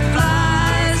that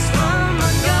flies from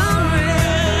Montgomery.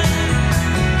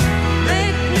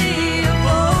 Make me a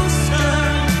poster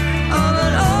of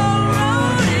an old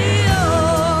rodeo.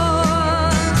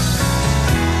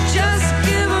 Just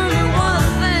give me one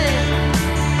thing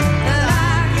that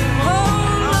I can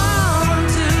hold on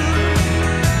to.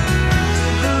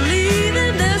 Believe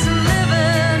in this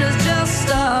living is just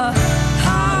a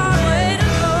hard way to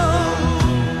go.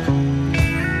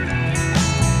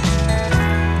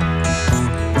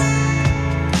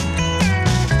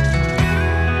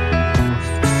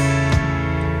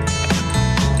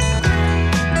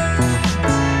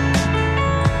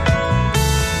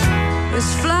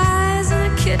 There's flies in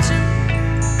the kitchen.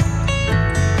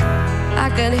 I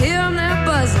can hear them, they're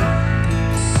buzzing.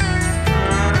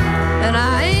 And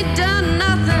I ain't done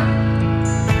nothing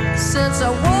since I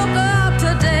woke up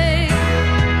today.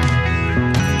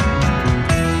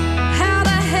 How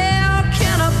the hell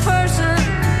can a person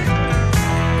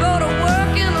go to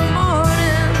work in the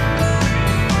morning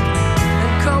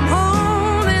and come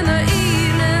home in the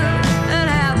evening and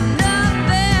have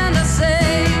nothing to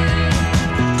say?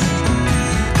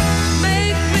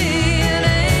 Make me an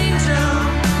angel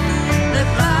that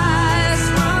flies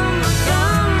from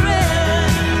Montgomery.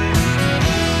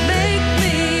 Make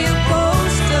me a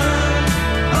poster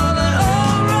of an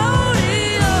old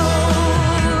rodeo.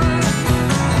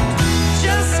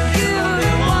 Just give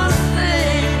me one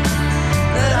thing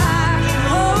that I can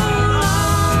hold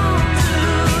on to.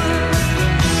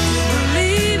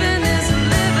 Believe in this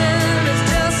living is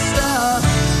just a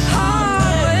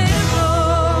hard way to go.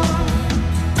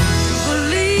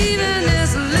 Believe in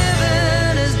this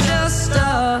living is just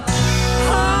a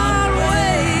hard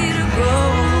way to go.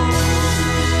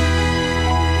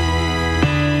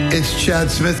 It's Chad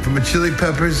Smith from the Chili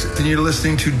Peppers, and you're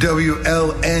listening to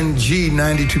WLNG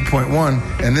 92.1,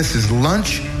 and this is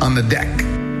Lunch on the Deck.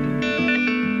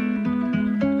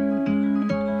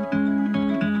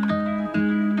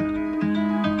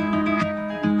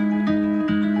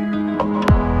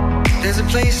 There's a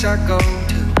place I go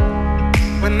to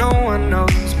when no one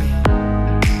knows me.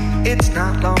 It's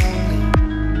not lonely,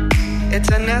 it's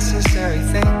a necessary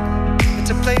thing. It's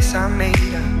a place I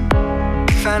made up.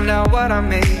 Find out what I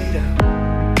made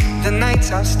of. The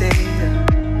nights I've stayed up,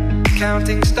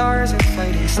 counting stars and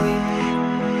fighting sleep.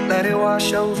 Let it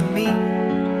wash over me.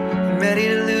 I'm ready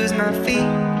to lose my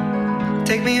feet.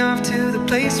 Take me off to the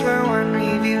place where one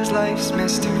reviews life's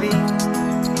mystery.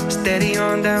 Steady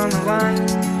on down the line,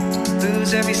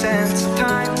 lose every sense of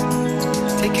time.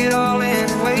 Take it all in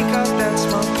and wake up that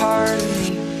small part of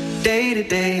me. Day to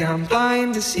day I'm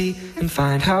blind to see and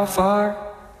find how far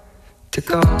to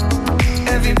go.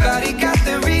 Everybody got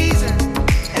their reason,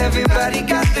 everybody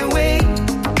got their way.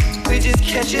 We're just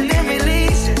catching and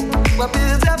releasing what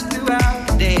builds up throughout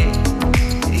the day.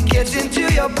 It gets into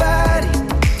your body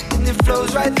and it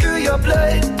flows right through your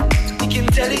blood. We can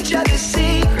tell each other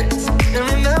secrets and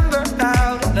remember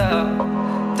how to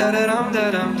love. Da da dum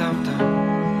da dum dum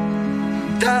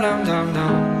dum. Da dum dum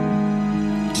dum.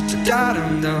 Da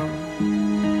dum dum.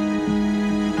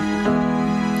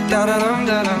 Da da dum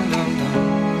da dum dum dum.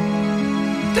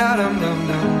 Da dum dum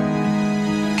dum.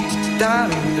 Da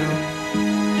dum dum.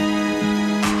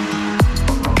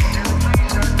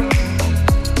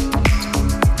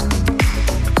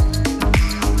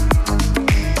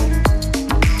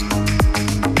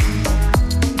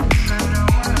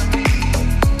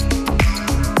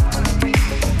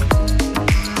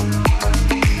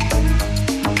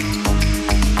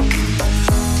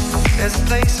 There's a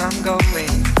place I'm going,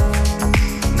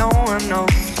 no one knows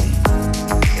me.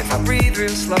 If I breathe real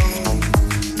slowly,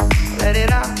 let it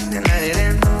out and let it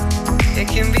in. It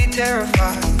can be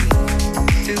terrifying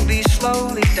to be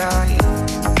slowly dying,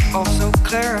 also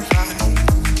clarifying.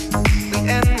 We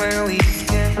end where we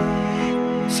begin,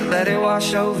 so let it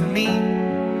wash over me.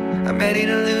 I'm ready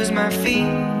to lose my feet.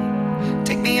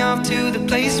 Take me off to the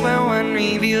place where one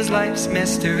reveals life's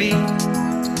mystery.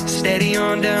 Steady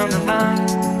on down the line,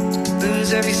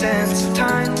 lose every sense of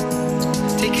time.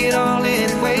 Take it all in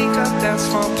and wake up that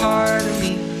small part of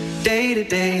me. Day to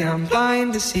day I'm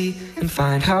blind to see and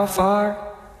find how far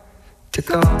to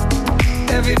go.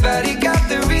 Everybody got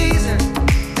the reason,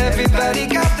 everybody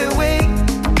got the way.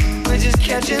 We're just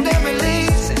catching and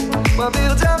releasing what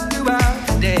builds up throughout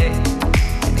the day.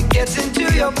 And it gets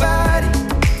into your body,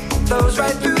 flows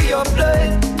right through your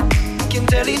blood. We can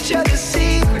tell each other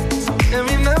secrets and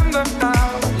remember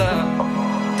how to love.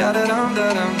 Da da dum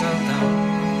da dum dum dum.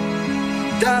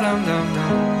 Da dum dum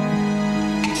dum.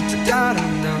 Da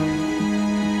dum dum.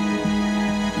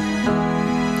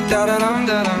 Da da dum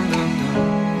da dum dum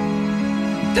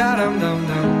dum. Da dum dum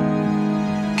dum.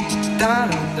 Da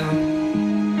dum dum.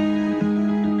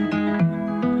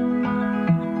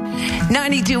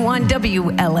 92.1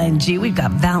 WLNG. We've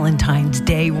got Valentine's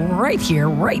Day right here,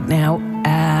 right now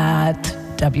at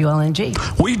WLNG.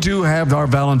 We do have our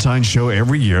Valentine's show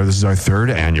every year. This is our third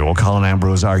annual. Colin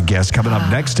Ambrose, our guest. Coming up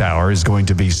next hour is going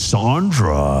to be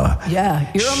Sandra.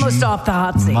 Yeah, you're almost off the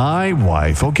hot seat. My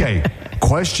wife. Okay,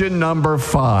 question number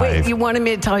 5. Wait, you wanted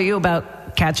me to tell you about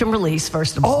Catch and Release,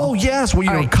 first of all. Oh, yes. Well, you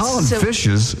know, right, Colin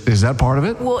fishes. Is that part of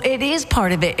it? Well, it is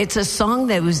part of it. It's a song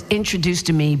that was introduced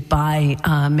to me by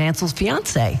Mansell's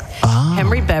fiance,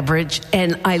 Henry Beveridge.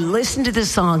 And I listened to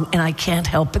this song, and I can't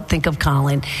help but think of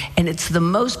Colin. And it's the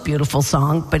most beautiful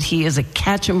song, but he is a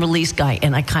catch and release guy.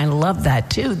 And I kind of love that,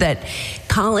 too, that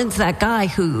Colin's that guy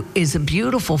who is a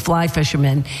beautiful fly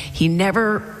fisherman. He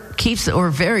never keeps, or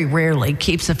very rarely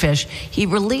keeps a fish. He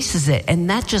releases it, and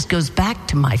that just goes back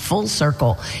to my full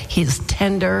circle. His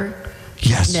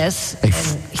tenderness. A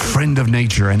friend of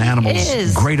nature and animals,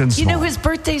 is. Great and small. You know, his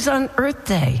birthday's on Earth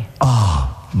Day.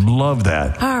 Oh, love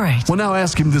that. All right. Well, now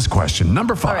ask him this question.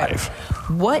 Number 5. Right.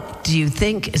 What do you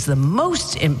think is the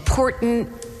most important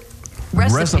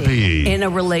recipe in a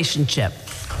relationship?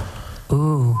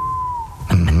 Ooh.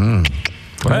 Mm-hmm.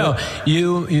 Well,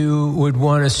 you would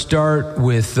want to start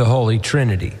with the Holy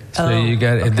Trinity. So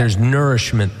there's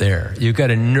nourishment there. You've got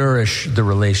to nourish the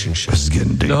relationship. This is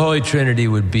getting deep. The Holy Trinity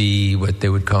would be what they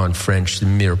would call in French the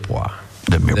mirepoix.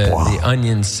 The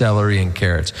onion, celery, and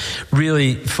carrots.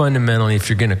 Really, fundamentally, if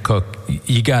you're going to cook,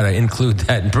 you got to include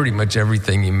that in pretty much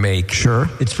everything you make. Sure.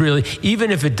 It's really,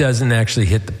 even if it doesn't actually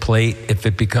hit the plate, if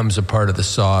it becomes a part of the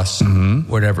sauce,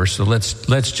 whatever. So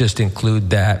let's just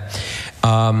include that.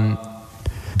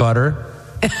 Butter.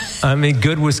 I mean,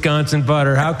 good Wisconsin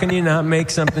butter. How can you not make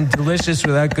something delicious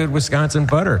without good Wisconsin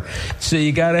butter? So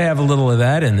you got to have a little of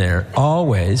that in there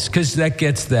always, because that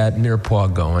gets that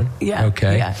mirepoix going. Yeah.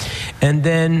 Okay. Yeah. And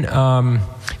then,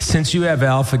 since you have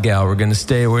alpha gal, we're going to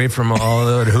stay away from all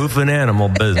the hoofing animal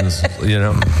business. You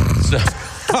know. So.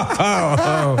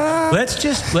 Let's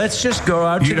just go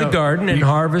out to the garden and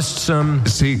harvest some.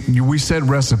 See, we said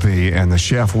recipe, and the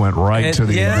chef went right to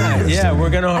the ingredients. Yeah, we're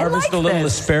going to harvest a little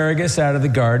asparagus out of the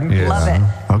garden. Yeah. Love it.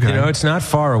 Okay. You know, it's not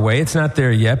far away. It's not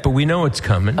there yet, but we know it's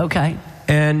coming. Okay.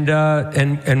 And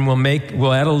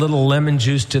we'll add a little lemon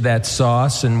juice to that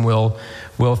sauce, and we'll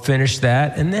finish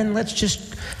that. And then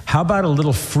how about a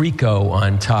little frico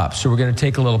on top? So we're going to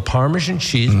take a little Parmesan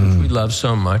cheese, which we love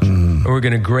so much, and we're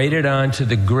going to grate it onto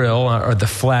the grill or the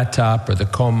flat top or the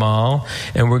comal,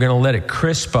 and we're going to let it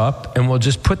crisp up, and we'll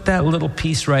just put that little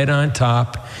piece right on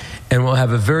top, and we'll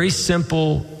have a very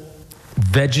simple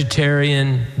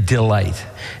vegetarian delight.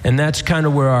 And that's kind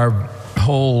of where our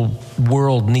whole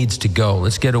world needs to go.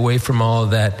 Let's get away from all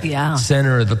of that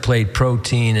center of the plate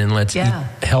protein, and let's eat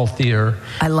healthier.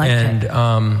 I like it.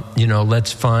 And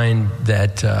let's find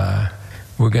that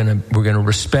we're gonna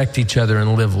respect each other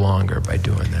and live longer by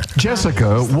doing that.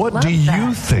 Jessica, what do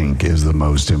you think is the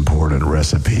most important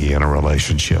recipe in a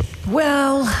relationship?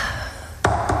 Well,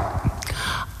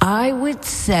 I would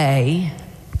say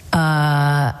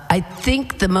I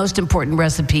think the most important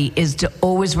recipe is to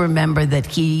always remember that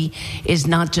he is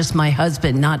not just my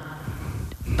husband,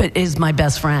 but is my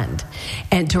best friend.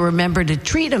 And to remember to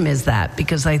treat him as that,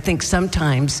 because I think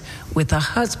sometimes with a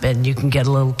husband you can get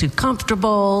a little too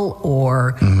comfortable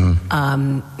or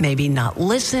maybe not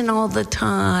listen all the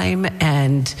time.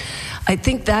 And I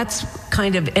think that's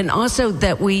kind of, and also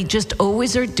that we just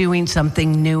always are doing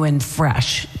something new and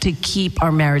fresh to keep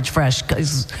our marriage fresh.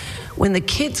 Because when the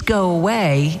kids go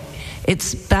away,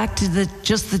 it's back to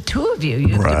just the two of you. You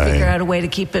have to figure out a way to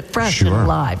keep it fresh and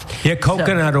alive. Yeah,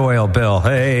 coconut oil, Bill.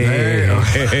 Hey.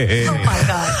 Oh, my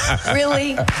God.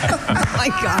 Really? Oh, my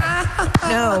God.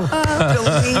 No.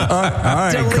 Delete. All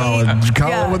right,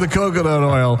 Colin with the coconut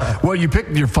oil. Well, you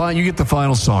picked you get the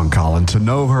final song, Colin. To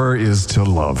know her is to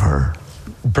love her.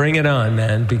 Bring it on,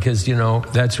 man, because,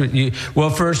 that's what you... Well,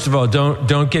 first of all,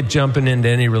 don't get jumping into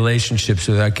any relationships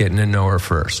without getting to know her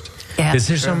first. Because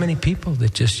there's so many people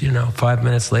that just, 5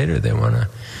 minutes later, they want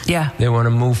to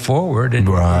move forward. And,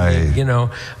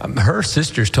 her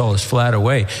sisters told us flat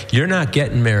away, you're not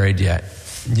getting married yet.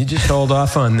 You just hold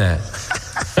off on that.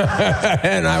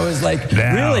 And I was like,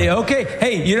 really? Okay.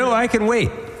 Hey, I can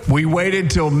wait. We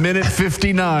waited till minute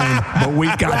 59, but we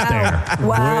got there.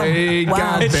 Wow. We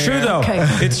got it's there. true, though. Okay.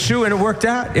 It's true, and it worked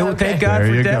out. Thank God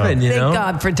for Devin, Thank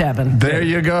God for Devin. There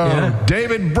you go. Yeah.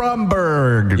 David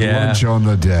Bromberg, Lunch on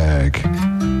the Deck.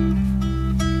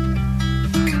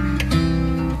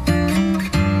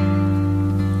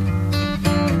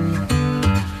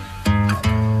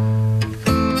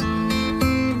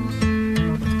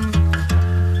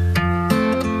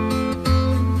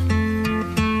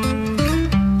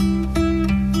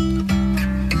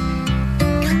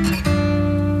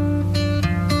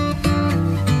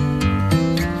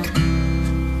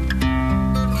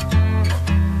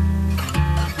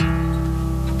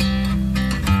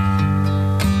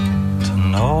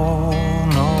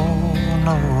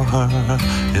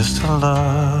 Is to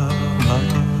love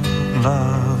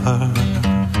her,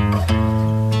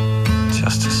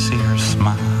 just to see her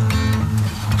smile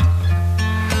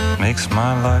makes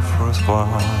my life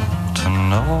worthwhile. To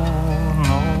know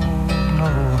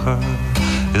her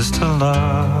is to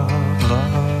love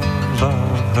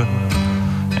her,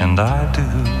 and I do.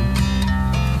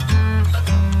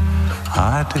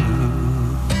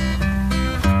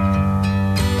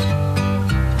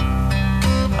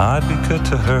 I'd be good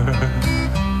to her,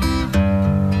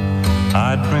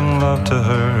 I'd bring love to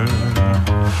her.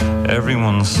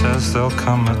 Everyone says there'll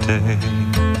come a day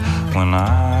when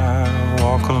I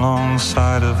walk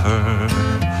alongside of her.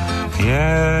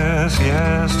 Yes,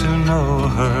 to know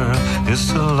her is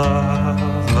to love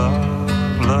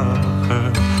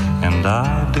her, and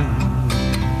I do.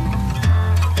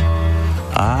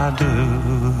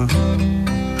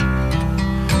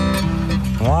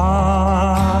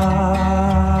 Why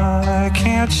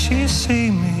can't she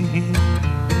see me?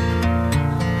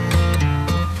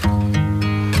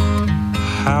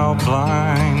 How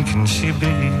blind can she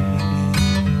be?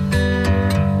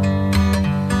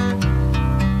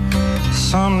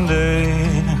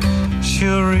 Someday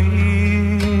she'll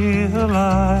realize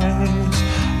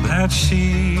that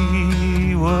she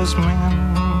was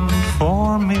meant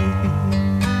for me.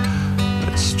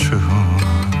 It's true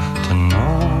to know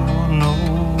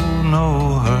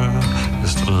her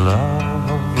is to love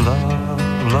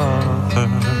her.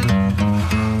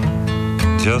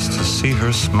 Just to see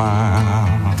her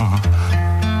smile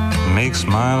makes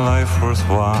my life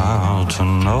worthwhile. To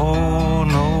know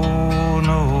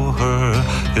her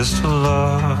is to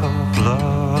love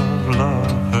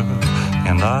her,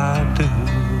 and I do.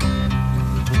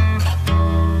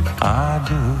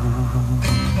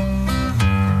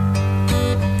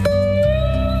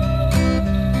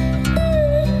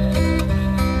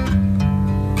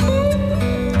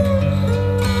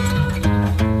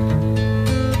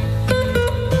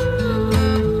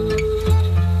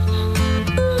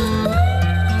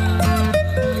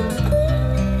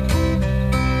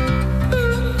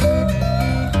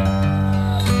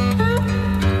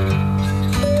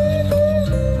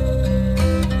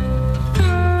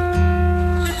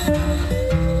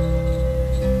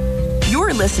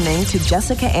 listening to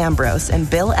Jessica Ambrose and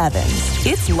Bill Evans.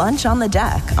 It's Lunch on the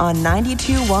Deck on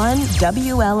 92.1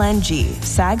 WLNG,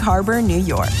 Sag Harbor, New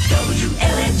York.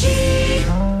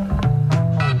 WLNG.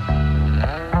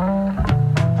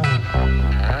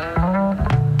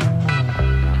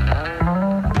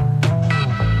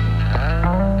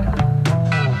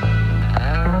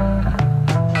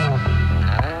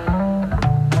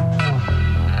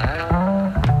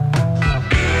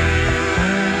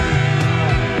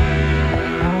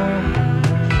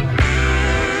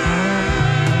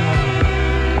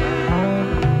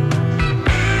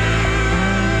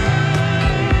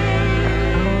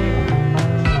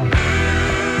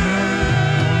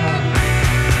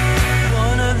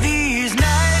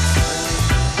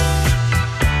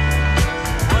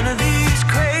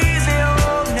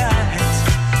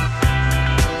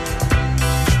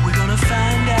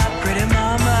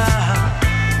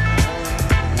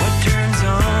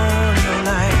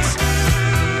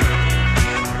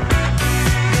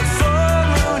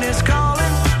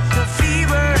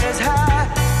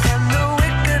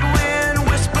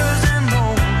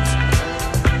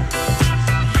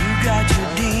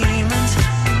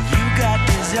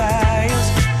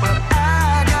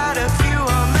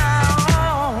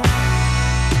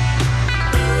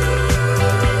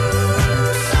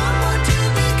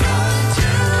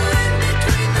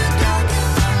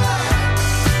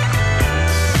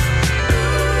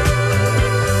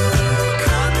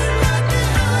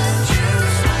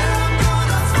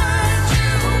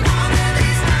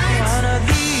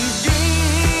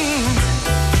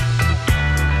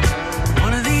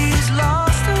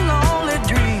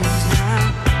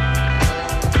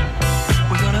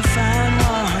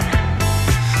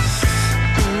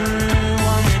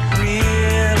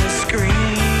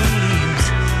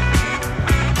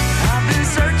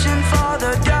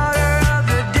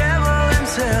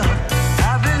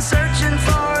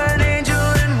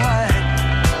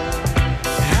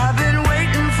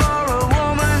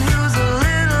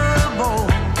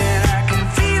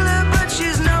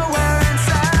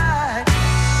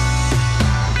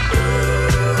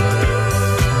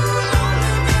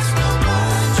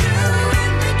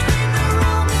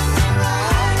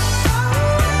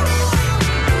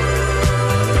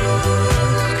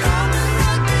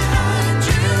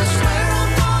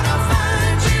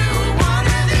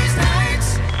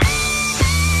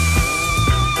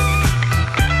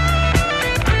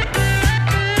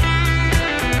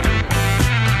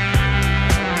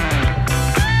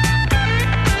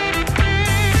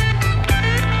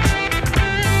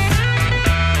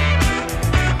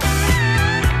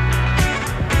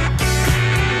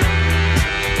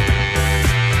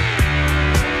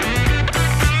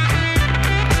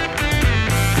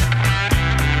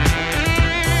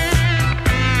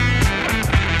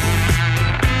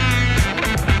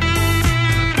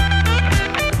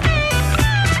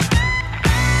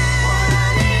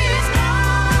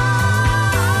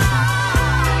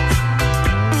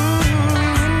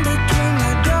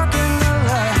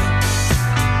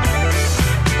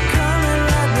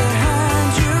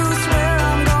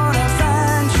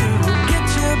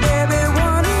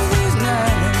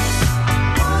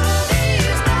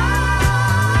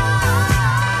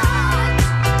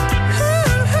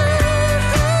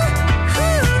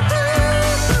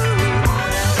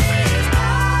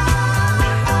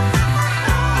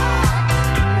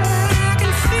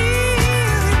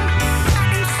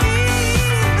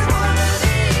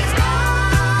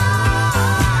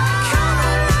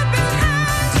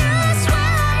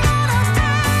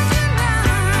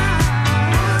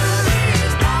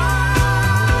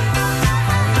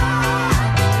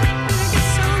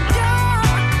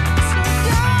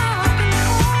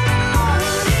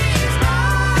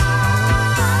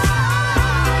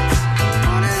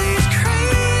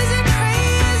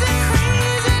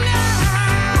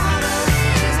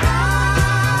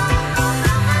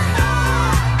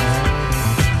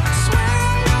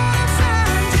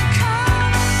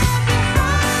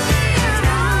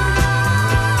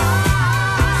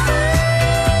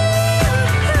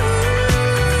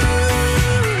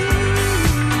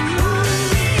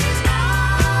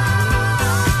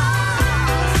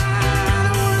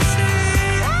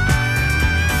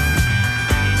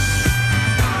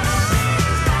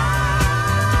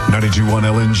 G1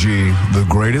 LNG, the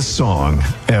greatest song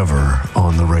ever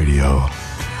on the radio.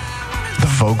 The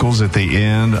vocals at the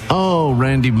end, oh,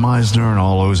 Randy Meisner and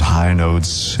all those high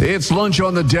notes. It's Lunch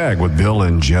on the Deck with Bill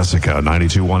and Jessica,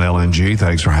 92.1 LNG.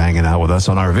 Thanks for hanging out with us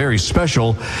on our very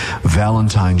special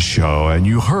Valentine's show. And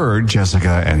you heard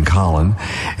Jessica and Colin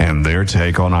and their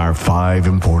take on our 5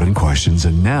 important questions.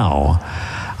 And now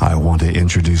I want to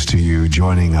introduce to you,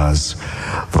 joining us,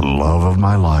 the love of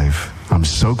my life. I'm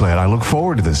so glad. I look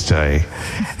forward to this day.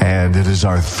 And it is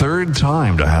our third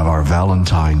time to have our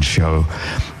Valentine's show.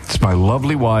 It's my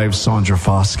lovely wife, Sandra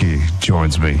Foskey,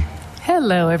 joins me.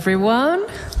 Hello, everyone.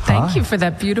 Thank Hi. you for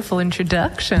that beautiful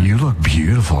introduction. You look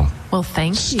beautiful. Well,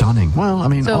 thank you. Stunning. Well, I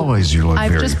mean, So, always you look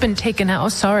I've very... just been taken out. Oh,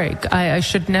 sorry. I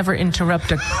should never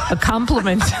interrupt a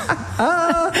compliment.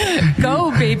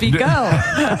 Go, baby, go.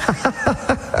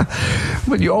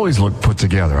 But you always look put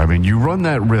together. I mean, you run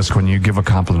that risk when you give a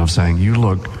compliment of saying you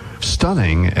look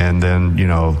stunning, and then, you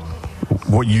know,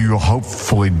 what you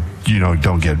hopefully, you know,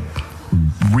 don't get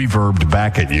reverbed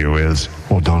back at you is,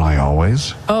 well, don't I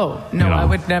always? Oh, no, You know, I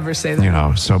would never say that. You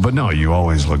know, so, but no, you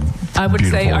always look I would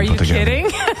beautiful say, and are put you together.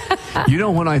 kidding? You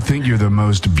know when I think you're the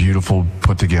most beautiful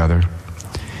put together?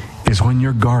 Is when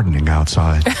you're gardening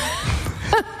outside.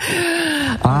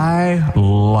 I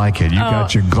like it. You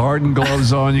got your garden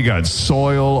gloves on. You got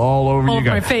soil all over you. All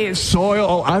Got my face. soil.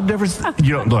 Oh, I've never,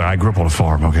 you know, look, I grew up on a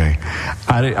farm, okay?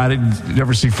 I didn't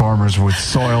never see farmers with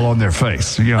soil on their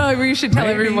face. You know, Oh, you should tell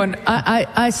maybe- everyone.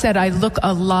 I said I look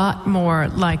a lot more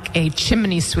like a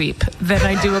chimney sweep than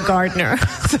I do a gardener.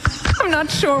 I'm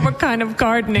not sure what kind of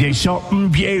gardening. There's something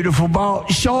beautiful about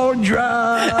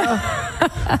Sandra.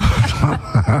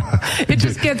 It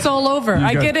just gets all over. You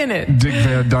I got get in it. Dick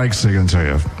Van Dyke singing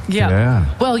to you. Yeah.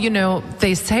 Well, you know,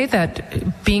 they say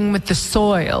that being with the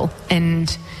soil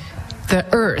and the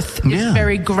earth is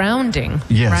very grounding,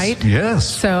 Yes, right? yes.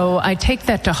 So I take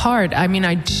that to heart. I mean,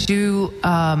 I do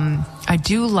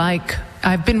like,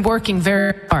 I've been working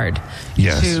very hard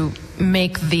Yes. to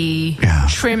make the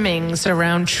trimmings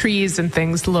around trees and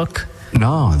things look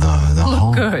No, the Look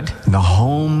home. good. The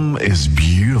home is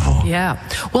beautiful. Yeah.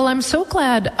 Well, I'm so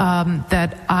glad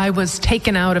that I was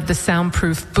taken out of the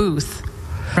soundproof booth.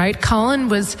 Right? Colin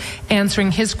was answering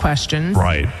his questions.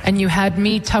 Right. And you had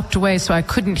me tucked away so I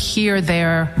couldn't hear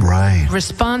their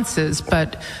responses.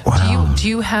 But do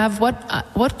you have what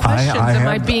questions am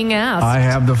I being asked? I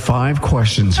have the 5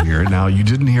 questions here. Now, you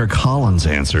didn't hear Colin's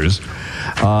answers.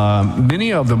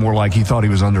 Many of them were like he thought he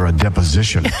was under a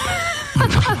deposition.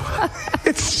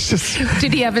 It's just...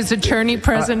 Did he have his attorney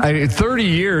present? 30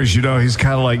 years, you know, he's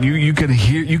kind of like, you can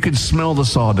hear, you can smell the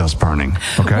sawdust burning,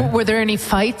 okay? Were there any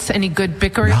fights, any good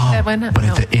bickering that went on? But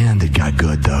at the end, it got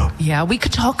good, though. Yeah, we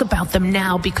could talk about them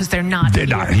now because they're not They're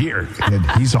here. not here. And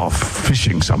he's off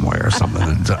fishing somewhere or something.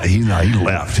 And he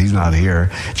left. He's not here.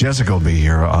 Jessica will be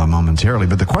here momentarily.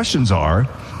 But the questions are,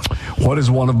 what is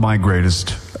one of my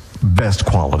best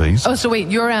qualities? Oh, so wait,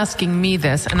 you're asking me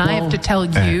this, and I have to tell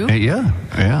you? Yeah.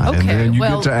 Okay, And then you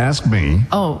well- get to ask me.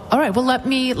 Oh, all right. Well, let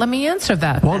me answer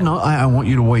that. Well, no, I want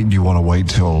you to wait. Do you want to wait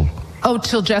till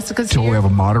Till Jessica's we here? have a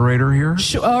moderator here?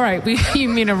 Sure, all right. You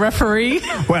mean a referee?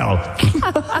 Well,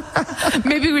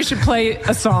 Maybe we should play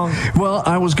a song. well,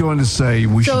 I was going to say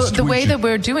we So should. the way that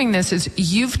we're doing this is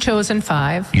you've chosen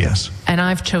 5. Yes. And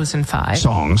I've chosen 5.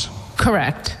 Songs.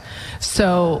 Correct.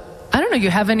 So, I don't know, you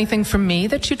have anything from me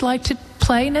that you'd like to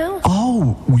play now?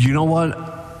 Oh, you know what?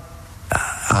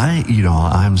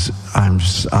 I'm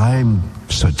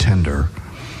so tender.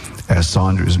 As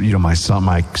Sandra's, you know, my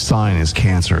sign is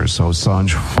Cancer. So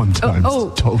Sandra one time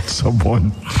told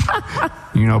someone,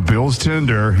 you know, Bill's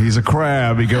tender. He's a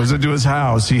crab. He goes into his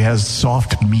house. He has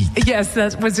soft meat. Yes,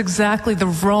 that was exactly the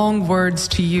wrong words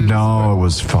to use. No, it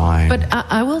was fine. But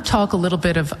I will talk a little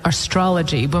bit of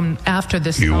astrology after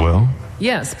this You song. will?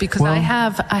 Yes, because I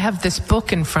have this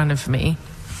book in front of me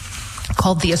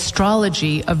called The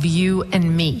Astrology of You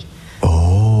and Me.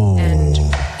 Oh. And,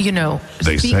 you know,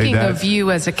 They say speaking that- of you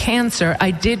as a Cancer,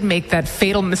 I did make that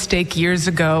fatal mistake years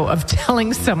ago of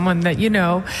telling someone that, you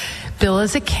know, Bill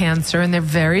is a Cancer and they're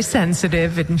very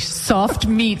sensitive and soft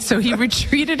meat, so he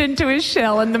retreated into his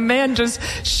shell and the man just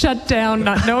shut down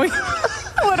not knowing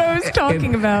what I was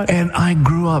talking about. And I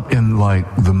grew up in like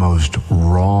the most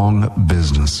wrong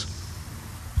business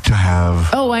to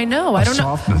have. Oh, I know. I don't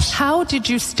softness. know. How did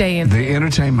you stay in The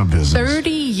entertainment business. 30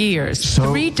 years,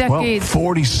 3 decades? Well,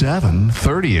 47,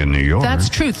 30 in New York. That's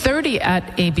true. 30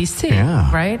 at ABC,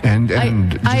 Yeah. right? And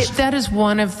that is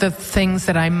one of the things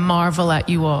that I marvel at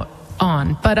you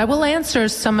on. But I will answer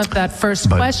some of that first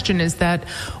question. Is that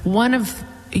one of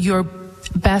your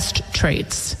best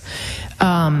traits?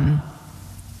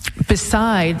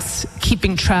 Besides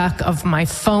keeping track of my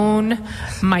phone,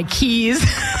 my keys,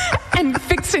 and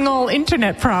fixing all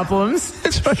internet problems,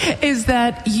 is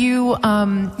that you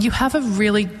have a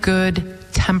really good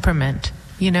temperament,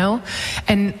 you know?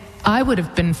 And I would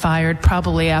have been fired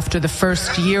probably after the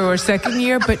first year or second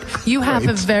year, but you have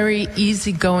a very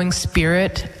easygoing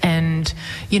spirit, and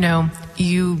you know,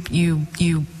 you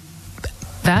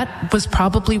that was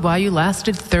probably why you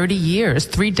lasted 30 years,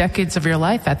 3 decades of your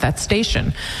life at that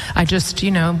station. I just,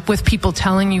 with people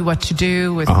telling you what to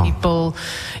do, with people,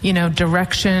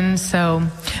 direction. So,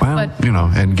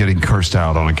 and getting cursed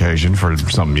out on occasion for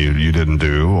something you didn't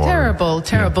do. Or,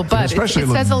 terrible. But it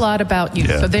says a lot about you.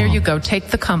 Yeah, so there you go. Take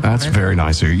the compliment. That's very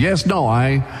nice of you. Yes, no,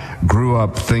 I grew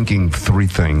up thinking 3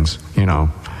 things,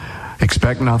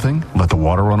 Expect nothing, let the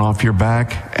water run off your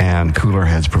back, and cooler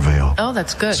heads prevail. Oh,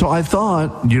 that's good. So I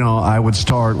thought, I would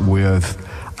start with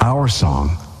our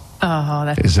song.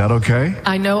 Oh, Is that okay?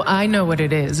 I know what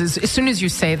it is. As soon as you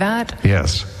say that,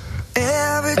 yes.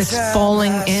 It's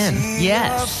falling in.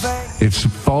 Yes. It's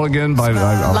falling in by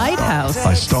Lighthouse.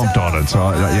 I stomped on it,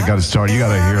 so you got to start. You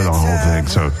got to hear the whole thing.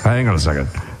 So hang on a second.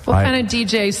 What kind of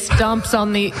DJ stomps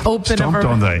on the opener? Stomped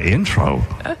on the intro.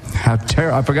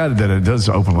 I forgot that it does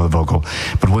open with a vocal.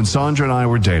 But when Sandra and I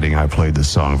were dating, I played this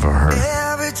song for her.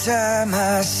 Every time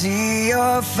I see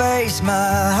your face, my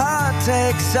heart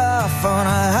takes off on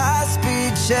a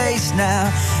high-speed chase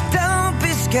now. Don't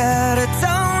be scared, it's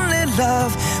only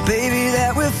love, baby,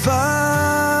 that we're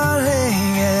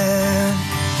falling in.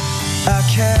 I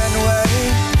can't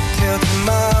wait till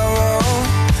tomorrow.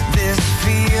 This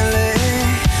feeling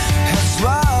has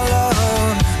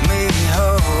swallowed me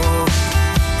whole,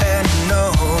 and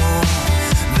know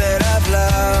that I've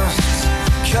lost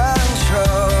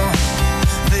control.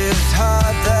 This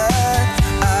heart that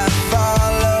I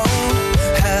followed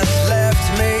has left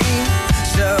me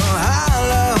so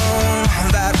alone.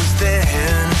 That was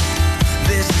then,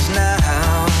 this is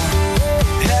now.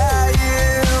 Yeah,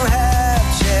 you have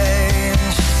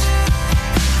changed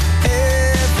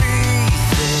everything.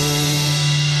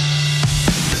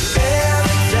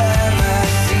 Every time I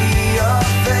see your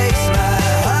face, my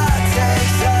heart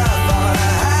takes off on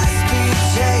a high-speed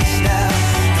chase now.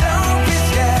 Don't be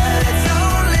scared, it's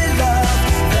only love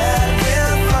that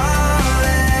we're falling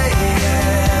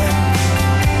in.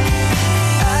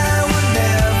 I would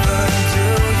never do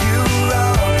you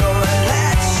wrong or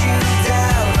let you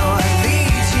down or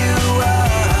lead you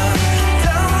on.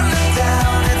 Don't look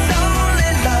down, it's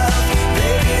only love,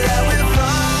 baby, that we're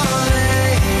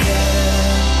falling in.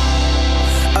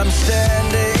 I'm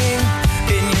standing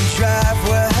in your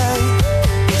driveway.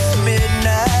 It's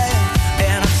midnight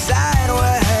and I'm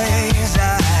sideways.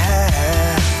 I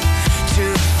have to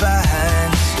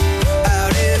find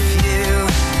out if you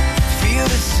feel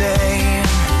the same.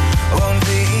 Won't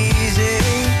be easy,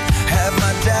 have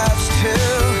my doubts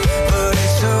too, but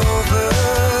it's over.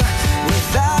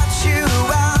 Without you,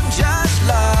 I'm just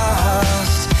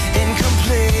lost,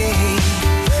 incomplete.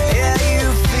 Yeah, you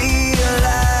feel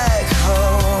like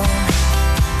home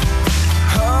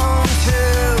to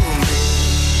me.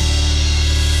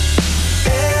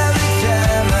 Every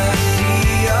time I see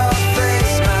your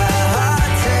face, my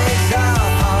heart takes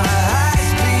off on a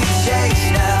high-speed chase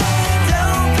now.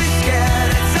 Don't be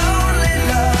scared, it's only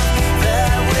love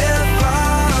that we're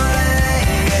falling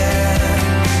in.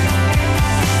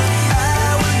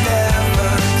 I would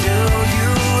never do you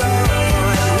wrong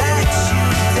or let you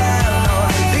down or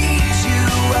lead you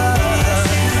on.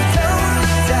 Don't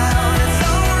look down, it's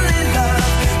only love,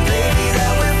 baby,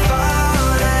 that we're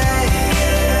falling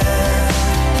in.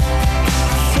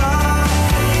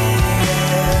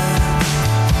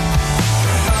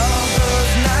 All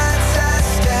those nights I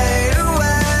stayed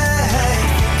awake,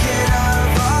 thinking of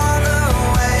all the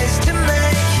ways to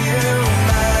make you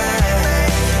mine.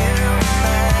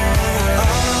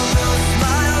 All those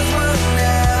smiles were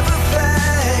never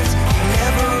faked. You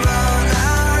never run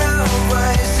out of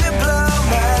ways to blow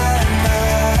my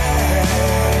mind.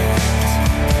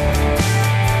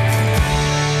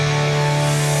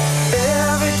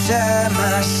 Every time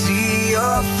I see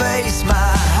your face, my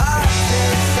heart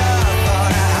takes off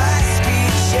on a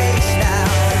high-speed chase now.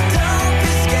 Don't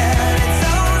be scared, it's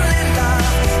only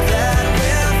love that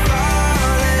we're falling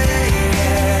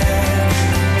in.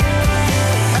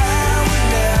 I would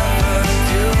never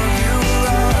do you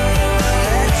wrong or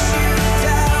let you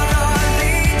down or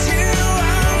lead you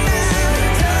on.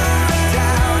 Don't look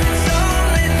down, it's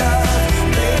only love,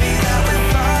 baby, that we're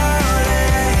falling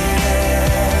in.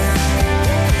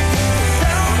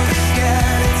 Don't be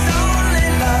scared, it's only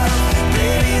love,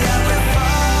 baby, that we're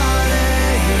falling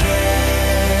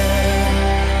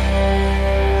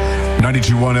in.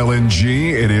 92.1 LNG,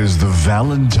 it is the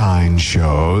Valentine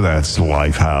Show. That's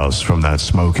Lifehouse from that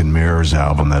Smoke and Mirrors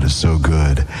album that is so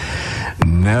good.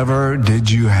 Never did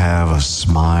you have a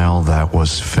smile that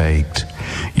was faked.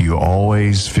 You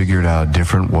always figured out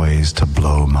different ways to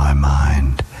blow my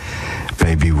mind.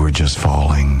 Baby, we're just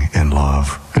falling in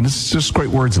love. And it's just great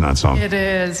words in that song. It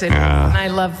is. Yeah. And I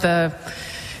love the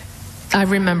I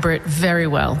remember it very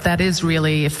well. That is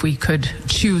really, if we could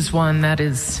choose one, that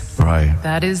is Right.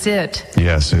 That is it.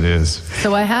 Yes, it is.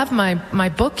 So I have my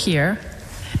book here,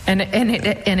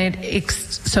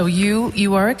 so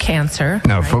you are a Cancer.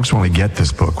 Now, if folks want to get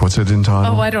this book, what's it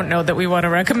entitled? Oh, I don't know that we want to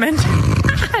recommend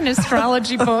an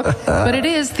astrology book, but it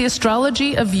is The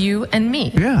Astrology of You and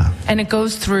Me. Yeah. And it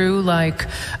goes through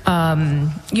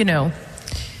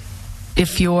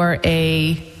if you're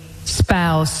a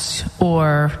spouse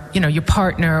or, your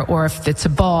partner, or if it's a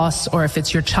boss, or if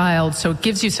it's your child. So it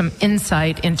gives you some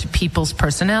insight into people's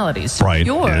personalities. So Right.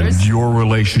 yours, and your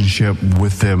relationship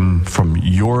with them from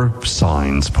your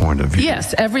sign's point of view.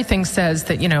 yes, everything says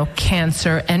that,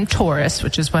 Cancer and Taurus,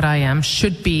 which is what I am,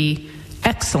 should be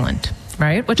excellent,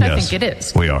 right? Which I Yes, think it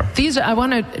is. we are. I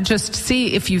want to just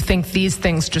see if you think these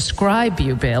things describe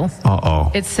you, Bill.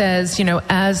 Uh-oh. It says,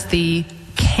 as the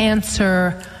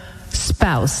Cancer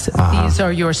spouse, these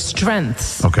are your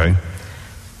strengths. Okay.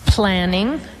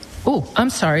 Planning. Oh, I'm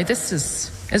sorry.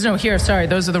 There's no here. Sorry,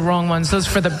 those are the wrong ones. Those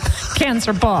are for the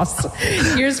Cancer boss.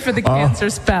 Here's for the Cancer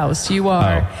spouse. You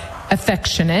are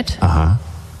affectionate,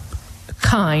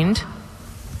 kind,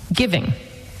 giving.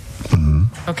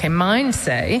 Okay, mine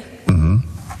say.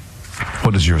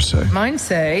 What does yours say? Mine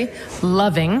say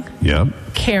loving, Yep.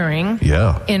 caring,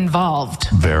 Yeah. involved.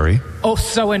 Very. Oh,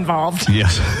 so involved.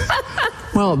 Yes.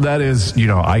 Well, that is,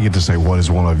 I get to say what is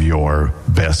one of your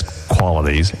best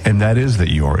qualities, and that is that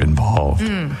you're involved.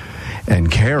 And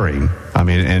caring,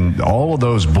 and all of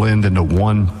those blend into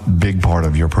one big part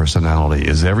of your personality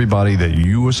is everybody that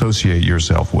you associate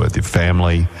yourself with, your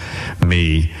family,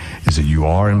 me, is that you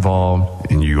are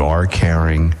involved and you are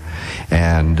caring,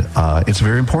 and it's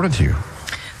very important to you.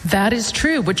 That is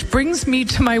true, which brings me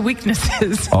to my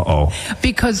weaknesses. Uh-oh.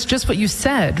 Because just what you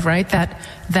said, right?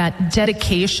 That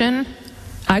dedication,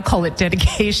 I call it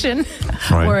dedication,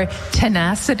 Right. or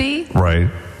tenacity. Right.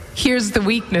 Here's the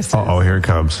weakness. Uh-oh, here it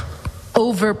comes.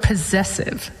 Over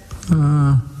possessive.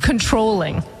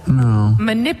 Controlling. No.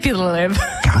 Manipulative.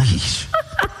 Gosh.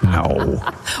 No.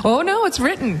 Oh, no, it's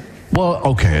written. Well,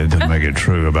 okay, it doesn't make it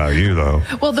true about you, though.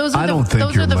 Well, those are I don't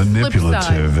think you're the flip manipulative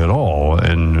side. at all,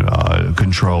 and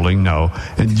controlling, no,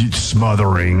 and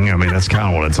smothering. That's kind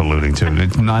of what it's alluding to.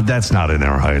 That's not in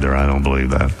there either. I don't believe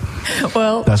that.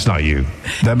 Well, That's not you.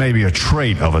 That may be a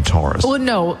trait of a Taurus. well,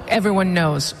 no, everyone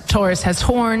knows Taurus has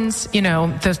horns,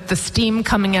 the steam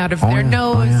coming out of their yeah.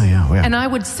 nose. Oh, yeah. And I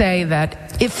would say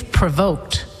that if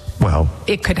provoked, Well,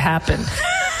 it could happen.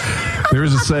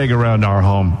 there's a saying around our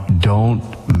home: "Don't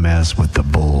mess with the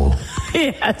bull."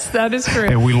 Yes, that is true.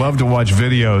 And we love to watch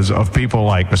videos of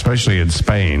people, especially in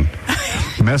Spain,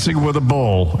 messing with a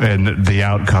bull, and the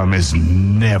outcome is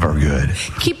never good.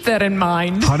 Keep that in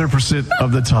mind. 100%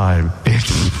 of the time,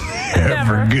 it's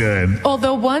never good.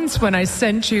 Although once when I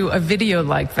sent you a video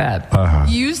like that,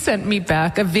 you sent me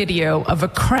back a video of a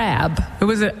crab. It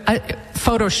was a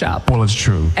Photoshop. Well, it's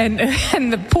true. And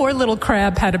the poor little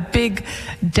crab had a big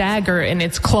dagger in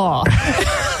its claw.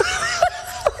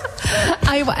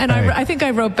 I think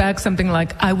I wrote back something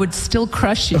like, "I would still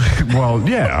crush you." Well,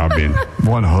 yeah,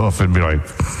 one hoof and be like,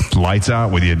 lights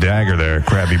out with your dagger there,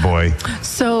 crabby boy.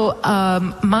 So,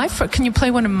 can you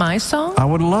play one of my songs? I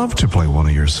would love to play one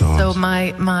of your songs. So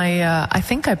I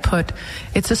think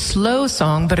it's a slow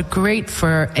song, but a great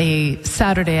for a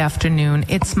Saturday afternoon.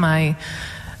 It's my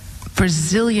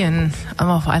Brazilian,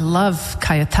 I love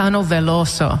Caetano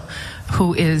Veloso,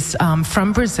 who is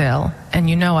from Brazil,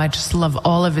 and I just love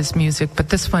all of his music, but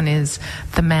this one is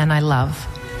The Man I Love.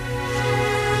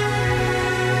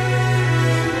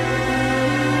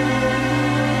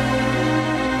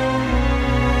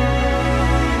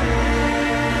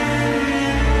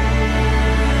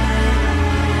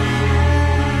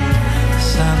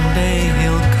 Someday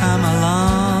he'll come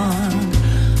along,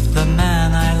 the man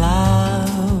I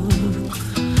love,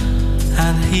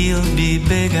 and he'll be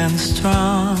big and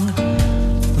strong,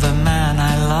 the man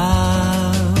I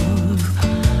love.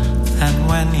 And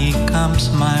when he comes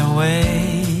my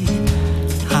way,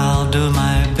 I'll do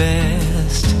my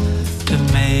best to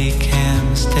make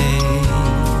him stay.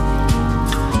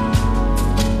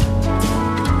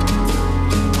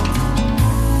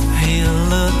 He'll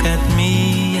look at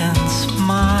me and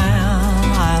smile,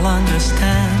 I'll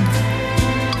understand.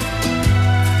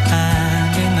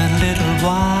 And in a little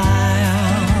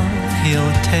while,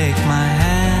 he'll take my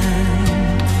hand.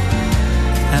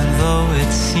 And though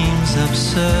it seems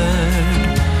absurd,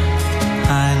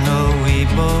 I know we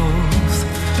both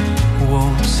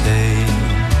won't say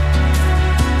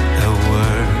a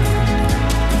word.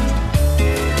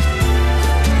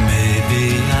 Maybe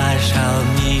I shall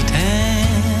meet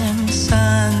him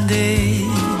Sunday,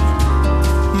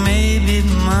 maybe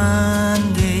Monday.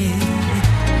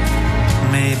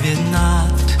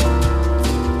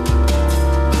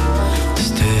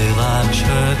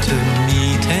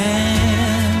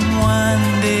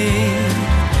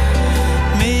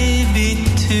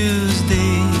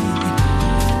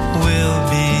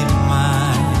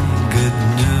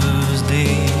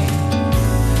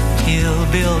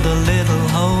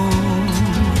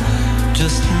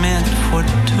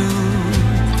 for two,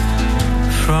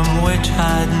 from which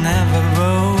I'd never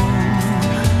roam.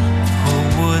 Who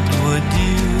would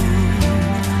you?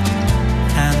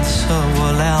 And so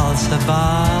will else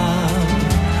above.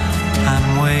 I'm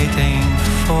waiting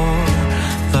for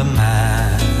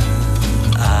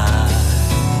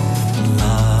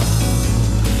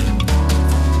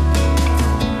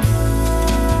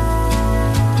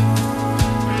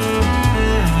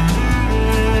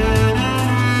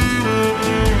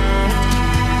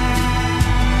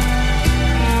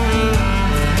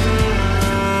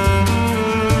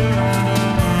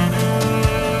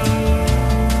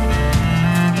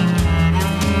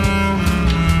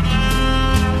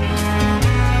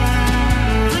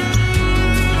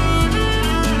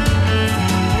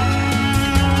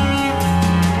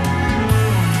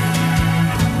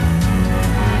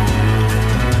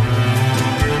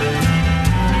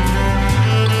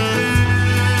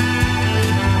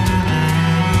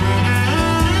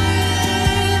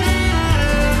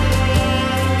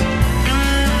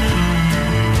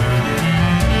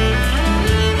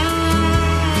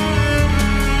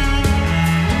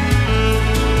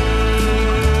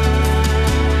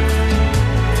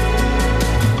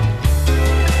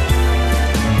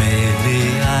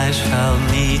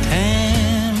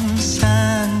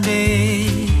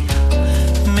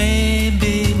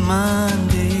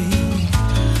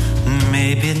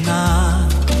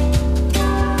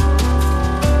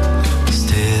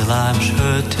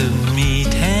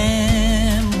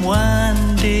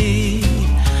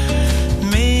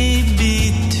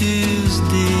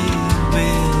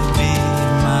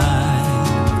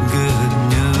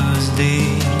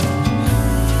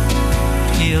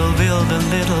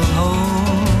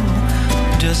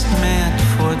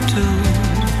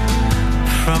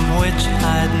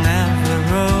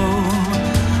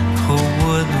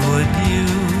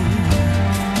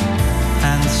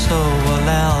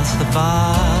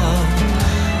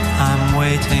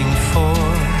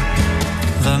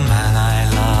the man I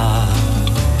love.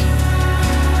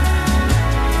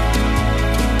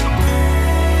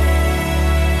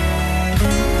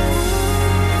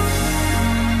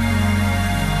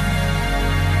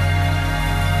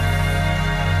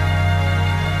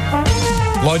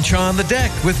 Lunch on the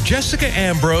Deck with Jessica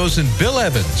Ambrose and Bill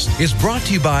Evans is brought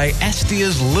to you by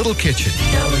Estia's Little Kitchen.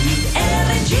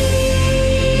 WLNG.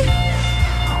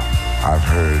 I've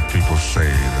heard people say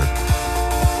that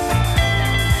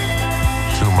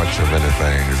too much of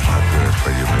anything is not good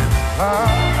for you, baby.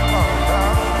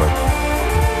 But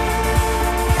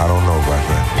I don't know about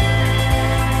that.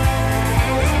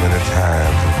 As many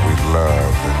times as we've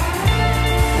loved and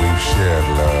we've shared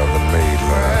love and made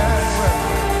love,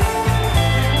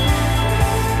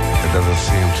 it doesn't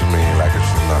seem to me like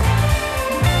it's enough.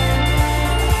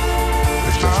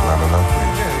 It's just not enough,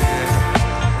 baby.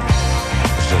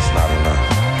 It's just not enough.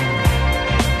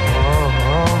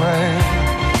 Oh, man.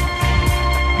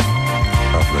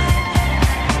 Oh, baby.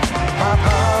 My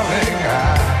darling, I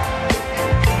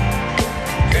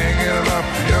can't get enough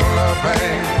of your love,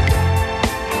 baby.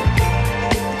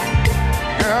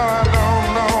 Girl, I don't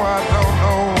know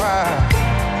why.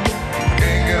 I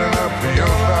can't get enough of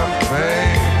your love,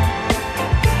 baby.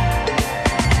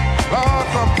 Lord,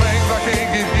 some things I can't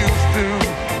get used to,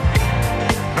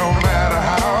 no matter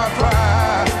how I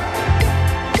try.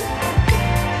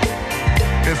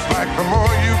 It's like the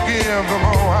more you give, the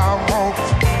more I want.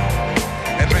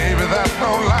 And baby, that's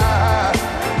no lie.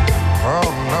 Oh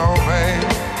no, babe.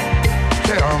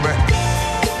 Tell me,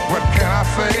 what can I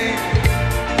say?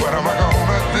 What am I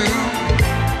gonna do?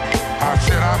 How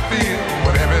should I feel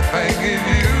when everything is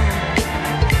you?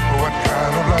 What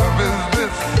kind of love is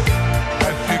this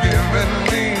that you're giving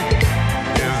me?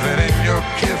 Is it in your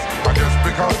kiss or just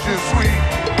because you're sweet?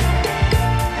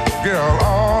 Girl,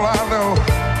 all I know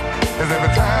is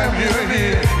every time you're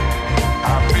here,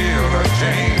 I feel a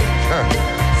change,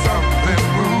 something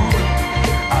moving.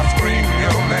 I scream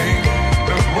your name.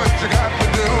 Just what you got to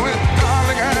do is,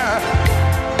 darling, I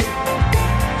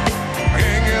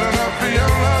can't get enough of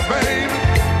your love, baby.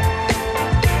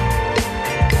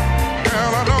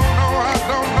 Girl, I don't know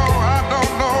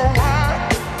why.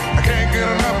 I can't get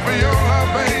enough of your love,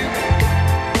 baby.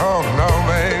 Oh no,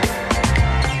 baby.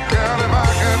 Girl, if I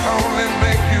could only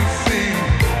make you see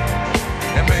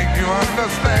and make you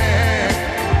understand.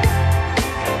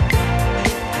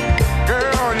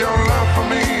 Girl, your love for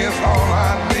me is all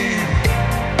I need,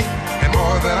 and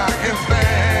more than I can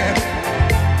stand.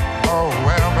 Oh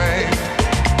well, babe,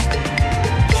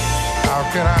 how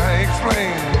can I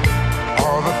explain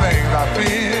all the things I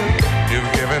feel?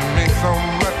 You've given me so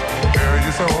much, girl,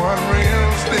 you're so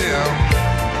unreal still.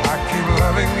 I keep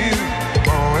loving you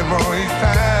more and more each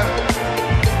time.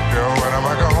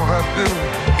 do,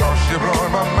 'cause you're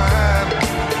blowing my mind.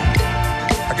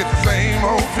 I get the same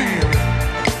old feeling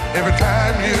every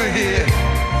time you're here.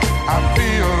 I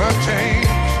feel a change,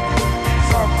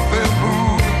 something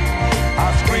moving. I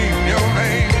scream your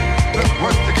name. Look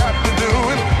what you got to do,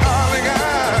 and darling, I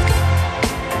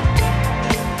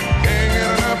can't get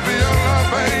enough of your love,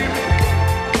 baby.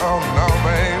 Oh no,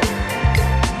 baby.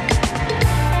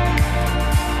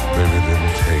 Baby, it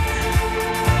didn't take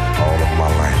all of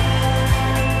my life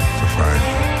to find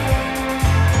you.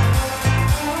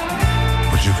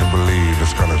 But you can believe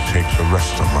it's gonna take the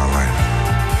rest of my life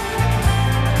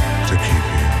to keep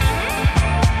you.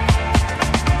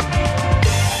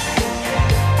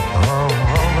 Oh,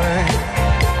 baby.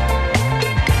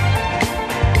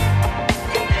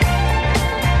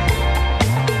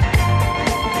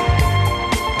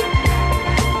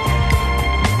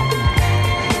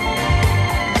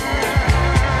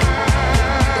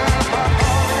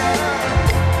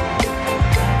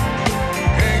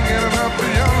 Can't get enough of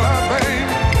your love,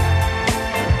 baby.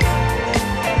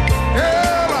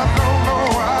 Girl, I don't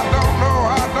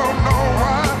know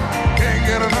why. Can't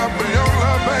get enough of your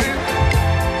love, baby.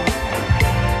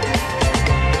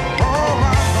 Oh,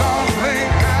 my darling,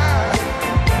 I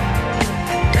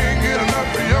can't get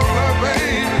enough of your love,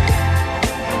 baby.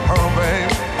 Oh,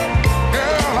 baby.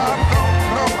 Girl, I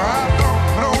don't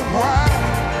know why.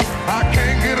 I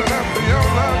can't get enough of your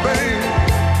love, baby.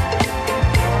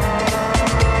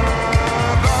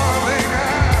 Darling, I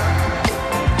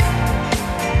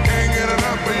can't get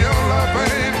enough of your love,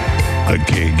 baby. I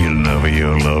can't get enough of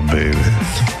your love, baby.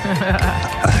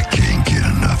 I can't get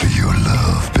enough of your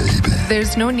love, baby.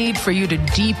 There's no need for you to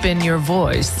deepen your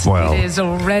voice. Well. It is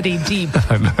already deep,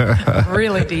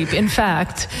 really deep. In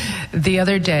fact, the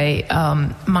other day,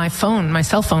 my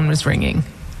cell phone was ringing,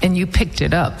 and you picked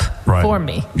it up Right. for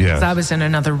me Yes. because I was in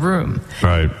another room,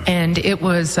 Right. and it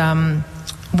was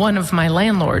one of my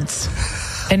landlords,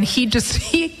 and he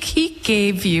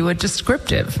gave you a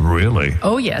descriptive. Really?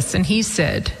 Oh yes, and he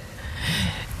said,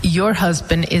 "Your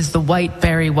husband is the white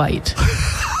Barry White."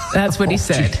 That's what he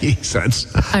said. Jeez,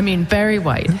 that's... I mean, Barry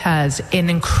White has an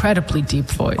incredibly deep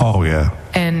voice. Oh, yeah.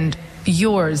 And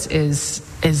yours is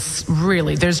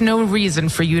really, there's no reason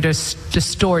for you to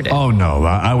distort it. Oh, no.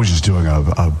 I was just doing a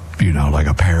like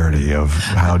a parody of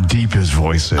how deep his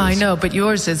voice is. I know, but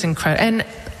yours is incredible. And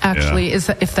actually,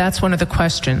 if that's one of the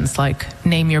questions, like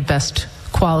name your best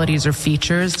qualities or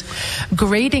features,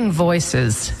 grating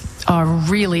voices are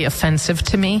really offensive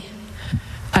to me.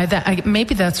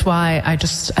 Maybe that's why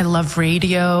I love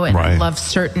radio and I Right. love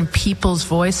certain people's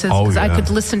voices Oh, because I yeah. could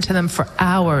listen to them for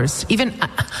hours. Even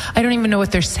I don't even know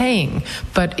what they're saying,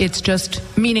 but it's just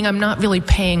meaning I'm not really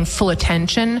paying full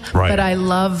attention. Right. But I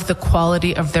love the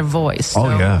quality of their voice. Oh,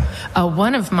 yeah.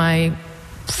 One of my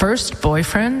first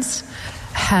boyfriends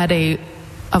had a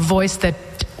voice that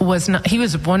was not. He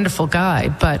was a wonderful guy,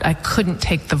 but I couldn't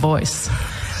take the voice.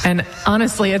 And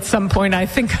honestly, at some point, I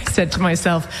think I said to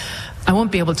myself, I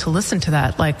won't be able to listen to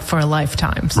that for a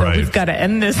lifetime. So Right. we've got to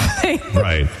end this thing.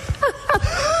 Right.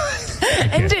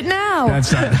 End it now.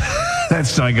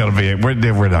 That's not going to be it. We're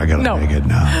not going to make it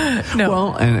now. No.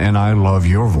 Well, and I love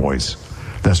your voice.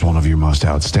 That's one of your most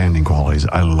outstanding qualities.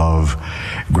 I love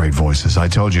great voices. I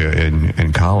told you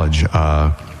in college,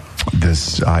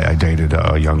 I dated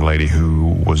a young lady who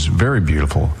was very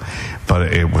beautiful,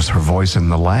 but it was her voice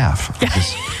and the laugh.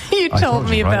 You told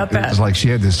me right? about that. It was like she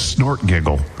had this snort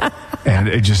giggle. And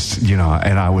it just, and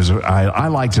I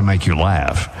like to make you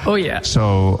laugh. Oh, yeah.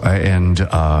 So,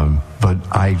 but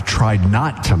I tried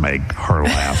not to make her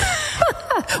laugh.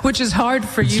 Which is hard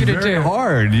for you to It's very do.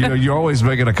 hard. You're always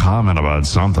making a comment about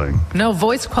something. No,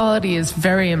 voice quality is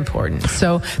very important.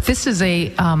 So this is a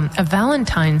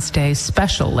Valentine's Day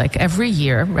special. Like every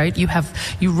year, right?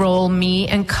 You roll me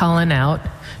and Colin out,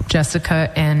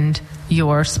 Jessica and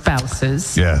your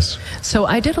spouses. Yes. So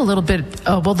I did a little bit.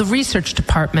 The research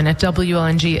department at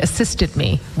WLNG assisted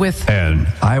me with. And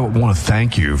I want to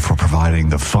thank you for providing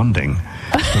the funding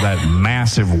for that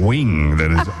massive wing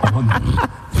that is on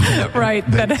Right.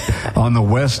 on the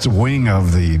west wing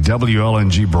of the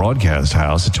WLNG broadcast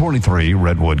house at 23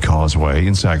 Redwood Causeway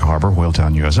in Sag Harbor,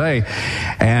 Whaletown, USA,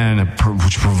 and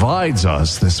which provides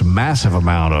us this massive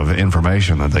amount of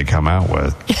information that they come out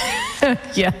with.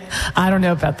 Yeah, I don't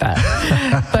know about that.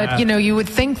 But, you would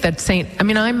think that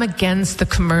I'm against the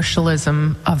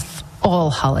commercialism of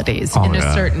all holidays in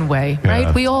a certain way,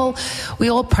 right? Yeah. We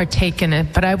all partake in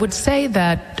it, but I would say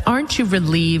that, aren't you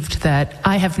relieved that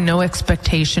I have no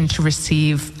expectation to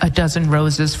receive a dozen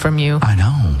roses from you? I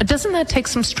know. Doesn't that take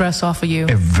some stress off of you?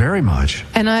 Very much.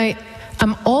 And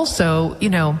I'm also,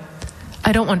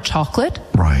 I don't want chocolate.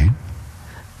 Right.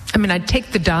 I mean, I'd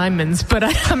take the diamonds, but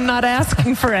I'm not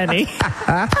asking for any.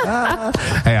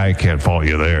 Hey, I can't fault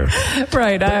you there.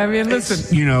 Right. I mean,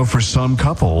 listen. You know, for some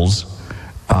couples,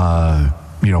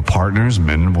 partners,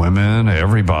 men, women,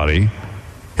 everybody,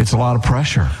 it's a lot of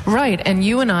pressure. Right. And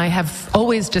you and I have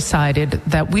always decided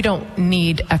that we don't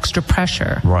need extra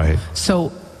pressure. Right.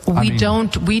 So we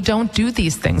don't do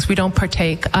these things. We don't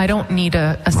partake. I don't need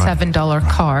a $7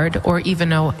 card or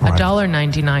even a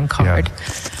 $1.99 card. Yeah.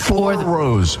 Four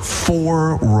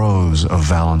rows of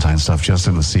Valentine stuff just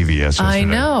in the CVS yesterday. I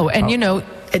know. And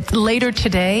later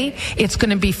today, it's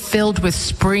going to be filled with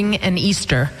spring and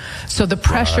Easter. So the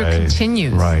pressure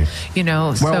continues. Right.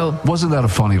 So wasn't that a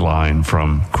funny line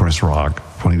from Chris Rock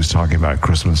when he was talking about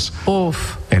Christmas?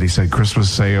 Oof. And he said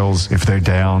Christmas sales, if they're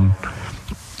down,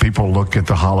 people look at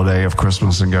the holiday of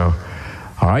Christmas and go,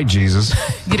 all right, Jesus.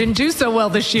 You didn't do so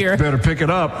well this year. Better pick it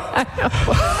up. I know.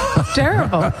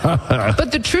 Terrible.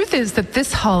 But the truth is that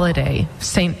this holiday,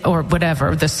 this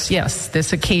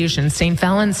occasion, St.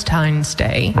 Valentine's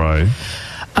Day,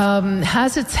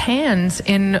 has its hands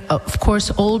in, of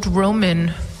course, old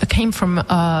Roman. It came from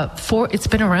it's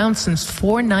been around since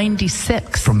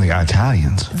 496. From the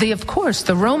Italians. The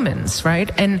Romans,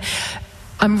 right? And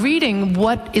I'm reading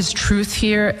what is truth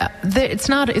here.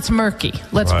 It's murky.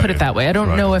 Let's put it that way. I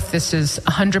don't know if this is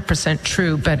 100%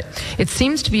 true, but it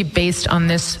seems to be based on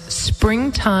this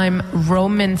springtime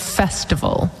Roman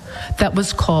festival that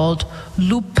was called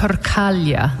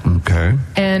Lupercalia. Okay.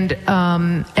 And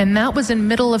that was in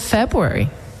middle of February.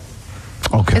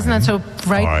 Okay. Isn't that so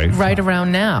right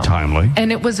around now? Timely.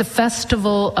 And it was a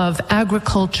festival of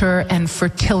agriculture and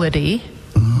fertility.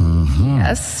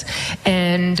 Yes,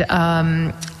 and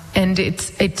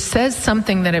it says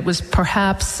something that it was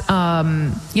perhaps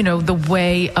the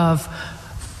way of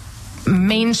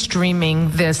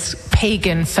mainstreaming this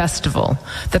pagan festival,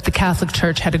 that the Catholic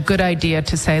Church had a good idea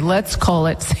to say, let's call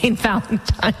it St.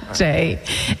 Valentine's Day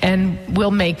and we'll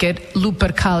make it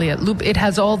Lupercalia. It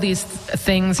has all these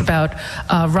things about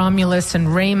Romulus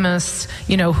and Remus,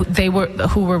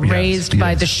 who were raised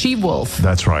by the she-wolf.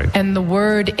 That's right. And the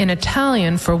word in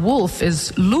Italian for wolf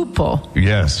is lupo.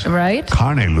 Yes. Right?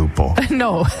 Carne lupo.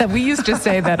 No, we used to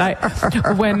say that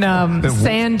when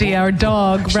Sandy, our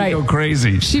dog, she'd go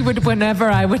crazy. She would, whenever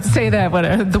I would say that,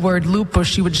 the word lupo,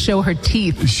 she would show her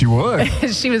teeth. She would.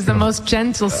 She was the most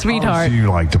gentle sweetheart. She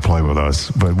liked to play with us,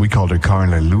 but we called her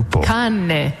Carne lupo.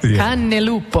 Canne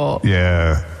lupo.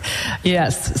 Yeah.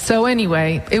 Yes. So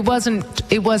anyway, it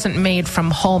wasn't made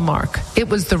from Hallmark. It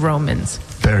was the Romans.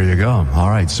 There you go. All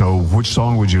right. So which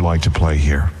song would you like to play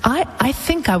here? I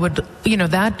think I would,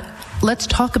 let's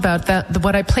talk about that.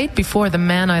 What I played before, The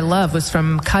Man I Love, was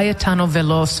from Caetano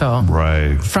Veloso.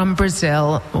 Right. From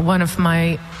Brazil, one of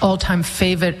my all-time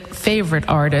favorite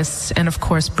artists. And of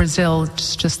course, Brazil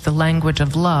is just the language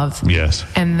of love. Yes.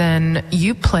 And then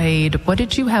you played, what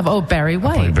did you have? Oh, Barry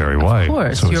White. I played Barry White. Of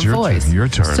course, so your voice. Your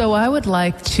turn. So I would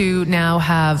like to now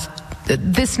have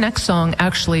this next song.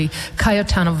 Actually,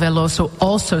 Caetano Veloso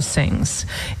also sings.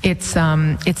 It's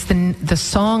the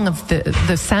song of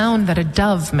the sound that a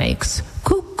dove makes.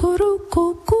 Cuckoo.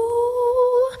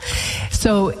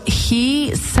 So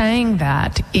he sang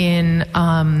that in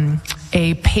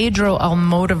a Pedro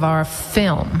Almodovar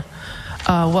film.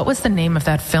 What was the name of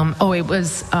that film? Oh, it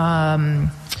was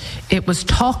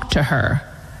Talk to Her.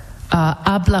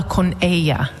 Habla con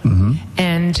ella.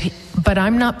 But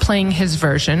I'm not playing his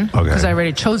version because I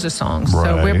already chose a song. Right.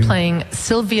 So we're playing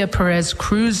Sylvia Perez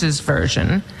Cruz's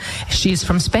version. She's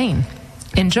from Spain.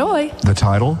 Enjoy. The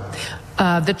title?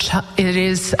 It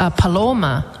is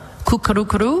Paloma.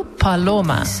 Cucurucuru,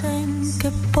 Paloma. Dicen que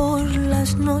por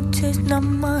las noches nada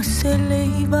más se le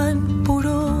iban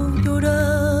puro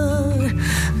llorar.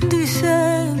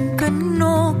 Dicen que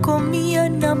no comía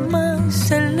nada más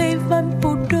se le iban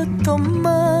puro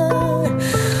tomar.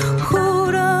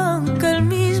 Juran que el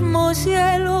mismo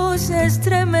cielo se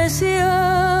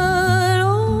estremecía al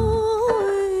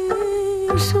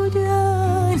oír su llanto.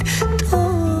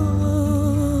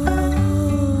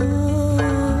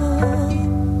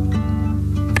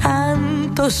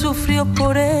 Tanto sufrió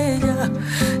por ella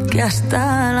que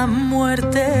hasta la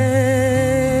muerte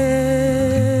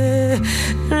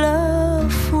la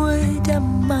fue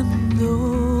llamando.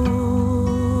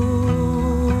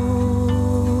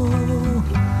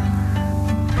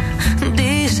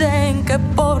 Dicen que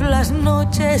por las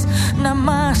noches nada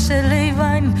más se le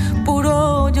iba en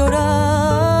puro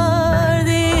llorar.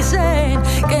 Dicen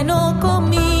que no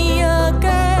comía, que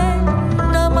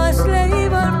nada más le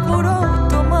iba en puro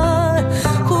tomar.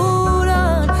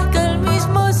 Juran que el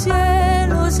mismo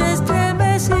cielo se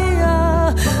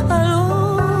estremecía al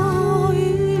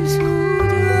oír su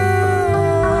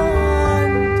llanto.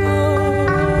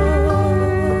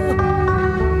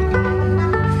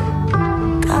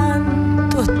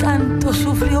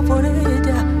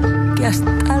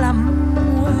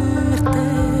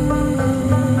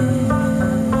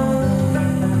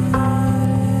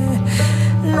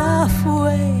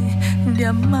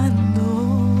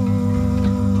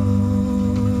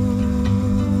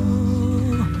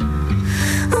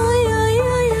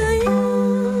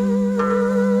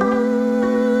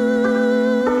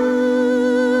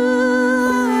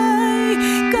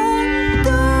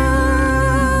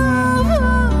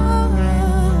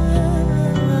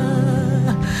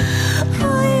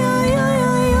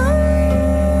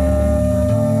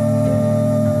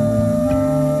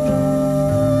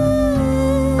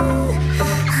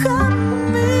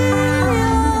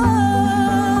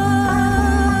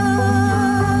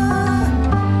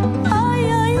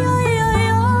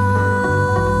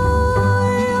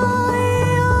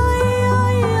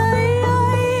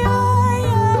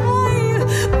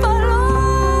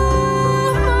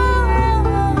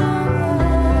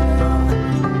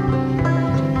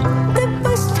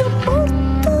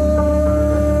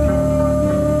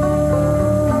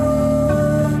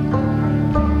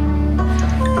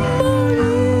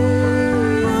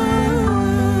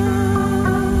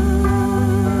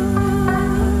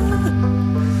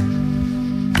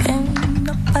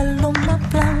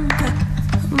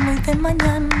 de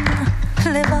mañana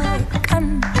le va a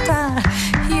cantar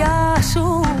y a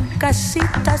su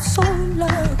casita sola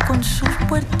con sus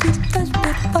puertitas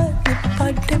de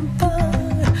par en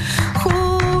par.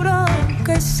 Juro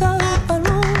que esa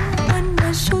paloma no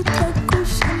es otra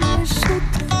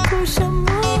cosa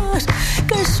más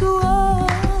que su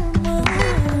alma.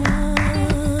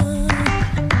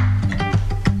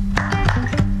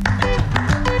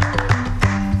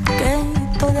 Que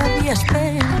todavía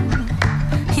esperan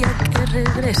y a que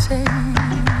regrese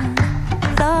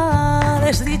la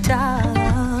desdichada.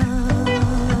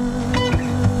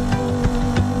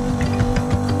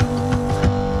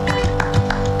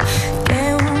 Que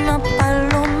una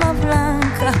paloma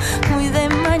blanca muy de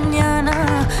mañana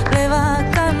le va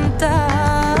a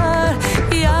cantar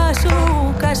y a su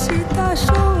casita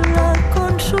sola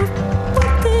con sus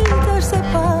puertitas de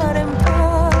par en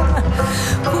par.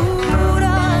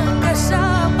 Juran que esa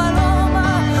paloma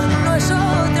no es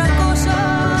otra cosa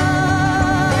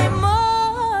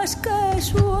más que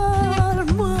su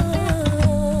alma,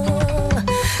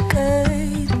 que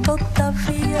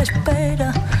todavía espera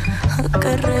a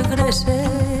que regrese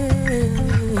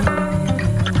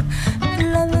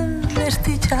la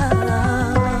desdichada.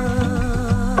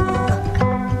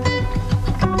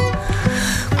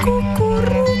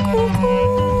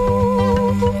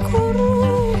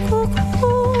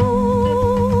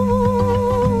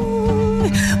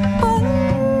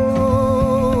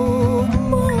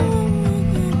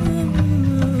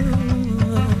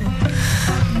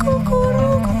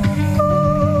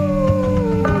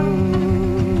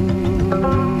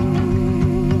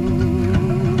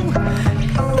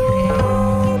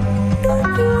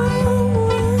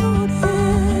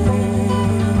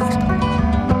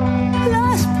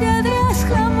 Las piedras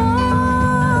jamás,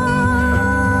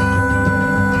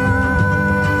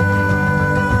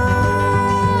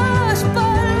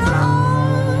 paloma,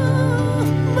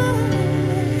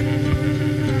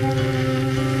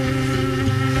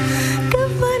 que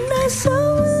van a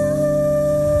saber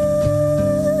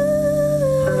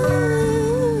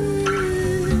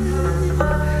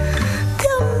de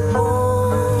amores.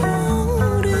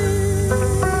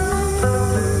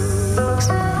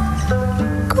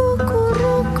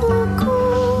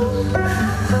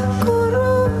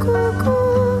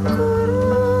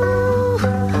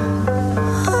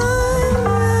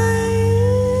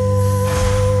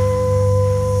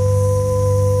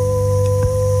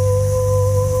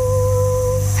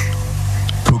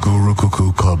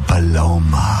 Cuckoo called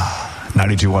Paloma.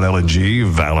 92.1 LNG,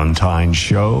 Valentine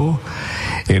Show.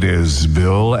 It is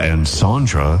Bill and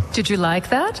Sandra. Did you like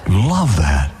that? Love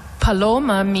that.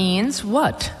 Paloma means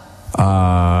what?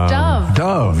 Dove.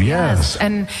 Dove, yes.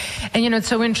 And you know, it's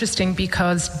so interesting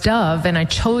because dove, and I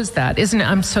chose that, isn't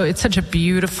it? It's such a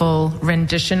beautiful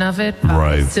rendition of it.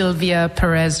 Right. Silvia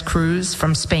Perez Cruz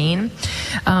from Spain.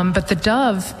 But the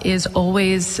dove is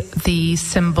always the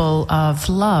symbol of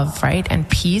love, right? And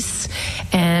peace.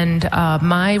 And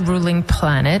my ruling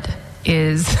planet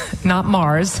is not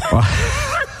Mars.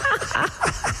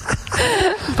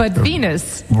 But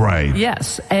Venus. Right.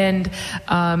 Yes. And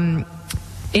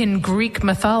in Greek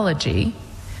mythology,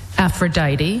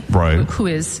 Aphrodite, right, who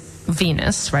is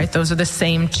Venus, right? Those are the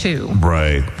same two.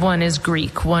 Right. One is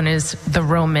Greek, one is the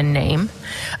Roman name,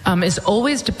 is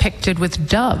always depicted with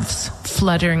doves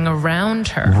fluttering around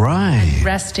her. Right. And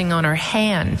resting on her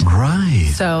hand.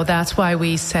 Right. So that's why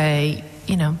we say,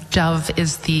 you know, dove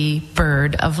is the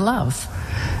bird of love.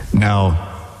 Now,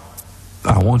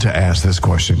 I want to ask this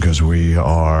question because we're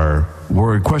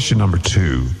at question number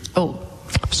 2. Oh.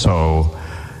 So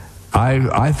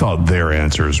I thought their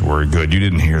answers were good. You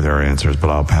didn't hear their answers, but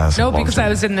I'll pass it No, along because to I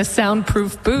was in the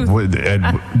soundproof booth.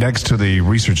 next to the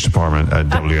research department at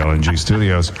WLNG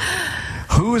Studios.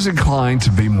 Who is inclined to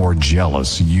be more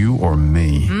jealous, you or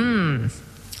me?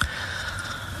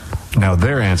 Now,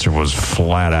 their answer was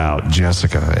flat out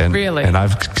Jessica. And, Really? And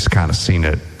I've kind of seen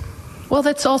it. Well,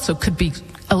 that's also could be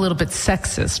a little bit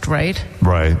sexist, right?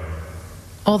 Right.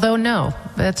 Although, no,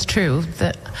 that's true.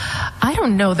 That I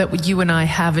don't know that you and I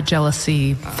have a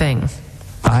jealousy thing.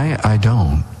 I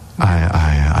don't.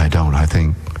 I don't. I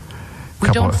think we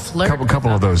don't flirt. A couple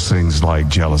of those things like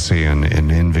jealousy and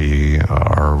envy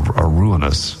are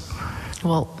ruinous.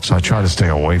 Well, so I try to stay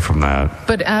away from that.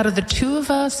 But out of the two of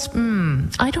us,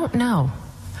 I don't know.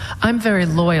 I'm very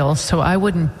loyal, so I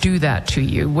wouldn't do that to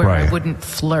you, where Right. I wouldn't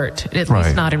flirt, at Right.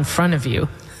 least not in front of you.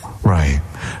 Right.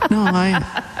 No,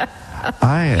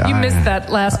 You missed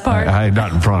that last part.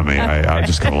 Not in front of me. I'm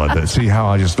just going to let that. See how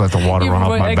I just let the water run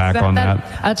off my back on that?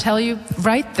 I'll tell you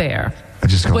right there. I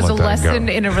just gonna was a let that lesson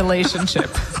go. in a relationship.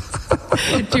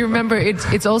 Do you remember?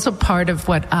 It's also part of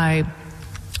what I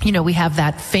we have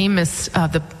that famous,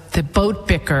 the boat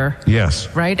bicker.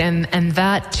 Yes. Right? And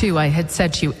that, too, I had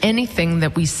said to you, anything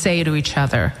that we say to each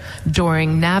other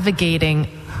during navigating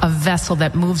a vessel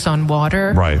that moves on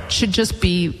water should just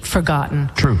be forgotten.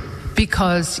 True.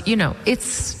 Because,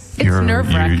 it's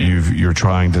nerve-wracking. You're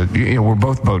trying to, we're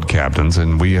both boat captains,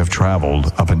 and we have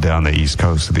traveled up and down the east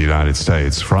coast of the United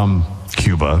States from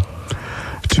Cuba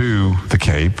to the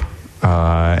Cape.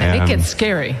 And it gets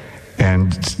scary.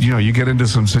 And, you get into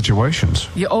some situations.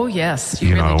 Oh, yes,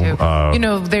 you really do.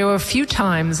 There were a few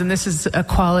times, and this is a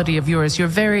quality of yours, you're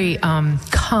very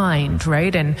kind,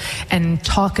 right? And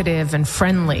talkative and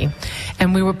friendly.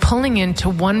 And we were pulling into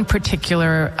one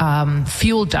particular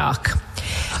fuel dock.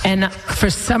 And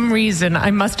for some reason, I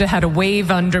must have had a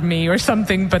wave under me or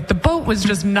something, but the boat was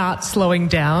just not slowing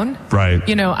down. Right.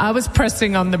 I was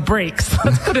pressing on the brakes,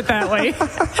 let's put it that way.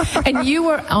 And you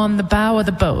were on the bow of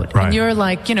the boat. Right. And you're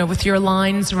like, with your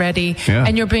lines ready. Yeah.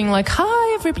 And you're being like,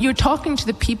 hi, everybody. You're talking to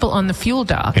the people on the fuel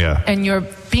dock. Yeah. And you're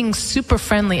being super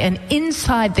friendly. And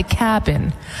inside the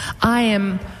cabin,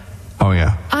 Oh,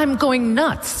 yeah. I'm going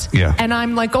nuts. Yeah. And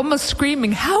I'm like almost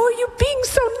screaming, how are you being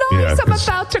so nice? I'm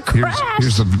about to crash.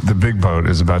 Here's the big boat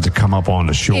is about to come up on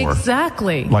the shore.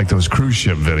 Exactly. Like those cruise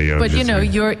ship videos. But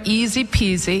you're easy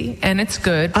peasy and it's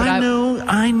good. But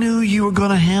I knew you were going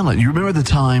to handle it. You remember the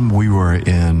time we were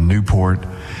in Newport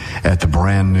at the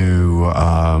brand new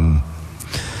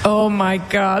oh my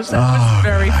gosh, that was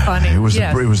very funny. It was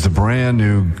yes. it was the brand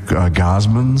new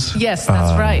Gosman's. Yes,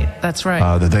 that's right. That's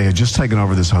right. That they had just taken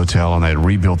over this hotel and they had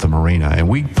rebuilt the marina. And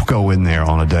we go in there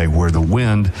on a day where the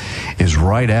wind is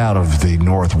right out of the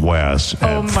northwest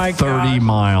at 30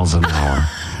 miles an hour.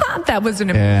 That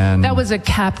was a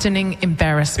captaining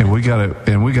embarrassment.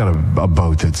 And we got a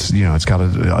boat that's it's got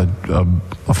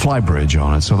a fly bridge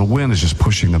on it, so the wind is just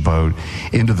pushing the boat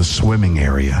into the swimming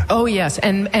area. Oh yes,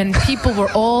 and people were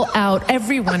all out.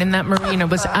 Everyone in that marina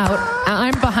was out.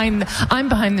 I'm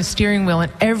behind the steering wheel,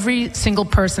 and every single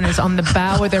person is on the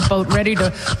bow of their boat, ready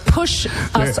to push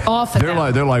us off.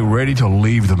 They're like ready to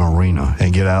leave the marina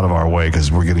and get out of our way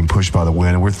because we're getting pushed by the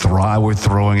wind, and we're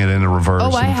throwing it into reverse.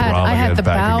 Oh, I had the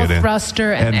bow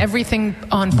thruster and everything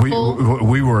on full.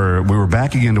 We were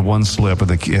backing into one slip, and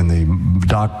the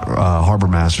dock harbor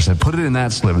master said, "Put it in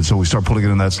that slip." And so we start putting it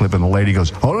in that slip, and the lady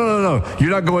goes, "Oh no,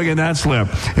 you're not going in that slip."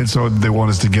 And so they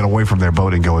want us to get away from their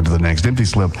boat and go into the next empty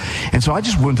slip. And so I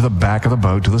just went to the back of the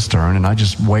boat, to the stern, and I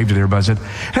just waved at everybody and said,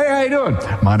 "Hey, how you doing?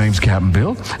 My name's Captain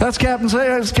Bill. That's Captain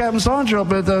Sandra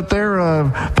up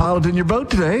there piloting your boat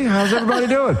today. How's everybody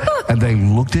doing?" And they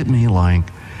looked at me like,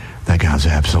 that guy's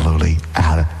absolutely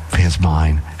out of his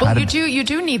mind. Well, you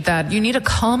do need that. You need a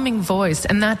calming voice,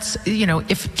 and that's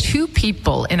if two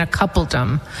people in a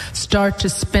coupledom start to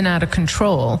spin out of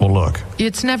control. Well, look,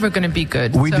 it's never going to be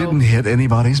good. We didn't hit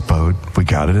anybody's boat. We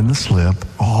got it in the slip.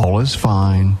 All is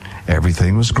fine.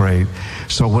 Everything was great.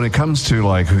 So when it comes to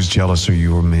like who's jealous, are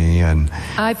you or me? And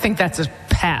I think that's a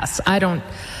pass. I don't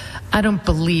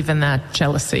believe in that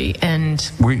jealousy.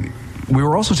 And we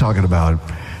were also talking about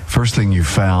first thing you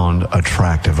found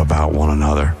attractive about one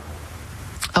another.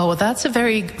 Oh, well, that's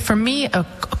for me,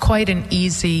 quite an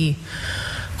easy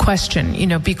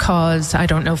question, because I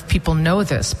don't know if people know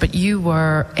this, but you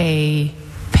were a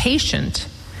patient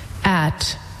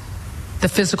at the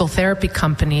physical therapy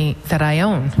company that I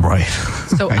own. Right.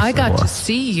 So I got to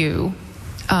see you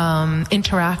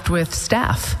interact with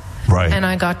staff. Right. And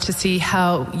I got to see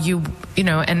how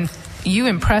and you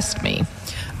impressed me.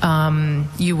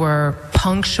 You were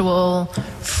punctual,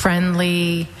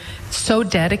 friendly, so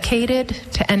dedicated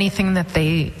to anything that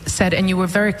they said, and you were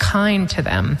very kind to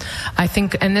them. I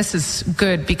think, and this is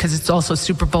good because it's also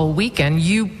Super Bowl weekend,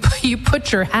 you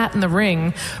put your hat in the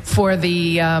ring for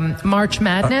the March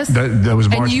Madness. That was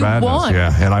March Madness, won.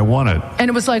 Yeah, and I won it. And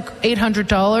it was like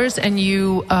 $800, and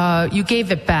you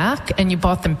gave it back, and you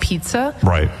bought them pizza.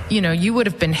 Right. You would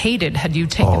have been hated had you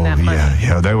taken that money.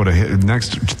 Yeah, they would have hit.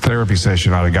 Next therapy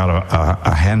session, I'd have got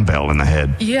a handbell in the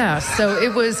head. Yeah, so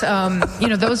it was,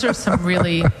 those are some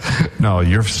really... No,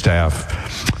 your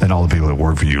staff and all the people that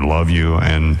work for you love you,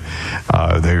 and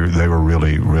they were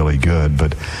really, really good.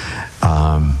 But,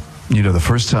 the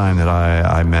first time that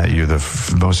I met you,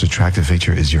 the most attractive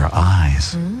feature is your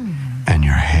eyes and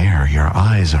your hair. Your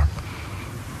eyes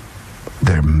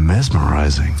they're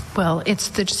mesmerizing. Well,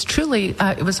 it's truly,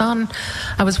 I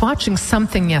was watching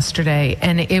something yesterday,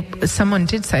 and someone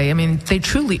did say, they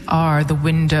truly are the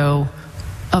window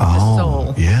of the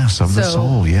soul. Yes. Yes, of the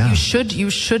soul. Yeah. You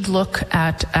should look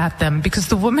at them, because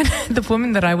the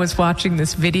woman that I was watching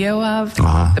this video of,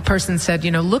 the person said,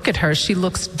 look at her, she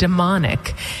looks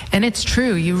demonic. And it's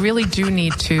true. You really do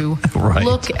need to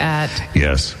look at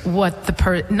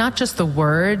what not just the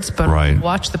words, but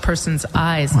watch the person's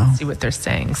eyes and see what they're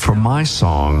saying. For my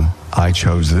song, I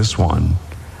chose this one,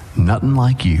 Nothing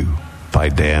Like You by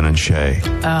Dan and Shay.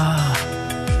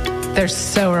 Oh, they're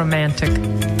so romantic.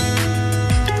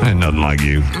 And Nothing Like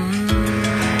You.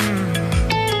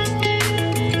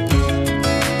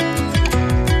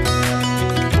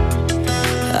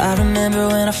 I remember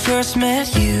when I first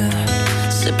met you,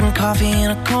 sipping coffee in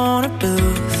a corner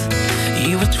booth.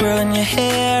 You were twirling your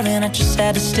hair and I just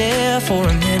had to stare for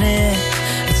a minute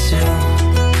or two.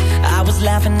 I was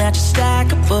laughing at your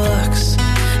stack of books,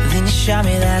 then you shot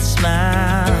me that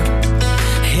smile.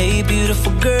 Hey,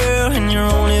 beautiful girl, in your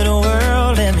own little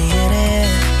world, let me in it.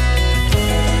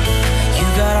 You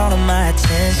got all of my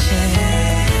attention,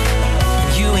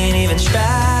 you ain't even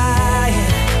trying.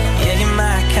 Yeah, you're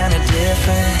my kind of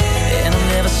different, and I've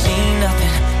never seen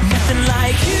nothing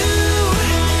like you.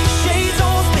 Shades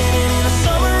all spinning in the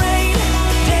summer rain,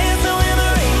 dancing when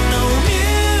there ain't no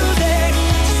music,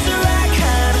 just the right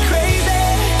kind of crazy.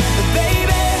 But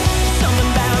baby, something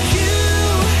about you,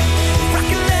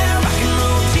 rocking that rock and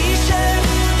roll t-shirt,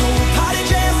 whole party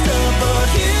dressed up, but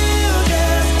you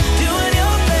just doing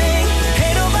your thing.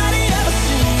 Ain't nobody ever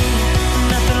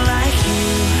seen nothing like you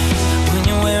when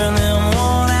you're wearing them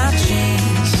worn-out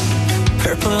jeans,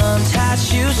 purple untied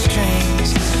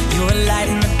shoestrings. You're a light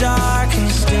in the dark and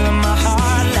you're still in my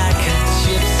heart like a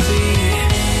gypsy.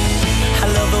 I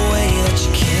love the way that you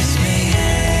kiss me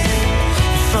in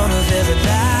front of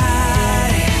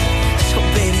everybody. So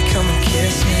baby, come and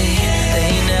kiss me. They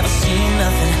ain't never seen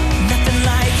nothing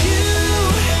like you.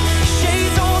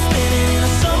 Shades all spinning in the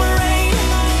summer rain,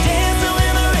 dancing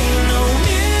when there ain't no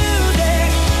music,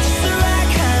 just the right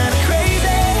kind of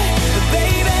crazy. But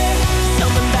baby,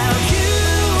 something about you,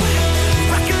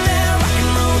 rocking that rock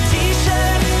and roll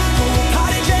t-shirt, whole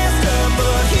party dressed up,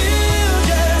 but you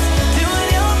just doing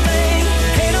your thing.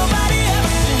 Ain't nobody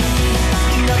ever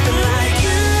seen nothing like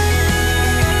you.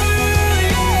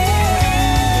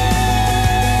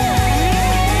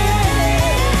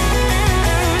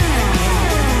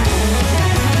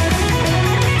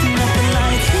 Nothing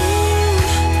like you.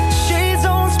 Shades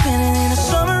on spinning in the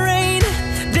summer rain,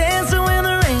 dancing when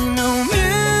there ain't no music.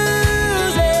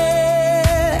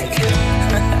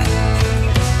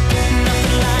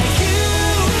 Nothing like you,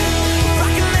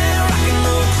 rocking that rock and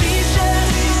roll t-shirt,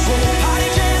 whole party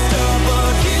dressed up,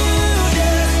 but you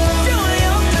just doing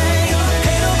your thing.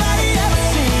 Ain't nobody ever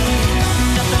seen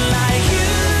nothing like you.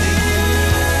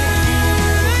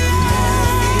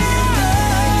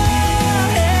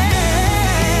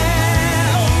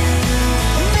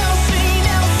 Never seen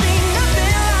nothing like you. Never seen nothing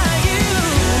like you.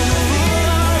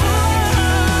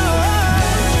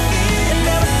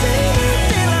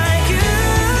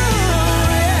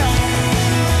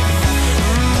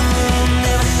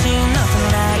 Never seen nothing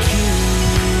like you.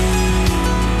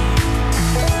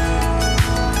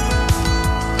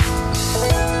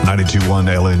 92.1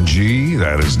 LNG,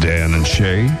 that is Dan and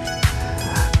Shay.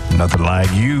 Nothing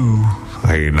like you.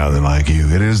 Ain't nothing like you.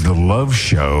 It is the Love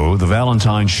Show, the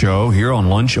Valentine Show, here on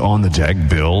Lunch on the Deck,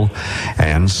 Bill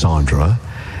and Sandra.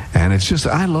 And it's just,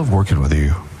 I love working with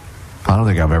you. I don't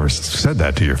think I've ever said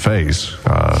that to your face.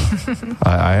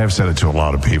 I have said it to a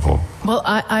lot of people. Well,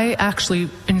 I actually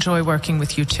enjoy working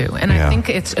with you too. And I think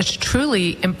it's a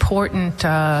truly important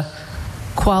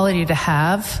quality to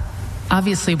have.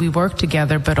 Obviously, we work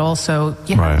together, but also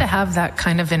you have to have that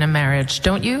kind of in a marriage,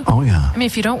 don't you? Oh, yeah. I mean,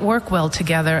 if you don't work well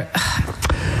together...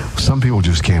 Some people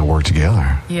just can't work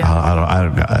together. Yeah.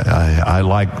 I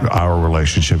like our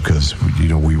relationship because,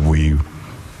 we're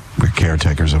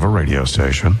caretakers of a radio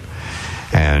station.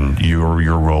 And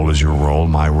your role is your role,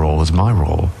 my role is my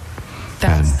role.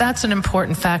 That's an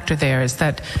important factor there, is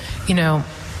that,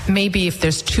 maybe if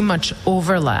there's too much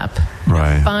overlap,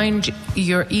 find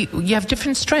you have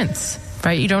different strengths,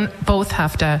 right? You don't both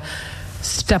have to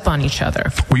step on each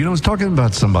other. Well, I was talking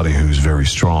about somebody who's very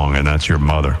strong, and that's your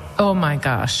mother. Oh my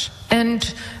gosh. And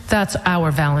that's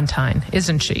our Valentine,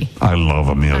 isn't she? I love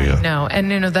Amelia. I know.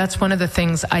 And, that's one of the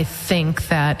things I think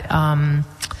that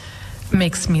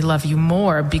makes me love you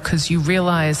more, because you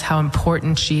realize how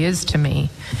important she is to me.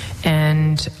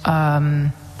 And,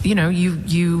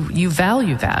 you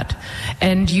value that.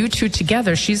 And you two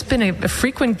together, she's been a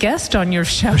frequent guest on your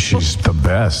show. She's the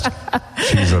best.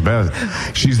 She's the best.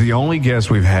 She's the only guest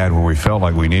we've had where we felt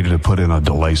like we needed to put in a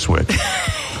delay switch.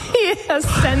 a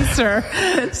censor.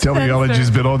 WLNG's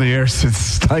been on the air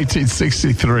since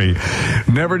 1963.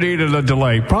 Never needed a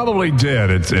delay. Probably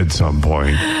did at some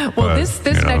point. Well, but, this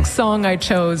next song I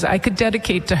chose, I could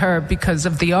dedicate to her because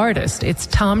of the artist. It's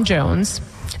Tom Jones.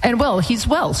 And, well, he's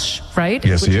Welsh, right?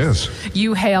 Yes, he is.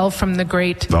 You hail from the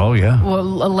great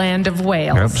land of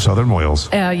Wales. Yep, Southern Wales.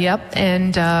 Yep.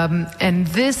 And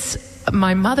this,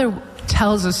 my mother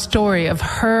tells a story of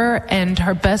her and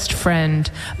her best friend,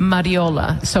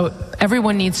 Mariola. So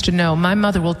everyone needs to know, my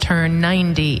mother will turn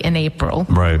 90 in April.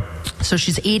 Right. So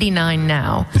she's 89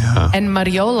 now. Yeah. And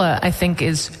Mariola, I think,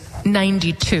 is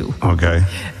 92. Okay.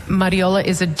 Mariola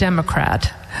is a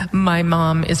Democrat. My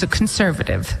mom is a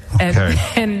conservative. Okay.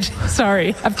 And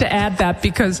sorry, I have to add that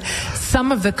because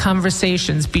some of the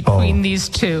conversations between these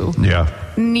two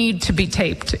need to be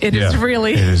taped. It is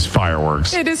really... It is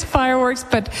fireworks. It is fireworks,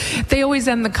 but they always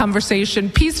end the conversation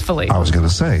peacefully. I was going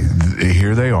to say,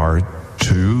 here they are,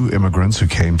 two immigrants who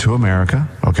came to America,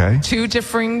 okay? Two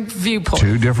differing viewpoints.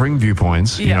 Two differing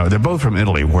viewpoints. Yeah. You know, they're both from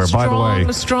Italy, where, by the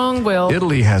way... Strong will.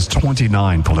 Italy has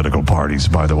 29 political parties,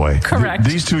 by the way. Correct.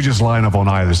 These two just line up on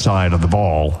either side of the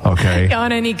ball, okay?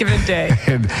 On any given day.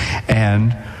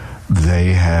 and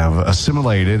they have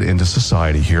assimilated into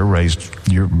society here,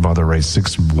 your mother raised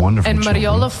 6 wonderful and children.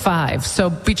 Mariola 5. So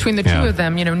between the two of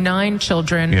them, 9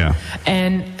 children. Yeah.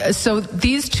 And so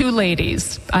these two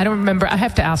ladies, I don't remember, I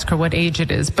have to ask her what age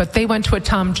it is, but they went to a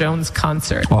Tom Jones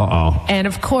concert. Uh-oh. And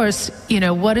of course,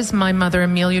 what does my mother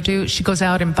Amelia do? She goes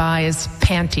out and buys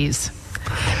panties.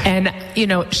 And,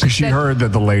 she heard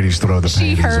that the ladies throw the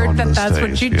panties She heard onto that the that's stage.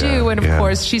 what you do. And, of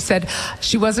course, she said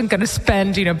she wasn't going to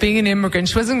spend, being an immigrant,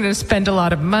 she wasn't going to spend a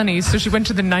lot of money. So she went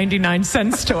to the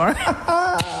 99-cent store.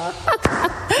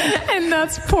 And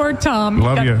that's poor Tom.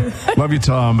 Love you,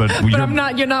 Tom. But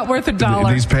you're not worth $1.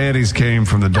 These panties came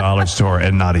from the dollar store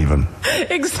and not even.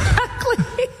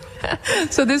 Exactly.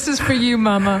 So this is for you,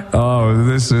 Mama. Oh,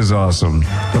 this is awesome.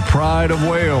 The Pride of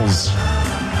Wales.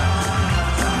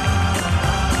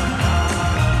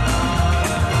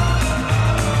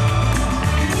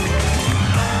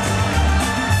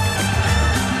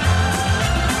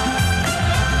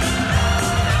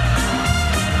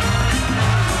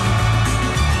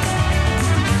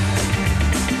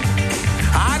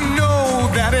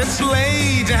 It's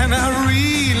late and I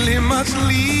really must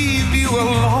leave you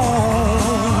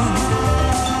alone.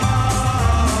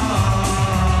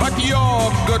 But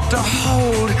you're good to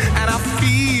hold and I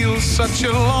feel such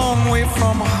a long way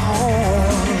from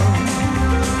home.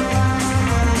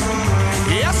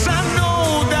 Yes, I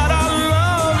know that our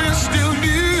love is still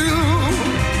new,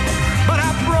 but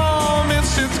I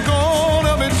promise it's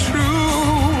gonna be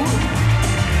true.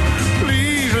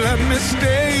 Please let me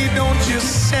stay, don't you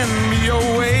send me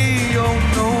away, oh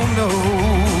no, no.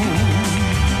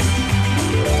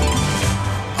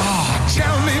 Oh,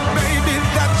 tell me, baby,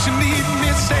 that you need me,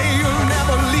 say you'll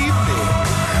never leave me,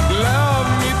 love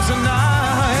me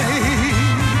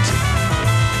tonight.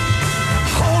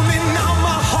 Hold me now,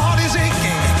 my heart is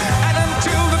aching, and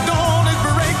until the dawn is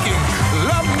breaking,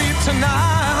 love me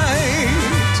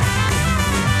tonight.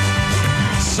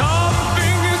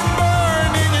 Something is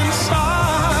burning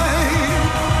inside,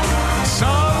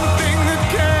 something that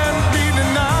can't be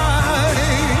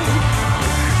denied.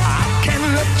 I can't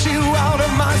let you out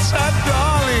of my sight,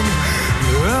 darling.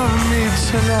 Love me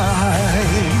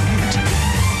tonight.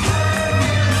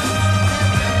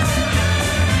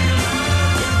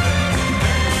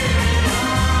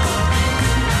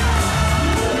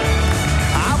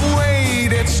 I've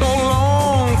waited so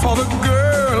long for the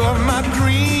girl of my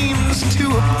dreams to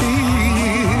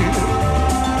appear,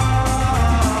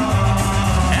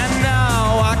 and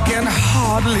now I can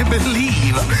hardly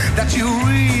believe that you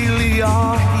really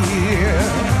are here.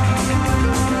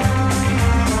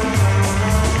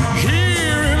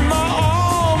 Here in my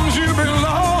arms you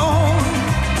belong.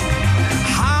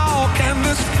 How can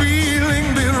this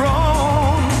feeling be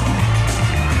wrong?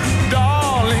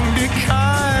 Darling, be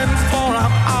kind, for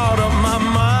I'm out of my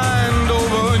mind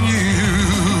over you.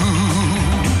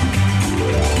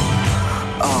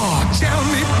 Oh, tell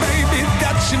me, baby,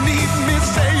 that you need me.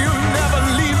 Say you'll never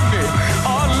leave me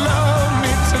or love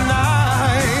me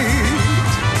tonight.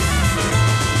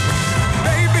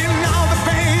 Baby, now the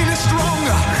pain is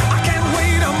stronger. I can't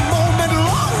wait a moment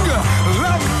longer.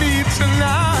 Love me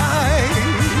tonight.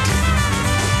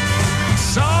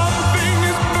 Something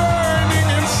is burning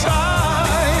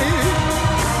inside,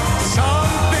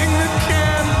 something that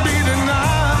can't be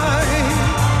denied.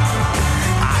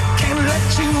 I can't let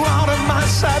you out of my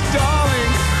sight, darling.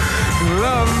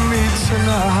 Love me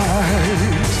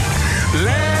tonight.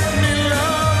 Let me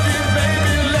love you,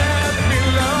 baby. Let me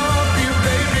love you,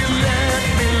 baby. Let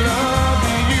me love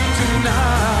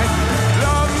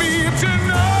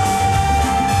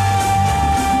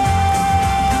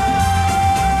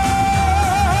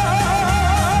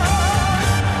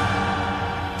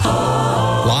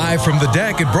Live from the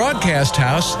deck at Broadcast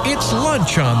House, it's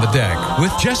Lunch on the Deck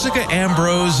with Jessica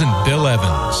Ambrose and Bill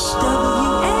Evans.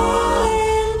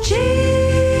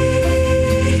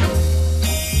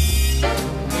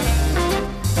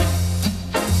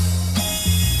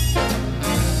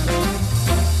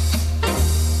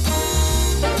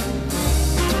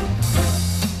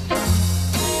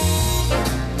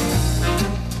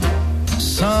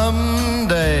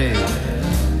 Someday,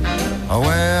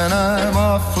 when I'm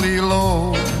awfully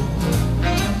low,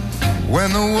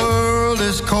 when the world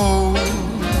is cold,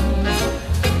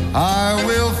 I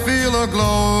will feel a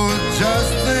glow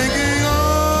just thinking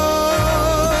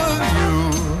of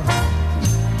you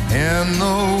and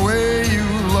the way you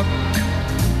look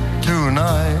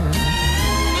tonight.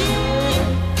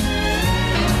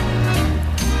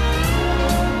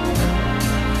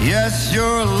 Yes,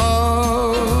 you're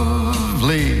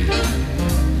lovely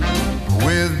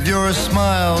with your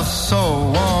smile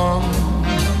so warm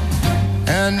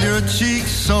and your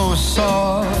cheeks so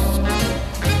soft.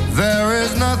 There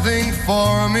is nothing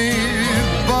for me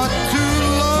but to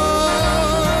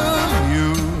love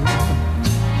you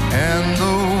and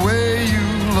the way you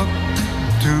look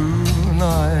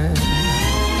tonight.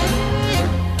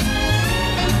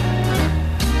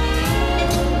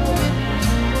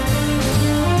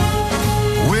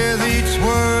 With each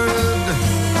word,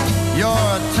 your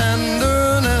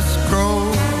tenderness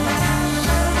grows,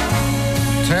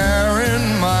 tearing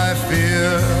my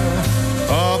fear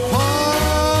apart.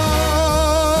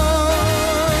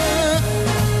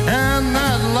 And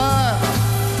that laugh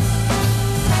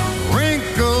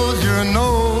wrinkles your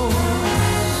nose,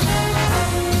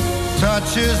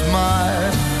 touches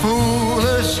my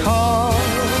foolish heart.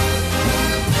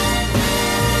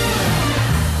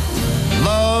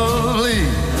 Lovely,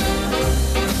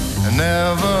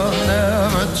 never,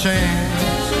 never change.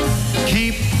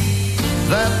 Keep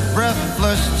that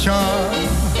breathless charm.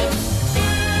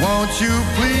 Won't you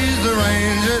please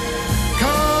arrange it?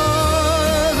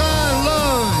 'Cause I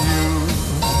love you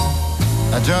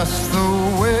just the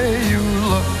way you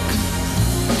look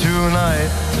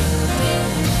tonight.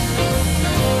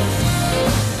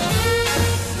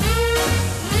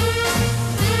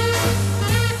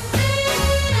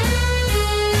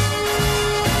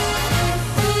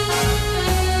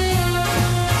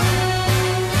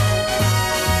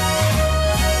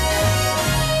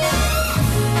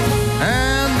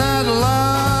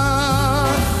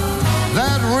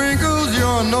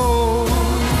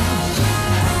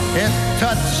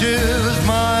 Touches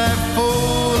my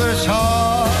foolish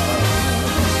heart.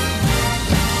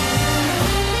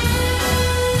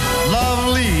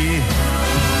 Lovely,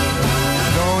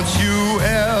 don't you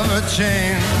ever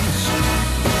change.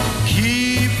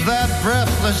 Keep that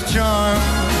breathless charm.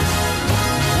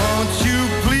 Won't you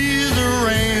please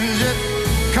arrange it?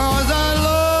 'Cause I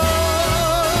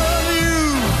love you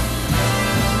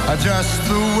just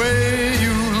the way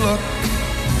you look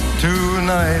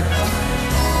tonight.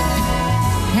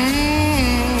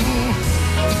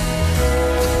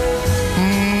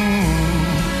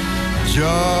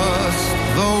 Just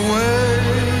the way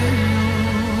you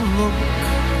look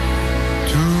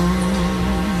tonight.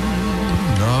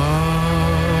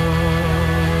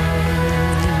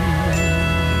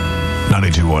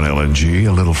 92.1 LNG,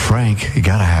 a little Frank. You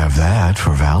gotta have that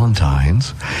for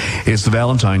Valentine's. It's the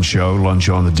Valentine's Show, Lunch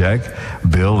on the Deck.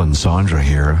 Bill and Sandra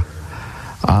here.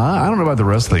 I don't know about the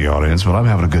rest of the audience, but I'm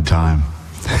having a good time.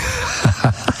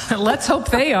 Let's hope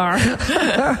they are.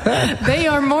 They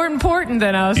are more important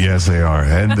than us. Yes, they are.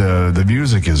 And the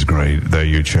music is great that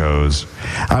you chose.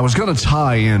 I was going to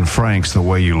tie in Frank's The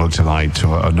Way You Look Tonight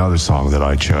to another song that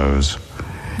I chose.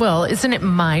 Well, isn't it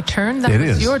my turn? That It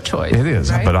was is. your choice. It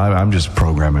is, right? but I'm just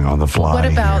programming on the fly. What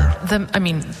about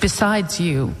here. besides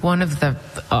you, one of the,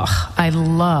 I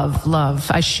love,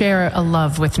 I share a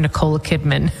love with Nicole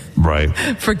Kidman. Right.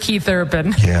 For Keith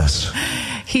Urban. Yes.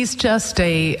 He's just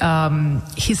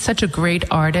he's such a great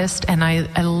artist, and I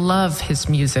love his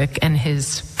music and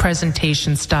his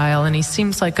presentation style, and he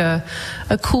seems like a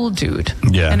cool dude.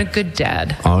 Yeah. And a good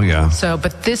dad. Oh, yeah. So,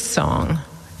 but this song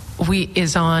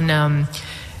is on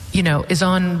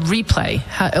replay,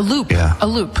 a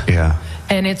loop. Yeah.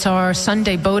 And it's our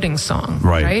Sunday boating song,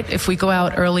 right? If we go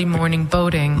out early morning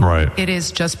boating, right, it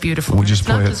is just beautiful. We'll just it's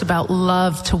not play it. just about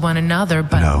love to one another,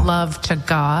 but love to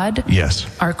God, yes,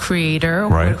 our Creator,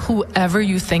 right, whoever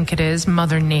you think it is,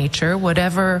 Mother Nature,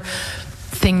 whatever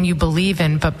thing you believe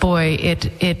in. But boy,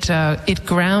 it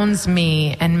grounds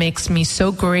me and makes me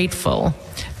so grateful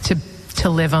to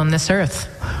live on this earth.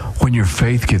 When your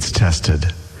faith gets tested,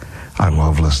 I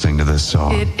love listening to this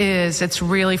song. It is. It's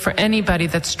really for anybody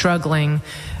that's struggling.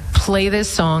 Play this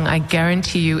song. I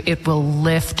guarantee you it will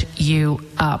lift you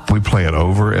up. We play it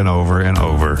over and over and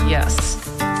over. Yes.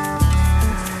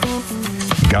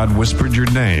 God Whispered Your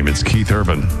Name. It's Keith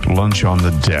Urban. Lunch on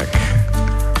the Deck.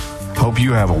 Hope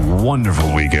you have a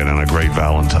wonderful weekend and a great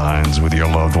Valentine's with your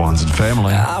loved ones and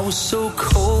family. I was so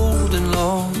cold and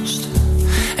lost,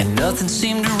 and nothing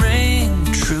seemed to ring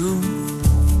true.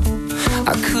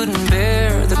 I couldn't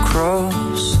bear the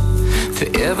cross for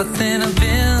everything I've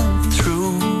been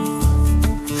through.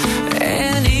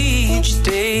 And each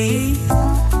day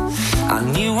I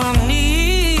knew I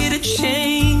needed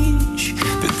change,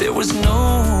 but there was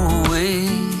no way,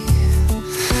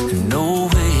 no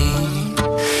way.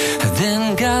 And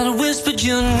then God whispered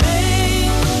your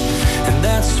name, and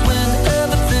that's when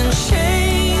everything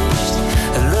changed.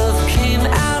 Love came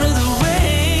out of the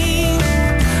rain.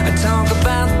 I talk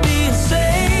about being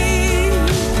saved.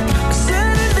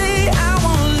 Suddenly I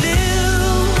want to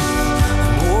live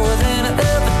more than I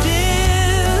ever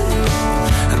did.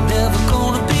 I'm never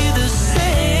gonna be the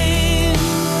same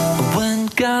when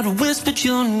God whispered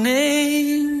your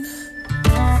name.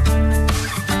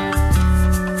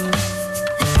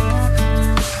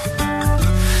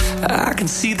 I can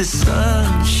see the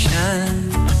sunshine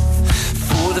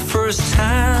for the first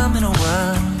time in a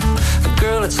while.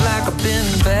 Girl, it's like I've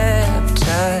been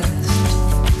baptized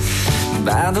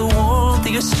by the warmth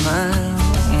of your smile.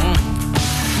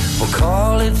 We'll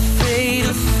call it fate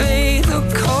or faith, or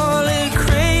call it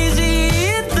crazy.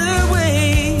 Either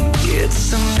way,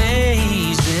 it's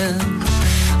amazing,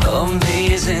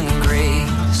 amazing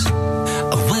grace.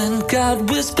 When God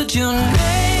whispered your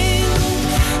name,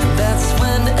 that's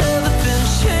when everything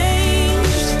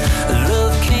changed.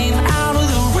 Love came out of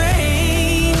the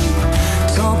rain.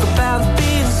 Talk about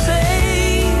being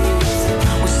saved.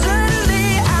 Well, suddenly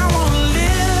I want to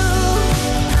live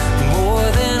more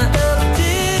than I ever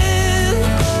did.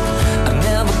 I'm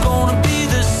never gonna be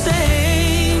the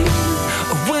same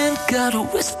when God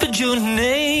whispered your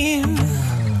name.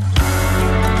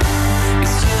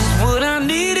 It's just what I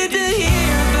needed to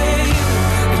hear, babe.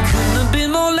 It couldn't have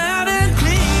been more loud and clear.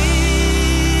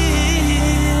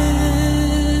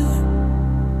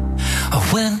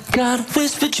 When God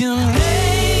whispered your name,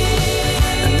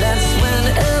 and that's when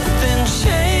everything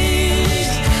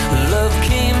changed. Love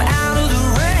came out of the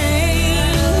rain.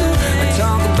 I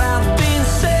talk about being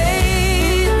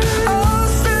saved. Oh,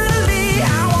 suddenly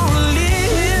I want to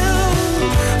live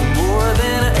more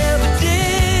than I ever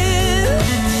did.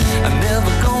 I'm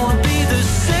never gonna be the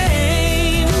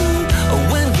same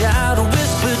when God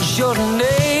whispered your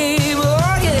name.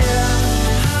 Oh, yeah.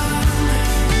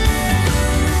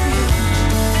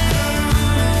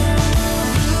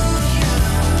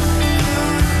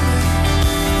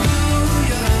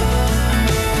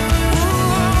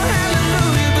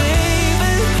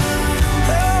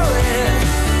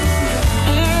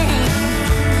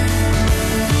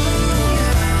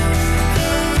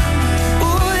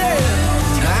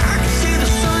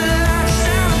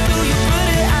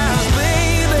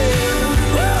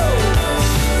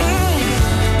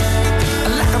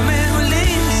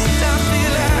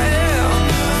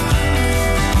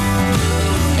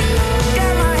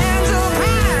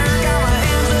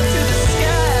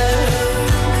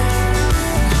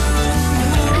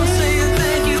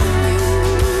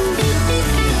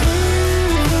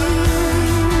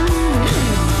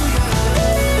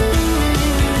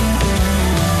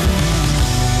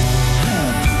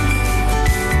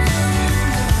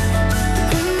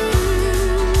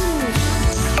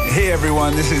 Hey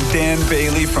everyone, this is Dan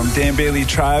Bailey from Dan Bailey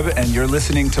Tribe, and you're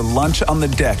listening to Lunch on the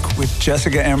Deck with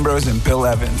Jessica Ambrose and Bill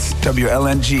Evans,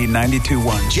 WLNG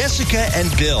 92.1. Jessica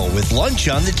and Bill with Lunch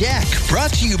on the Deck,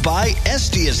 brought to you by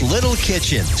Estia's Little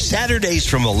Kitchen, Saturdays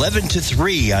from 11 to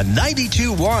 3 on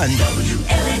 92.1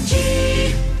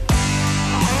 WLNG.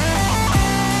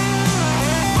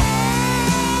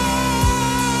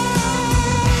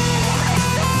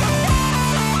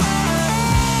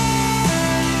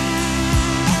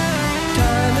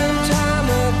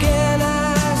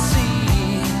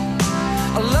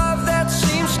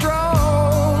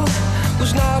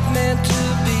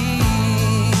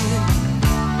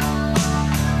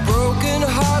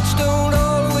 Don't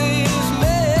always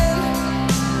mend,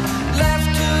 left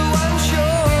to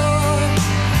unsure.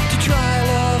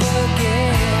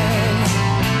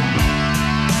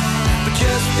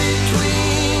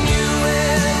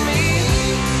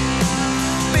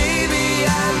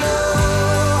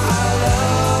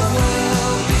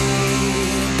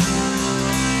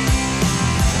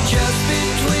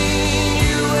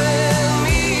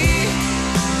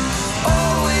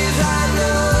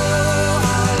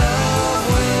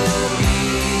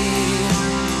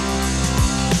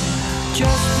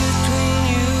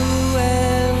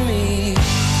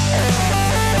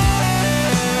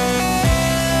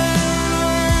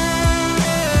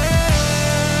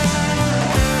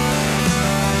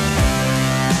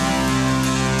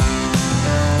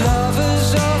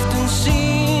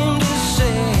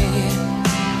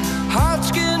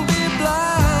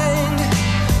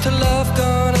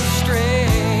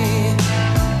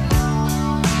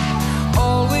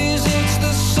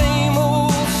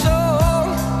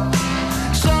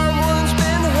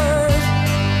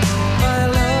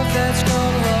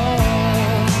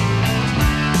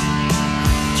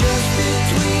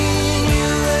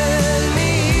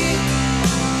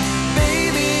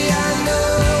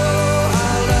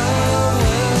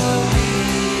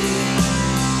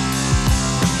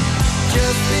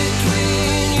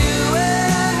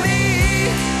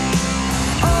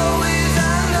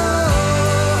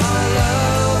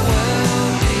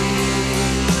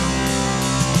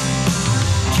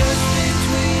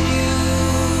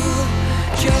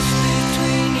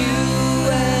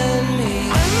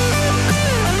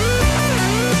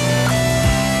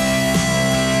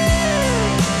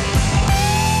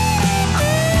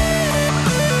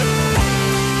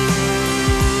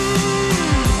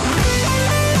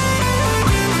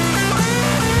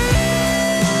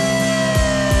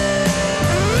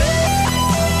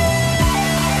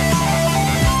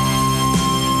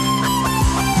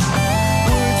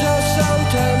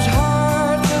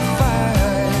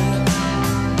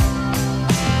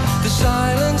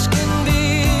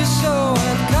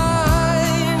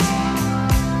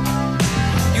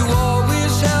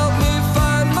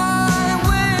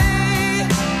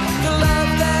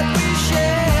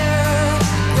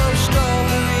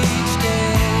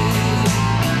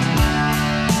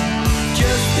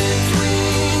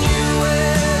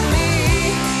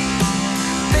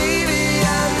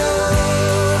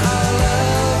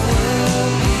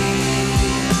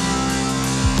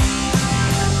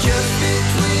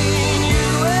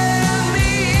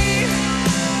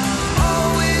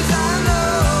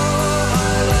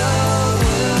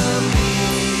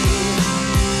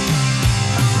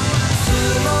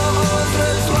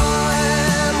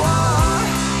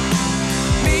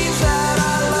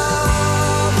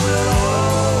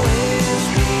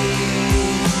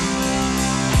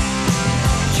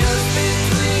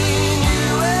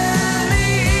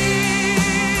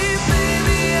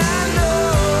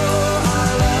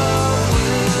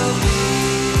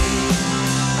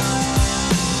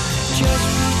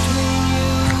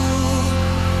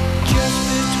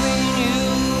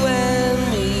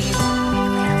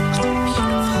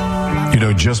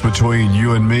 know, just between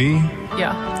you and me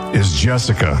Yeah. is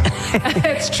Jessica.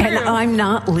 It's true. And I'm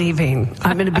not leaving.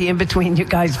 I'm going to be in between you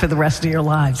guys for the rest of your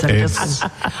lives.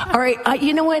 All right.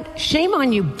 You know what? Shame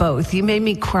on you both. You made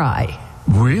me cry.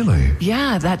 Really?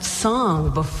 Yeah, that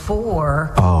song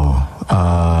before. Oh,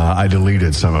 I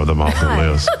deleted some of them off the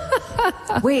list.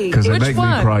 Wait, Because they which make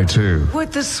one? me cry too.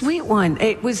 what the sweet one?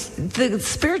 It was the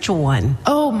spiritual one.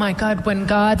 Oh my God! When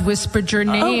God whispered your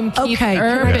name, Oh, Keith okay.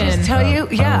 Urban. Can I just tell you?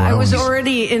 Yeah, I was was-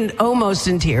 already almost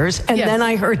in tears, and Yes. then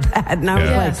I heard that, and I was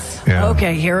Yes. like, Yeah.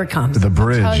 okay, here it comes. The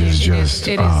bridge tell you, is it just, is-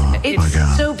 it is- oh it's my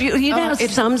God. so beautiful. You know, how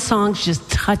it's- some songs just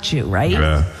touch you, right?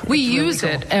 Yeah. We use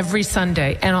it every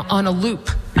Sunday and on a loop.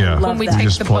 Yeah. When we We take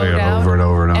just the play boat it out, over and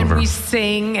over and over. we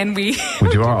sing and we We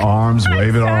do our arms,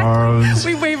 wave our arms.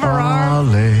 We wave our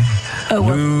arms.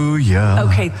 Hallelujah.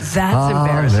 Okay, that's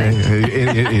embarrassing.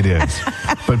 It is.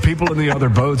 But people in the other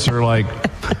boats are like,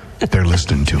 they're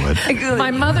listening to it.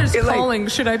 My mother's You're like- calling.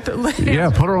 Should I? Yeah,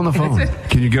 put her on the phone.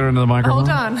 Can you get her into the microphone?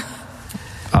 Hold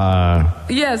on.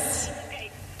 Yes.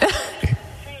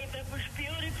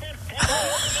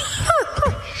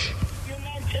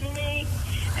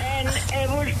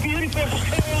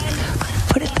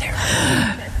 Put it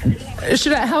there.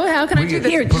 Should I? How can I do this?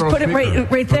 Here, just put it right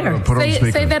there. Put her on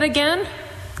speaker. Say that again.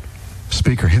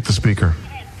 Speaker, hit the speaker.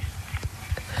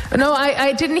 No,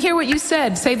 I didn't hear what you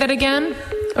said. Say that again.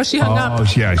 Oh, she hung up. Oh,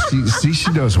 yeah.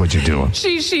 She knows what you're doing.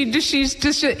 She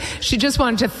just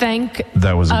wanted to thank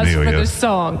That was us Amelia. for the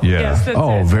song. Yeah. Yes, that's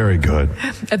oh, it. very good.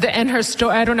 And her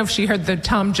story, I don't know if she heard the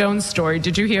Tom Jones story.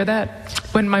 Did you hear that?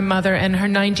 When my mother and her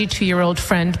 92-year-old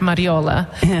friend,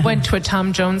 Mariola, went to a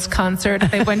Tom Jones concert,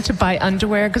 they went to buy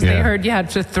underwear because they Yeah. heard you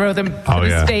had to throw them to Oh, the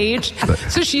yeah. stage.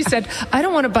 So she said, I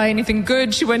don't want to buy anything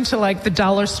good. She went to like the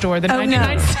dollar store, the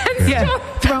 99 cent Yeah, store.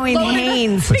 throwing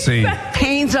Hanes. But see,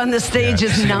 Hanes on the stage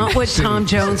is not what Tom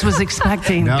Jones was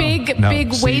expecting. no,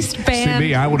 Big see- waistband. See,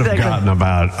 me, I would have gotten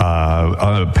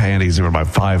about panties that were about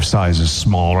 5 sizes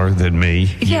smaller than me.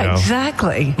 You Yeah, know?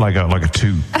 exactly. Like a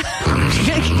 2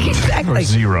 Exactly. or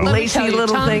 0. Let me Lacy tell you,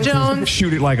 little Tom things. Jones.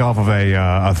 Shoot it like off of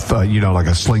like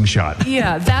a slingshot.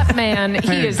 Yeah, that man, he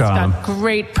Hey, has Tom. got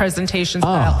great presentation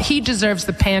style. Oh. He deserves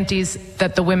the panties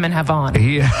that the women have on.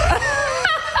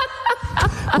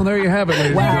 Well, there you have it, ladies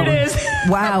and Wow. gentlemen.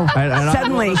 Wow. And I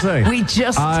Suddenly, wanna say, we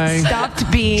just I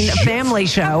stopped being a family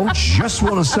show. Just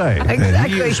want to say that he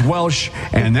Exactly. is Welsh,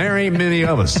 and there ain't many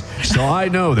of us. So I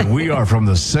know that we are from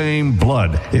the same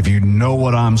blood, if you know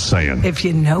what I'm saying. If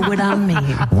you know what I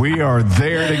mean. We are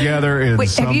there together in Wait,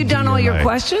 some have you done all your DNA.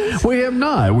 questions? We have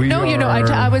not. We No,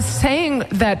 are, I was saying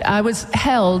that I was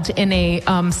held in a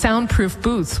soundproof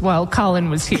booth while Colin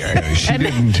was here. She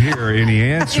didn't hear any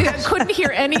answers. I couldn't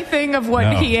hear anything of what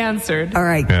No. he answered. All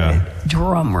right. Yeah.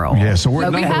 Drum roll. Yeah, so we're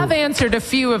We number, have answered a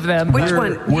few of them. Which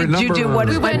We're- one? we're Did you do number- what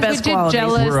is We my went- best we did quality?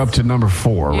 jealous. we're up to number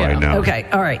 4 Yeah. right now. Okay.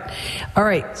 All right. All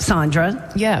right, Sandra.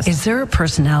 Yes. Is there a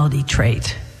personality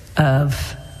trait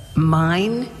of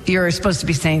mine? You're supposed to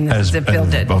be saying this As- that Bill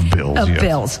did. of Bill's, Of yes.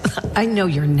 Bill's. I know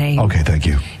your name. Okay, thank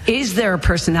you. Is there a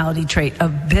personality trait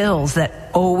of Bill's that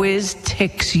always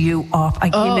ticks you off? I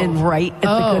came in right at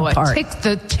the good part.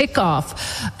 the tick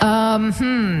off.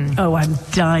 Oh, I'm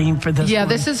dying for this. Yeah, one.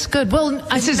 this is good. Well,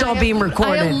 This is all being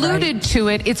recorded, I alluded right? to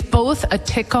it. It's both a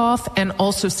tick off and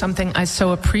also something I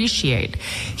so appreciate.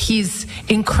 He's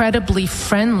incredibly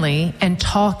friendly and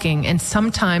talking, and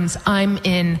sometimes I'm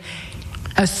in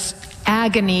a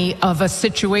agony of a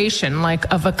situation, like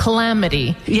of a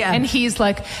calamity. Yeah. And he's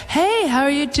like, "Hey, how are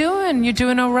you doing? You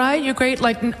doing all right? You're great."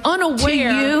 Like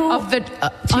unaware To you? of the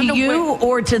To you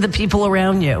or to the people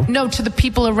around you? No, to the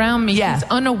people around me. Yeah. He's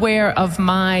unaware of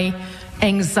my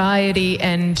anxiety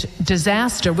and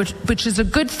disaster, which is a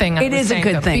good thing. It is a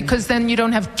good thing. because then you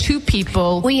don't have two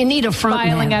people. Well, you need a front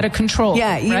filing man. out of control.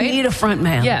 Yeah, you right? need a front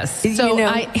man. Yes. You So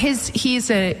know-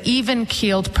 he's a even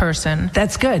keeled person.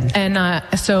 That's good. And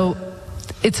so.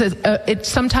 It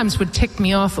sometimes would tick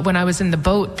me off when I was in the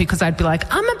boat because I'd be like,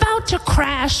 I'm about to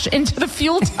crash into the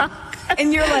fuel tank.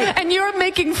 And you're like, and you're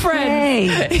making friends.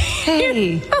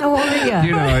 Hey, how are you?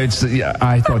 You know,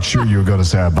 I thought sure you were going to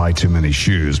say I buy too many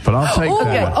shoes, but I'll take Okay.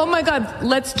 that. Oh my God.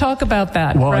 Let's talk about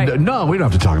that. Well, right. no, we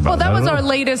don't have to talk about Well, that was at our all.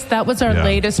 latest. That was our Yeah,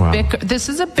 latest wow. bicker. This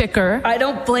is a bicker. I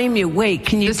don't blame you. Wait,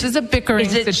 can you? This is a bickering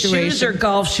Is it situation. shoes or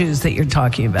golf shoes that you're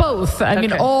talking about? Both. I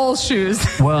mean, Okay. all shoes.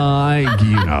 Well,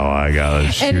 I got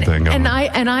a shoe thing going.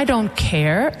 And I don't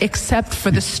care except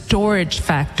for the storage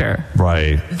factor.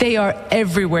 Right. They are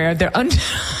everywhere. They're under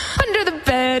the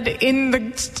bed. bed, in the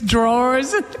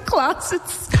drawers, in the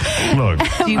closets. Look,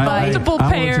 Do you buy multiple I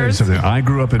want to tell you pairs? something. I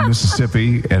grew up in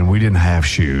Mississippi, and we didn't have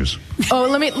shoes. Oh,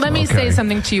 let me say Okay.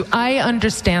 something to you. I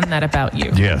understand that about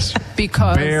you. Yes.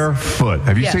 Because Barefoot.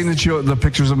 Have you Yes. seen the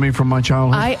pictures of me from my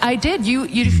childhood? I did. You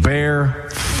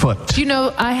Barefoot. you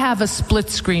know, I have a split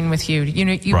screen with you. You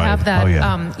know, you Right. have that Oh,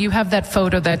 yeah. you have that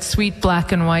photo, that sweet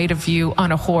black and white of you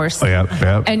on a horse. Oh,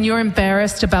 yeah. And you're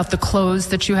embarrassed about the clothes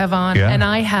that you have on. Yeah. And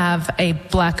I have a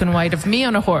black and white of me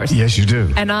on a horse. Yes, you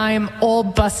do. And I'm all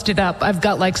busted up. I've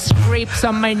got like scrapes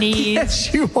on my knees.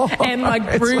 Yes, you are. And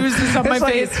like bruises on my It's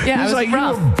like- face. Yeah, it's it was like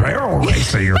rough. you were barrel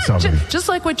racing or something. Just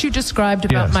like what you described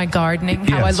about Yes. my gardening,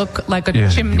 how I Yes. look like a Yeah.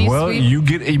 chimney Well, sweep. you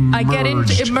get immersed. I get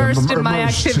immersed in my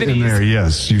immersed activities. in there.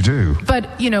 Yes, you do.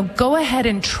 But, you know, go ahead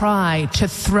and try to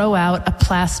throw out a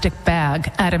plastic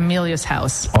bag at Amelia's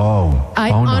house. Oh, I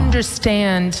no.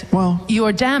 understand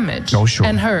your damage Oh, sure.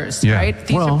 and hers, Yeah. right?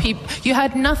 These Well, are people. You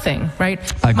had nothing, right?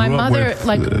 I My grew up mother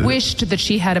with, wished that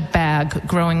she had a bag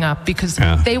growing up because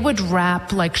Yeah. they would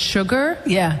wrap like sugar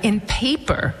in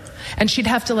paper. And she'd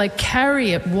have to like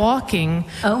carry it walking.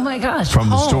 Oh my gosh! From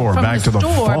the store from back the to the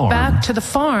store farm. back to the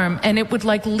farm, and it would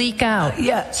like leak out.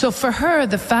 Yeah. So for her,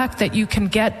 the fact that you can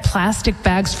get plastic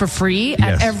bags for free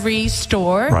Yes. at every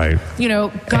store, Right. You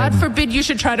know, God And- forbid you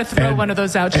should try to throw and- one of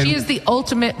those out. and- She is the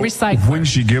ultimate recycler. When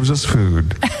she gives us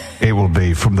food, it will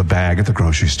be from the bag at the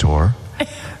grocery store,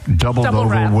 doubled Double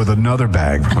over wrapped. with another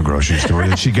bag from a grocery store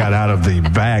that she got out of the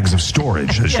bags of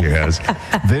storage that she has,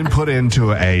 then put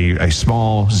into a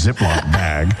small Ziploc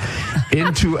bag,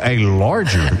 into a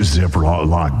larger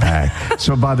Ziploc bag.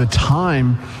 So by the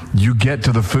time you get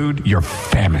to the food, you're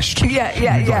famished. Yeah,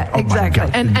 You're going, "Oh my God."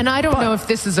 And I don't know if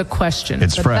this is a question,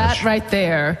 It's but fresh. that right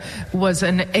there was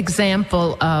an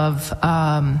example of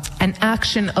an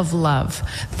action of love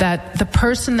that the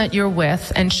person that you're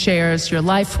with and shares your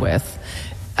life with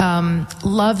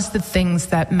loves the things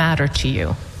that matter to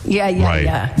you.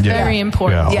 Yeah. Very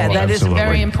important. Yeah, that is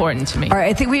very important to me. All right,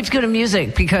 I think we have to go to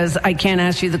music because I can't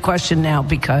ask you the question now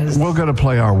because We're going to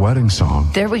play our wedding song.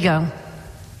 there we go.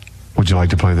 Would you like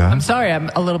to play that? I'm sorry, I'm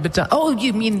a little bit done. Oh,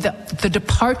 you mean the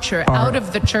departure out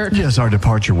of the church? Yes, our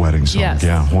departure wedding song. Yes.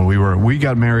 Yeah, when we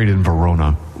got married in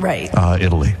Verona, Right.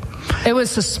 Italy. It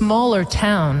was a smaller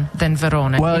town than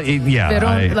Verona. Well,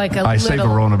 Verona, like a I say little-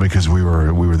 Verona because we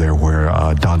were there where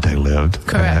Dante lived.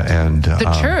 Correct. And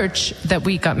The church that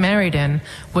we got married in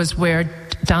was where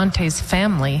Dante's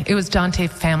family, it was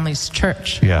Dante's family's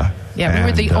church. Yeah. Yeah, we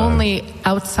were the And, only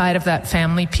outside of that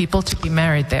family people to be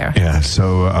married there. Yeah,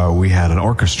 so we had an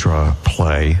orchestra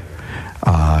play,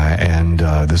 and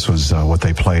this was what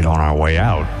they played on our way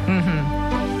out. Mm-hmm.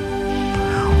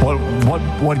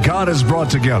 What God has brought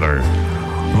together,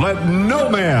 let no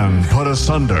man put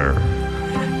asunder.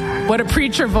 What a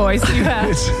preacher voice you have.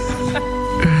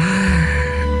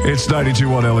 It's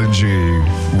 92.1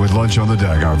 LNG with Lunch on the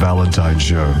Deck, our Valentine's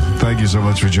show. Thank you so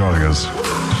much for joining us.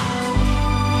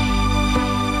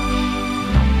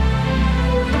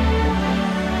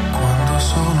 Quando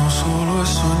sono solo e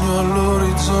sogno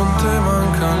all'orizzonte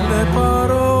mancano le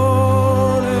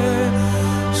parole.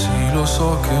 Sì, lo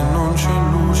so che non c'è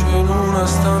luce in una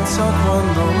stanza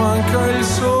quando manca il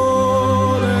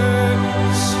sole.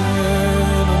 Se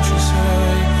non ci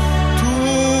sei tu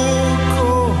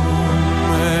con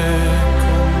me,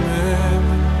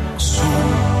 su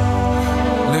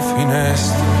le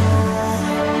finestre.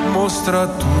 Mostra a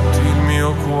tutti il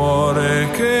mio cuore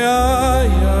che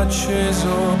hai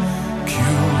acceso,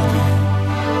 chiudi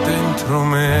dentro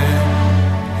me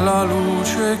la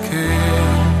luce che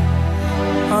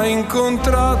hai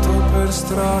incontrato per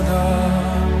strada.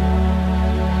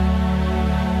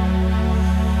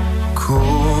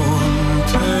 Con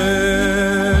te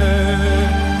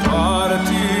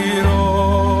partirò,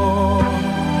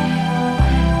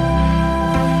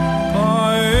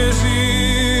 paesi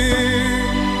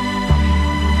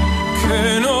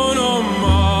che non ho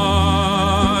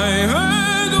mai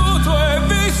veduto e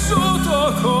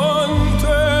vissuto con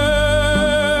te,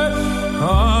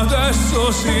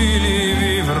 adesso sì li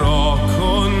vivrò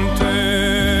con te,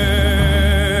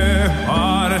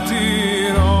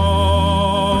 partirò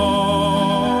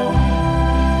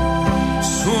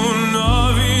su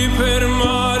navi per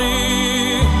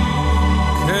mari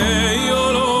che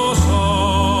io lo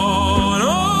so,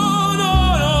 no,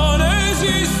 non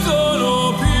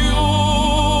esistono più,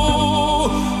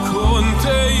 con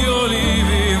te io li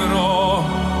vivrò.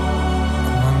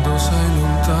 Quando sei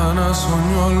lontana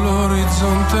sogno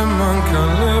all'orizzonte e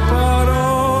mancano le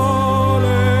parole.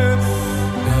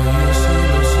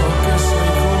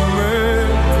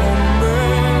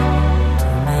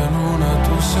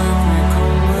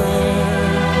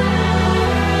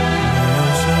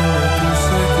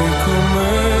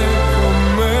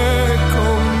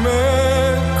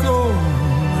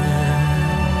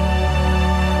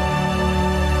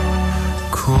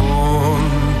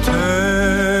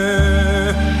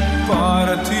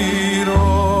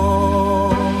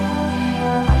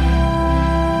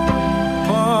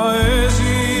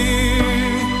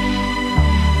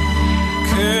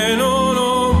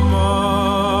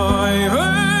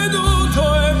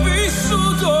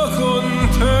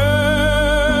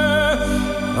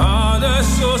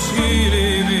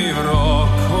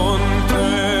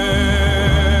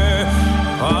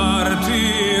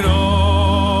 partirò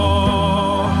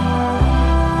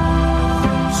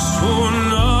su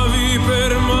navi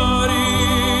per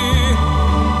mari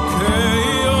che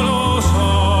io lo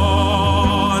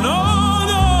so,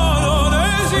 non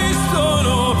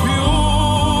esistono più.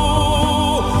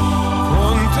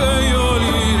 Con te io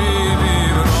li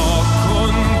rivivrò,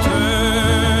 con te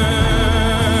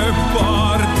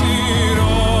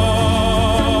partirò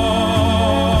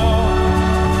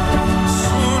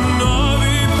su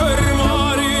navi per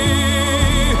mari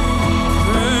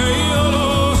che io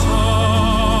lo so,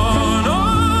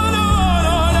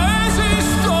 non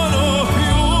esistono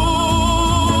più.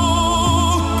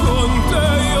 Con te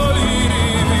io li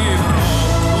rivivrò,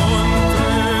 con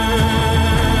te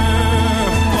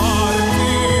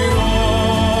partirò.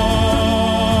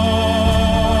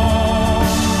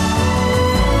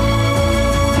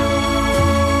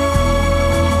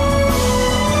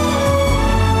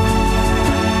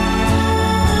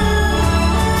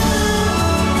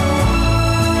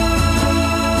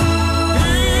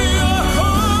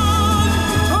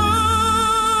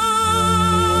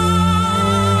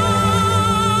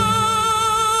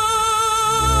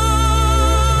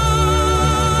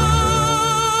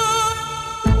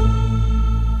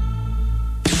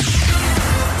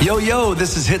 Yo,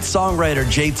 this is hit songwriter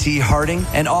JT Harding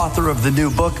and author of the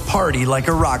new book, Party Like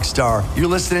a Rock Star. You're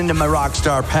listening to my rock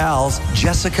star pals,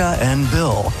 Jessica and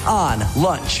Bill, on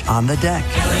Lunch on the Deck.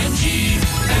 LNG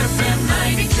FM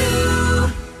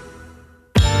 92.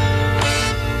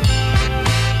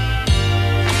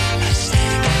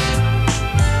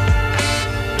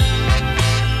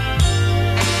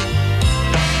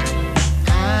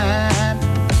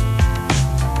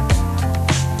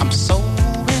 I'm so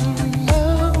in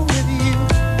love with you.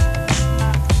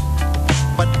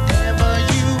 Whatever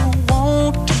you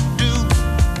want to do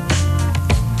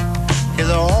is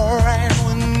all right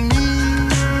with me.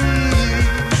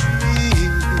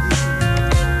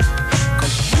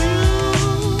 'Cause you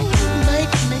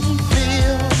make me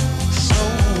feel so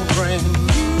brand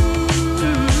new.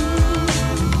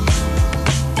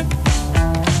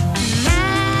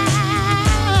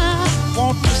 I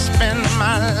want to spend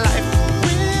my life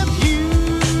with you.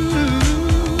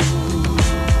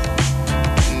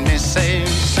 And they say,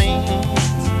 sing,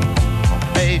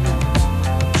 baby,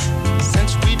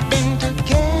 since we've been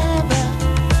together,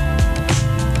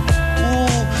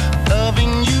 ooh,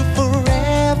 loving you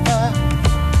forever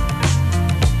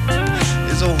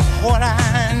is what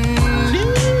I need.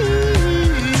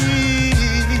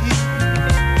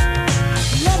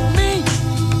 Let me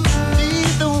be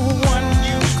the one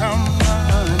you come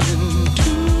running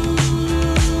to.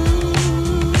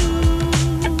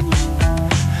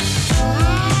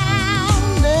 I'll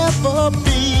never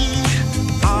be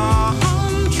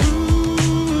untrue.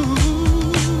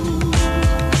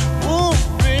 Oh,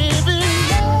 baby,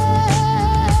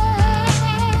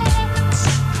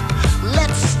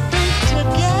 let's stay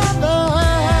together,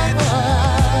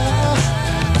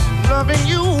 loving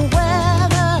you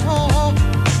weather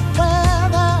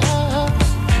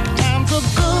times are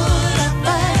good and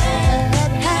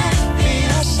bad, happy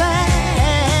or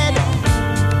sad.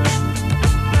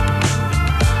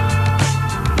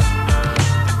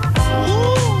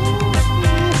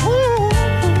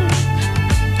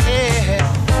 Yeah.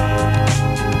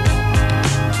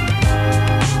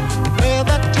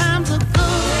 Whether times are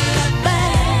good,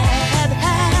 bad,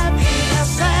 happy or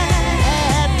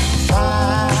sad.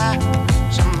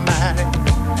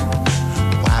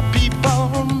 Why people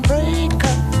break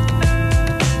up?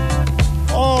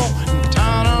 Oh, and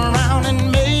turn around and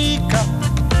make up.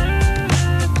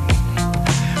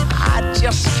 I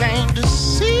just came to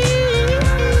see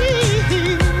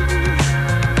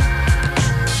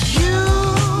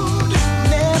you'd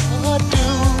never do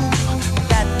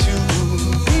that to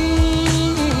me,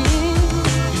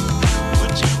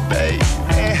 would you, baby?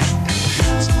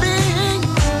 Being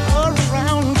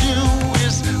around you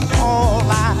is all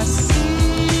I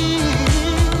see,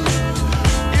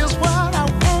 is what I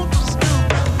want us to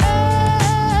act.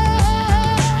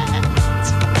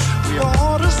 We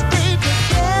ought to stay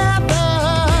together,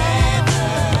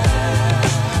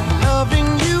 loving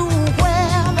you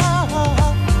weather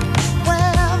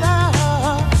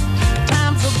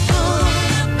times are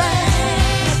good, bad,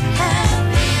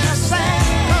 happy or sad.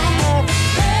 Come on,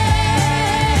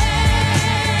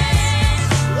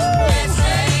 let's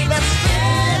stay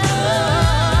together,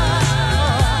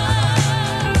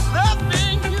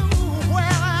 loving you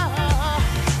weather.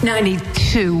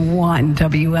 92.1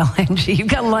 WLNG. You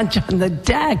got lunch on the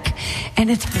deck, and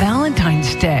it's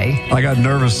Valentine's Day. I got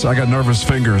nervous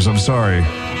fingers. I'm sorry.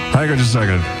 Hang on just a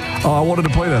second. Oh, I wanted to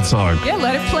play that song. Yeah,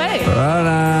 let it play. No,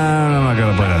 I'm not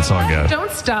going to play that That's all I got.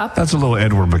 Don't stop. That's a little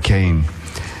Edward McCain.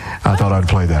 I thought I'd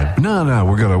play that. No,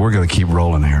 we're gonna keep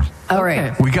rolling here. All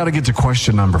right. We got to get to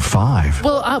question number 5.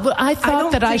 Well, I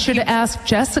thought that I should ask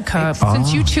Jessica,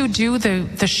 since you two do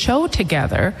the show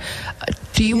together,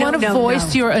 do you want to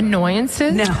voice your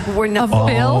annoyances? No, we're not. Of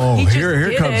Bill? Oh, He just here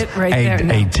did comes it right there.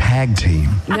 a tag team.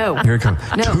 No. Here it comes.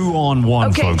 No. 2-on-1,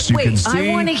 Okay, folks. You wait, can I see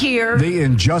wanna hear- the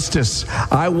injustice.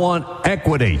 I want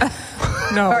equity.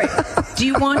 No. All right. Do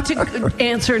you want to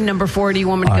answer number 4 or do you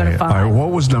want me to go to 5? All right,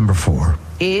 what was number 4?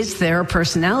 Is there a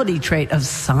personality trait of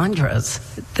Sandra's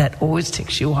that always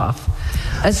ticks you off?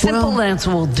 A simple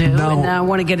answer will do, and now I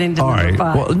want to get into All number right.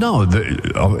 5. Well, no,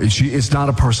 it's not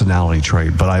a personality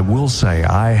trait, but I will say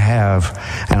I have,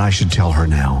 and I should tell her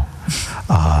now,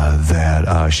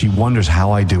 that she wonders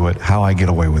how I do it, how I get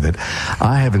away with it.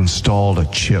 I have installed a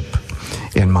chip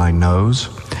in my nose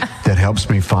that helps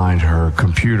me find her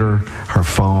computer, her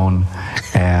phone,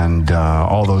 and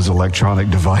all those electronic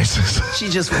devices. She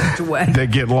just walked away.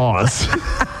 That get lost.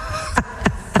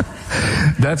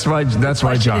 That's my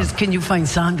Question job. is, can you find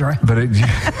Sandra? But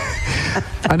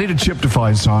I need a chip to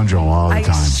find Sandra all the I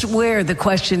time. swear the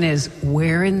question is,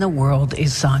 where in the world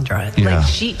is Sandra? Yeah. Like,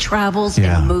 she travels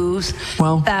Yeah. and moves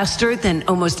faster than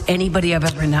almost anybody I've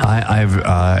ever known.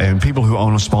 And people who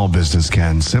own a small business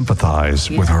can sympathize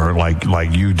with her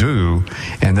like you do,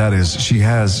 and that is she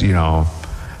has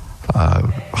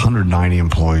 190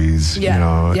 employees,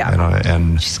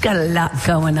 and she's got a lot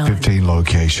going on. 15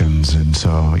 locations, and so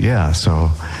All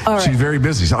right. she's very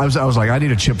busy. So I was like, I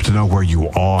need a chip to know where you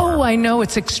are. Oh, I know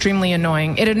it's extremely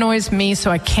annoying. It annoys me,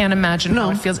 so I can't imagine how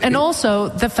it feels. And also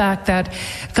the fact that,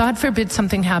 God forbid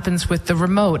something happens with the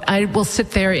remote. I will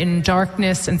sit there in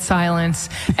darkness and silence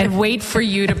and wait for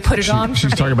you to put it on.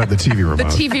 She's talking about the TV remote. The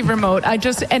TV remote.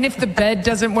 And if the bed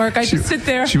doesn't work, I just sit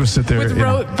there. She would sit there with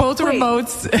both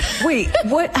remotes. Wait,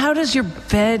 what? How does your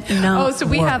bed not? Oh, so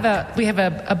we work? have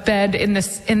a bed in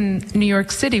New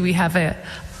York City. We have a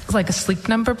sleep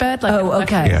number bed.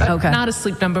 Okay. Not a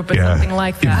sleep number, but something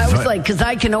like that. I was like, because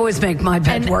I can always make my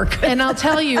bed work. And I'll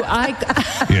tell you,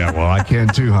 Yeah, well, I can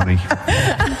too, honey.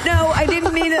 No, I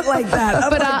didn't mean it like that.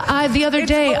 But the other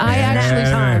day,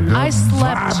 I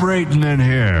slept vibrating in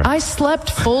here. I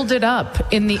slept folded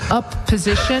up in the up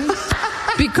position.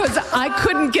 Because I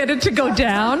couldn't get it to go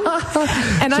down,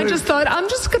 and I just thought I'm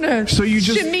just gonna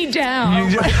shimmy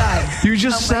down. You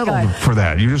just settled for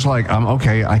that. You're just like,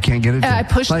 okay, I can't get it. I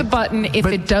push the button. If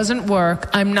it doesn't work,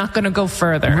 I'm not gonna go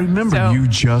further. Remember, you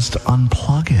just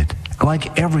unplug it.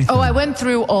 Like everything. Oh, I went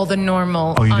through all the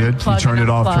normal. Oh, you did? You turned it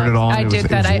off, turned it on? I did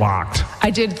that. It was locked. I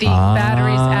did the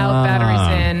batteries out,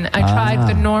 batteries in. I tried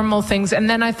the normal things, and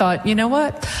then I thought, you know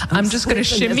what? I'm just going to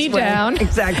shimmy down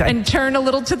and turn a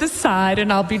little to the side,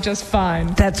 and I'll be just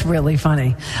fine. That's really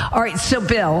funny. All right, so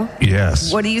Bill.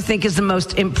 Yes. What do you think is the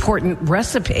most important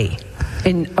recipe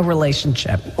in a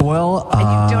relationship? Well,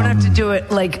 and you don't have to do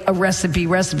it like a recipe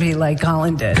like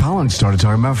Colin did. Colin started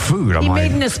talking about food. He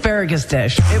made an asparagus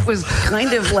dish. It was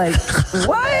kind of like,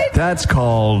 what? That's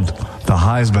called the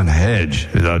Heisman hedge.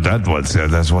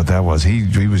 That's what that was.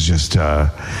 He was just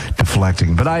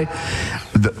deflecting. But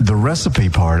the recipe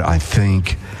part, I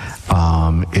think,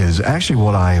 is actually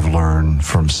what I have learned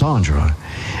from Sandra,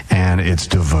 and it's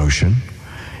devotion,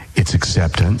 it's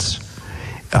acceptance,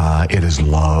 it is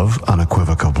love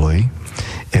unequivocally.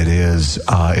 It is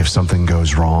if something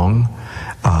goes wrong.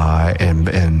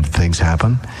 And things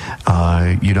happen.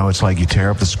 It's like you tear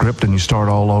up the script and you start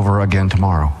all over again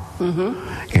tomorrow.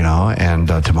 And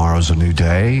tomorrow's a new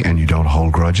day, and you don't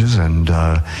hold grudges, and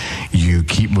you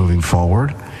keep moving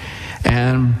forward.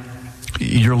 And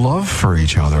your love for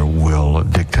each other will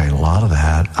dictate a lot of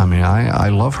that. I mean, I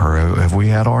love her. Have we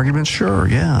had arguments? Sure,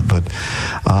 yeah. But,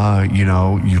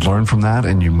 you learn from that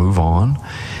and you move on.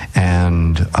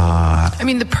 And I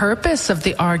mean, the purpose of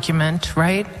the argument,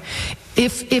 right?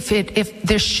 If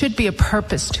there should be a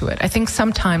purpose to it. I think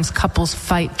sometimes couples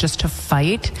fight just to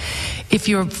fight. If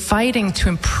you're fighting to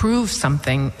improve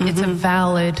something, it's a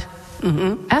valid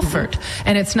effort.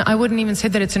 And it's not, I wouldn't even say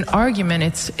that it's an argument.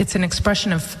 It's an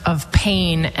expression of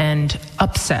pain and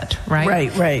upset,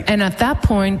 right? Right. And at that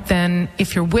point, then,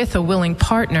 if you're with a willing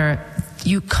partner,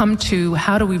 you come to,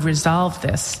 how do we resolve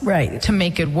this? Right. To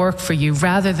make it work for you,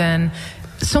 rather than,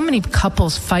 so many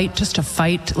couples fight just to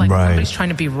fight, like somebody's trying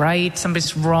to be right,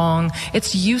 somebody's wrong.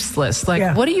 It's useless.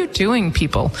 Like, what are you doing,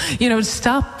 people?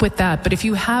 Stop with that. But if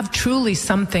you have truly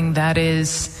something that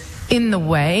is in the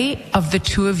way of the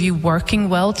two of you working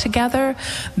well together,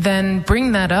 then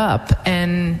bring that up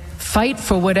and fight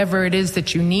for whatever it is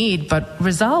that you need, but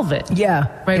resolve it. Yeah.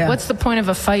 Right? Yeah. What's the point of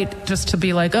a fight just to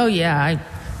be like, oh yeah,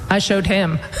 I showed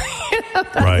him.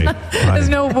 Right. There's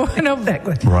no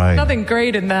Right. nothing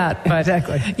great in that.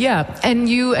 But yeah, and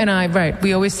you and I, right,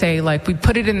 we always say, like, we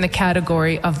put it in the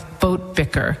category of boat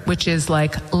bicker, which is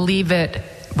like, leave it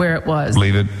where it was.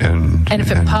 Leave it And if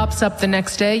it pops up the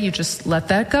next day, you just let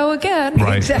that go again.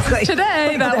 Right. Exactly.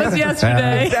 Today, that was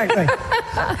yesterday. Exactly.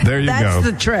 There you go. That's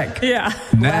the trick. Yeah.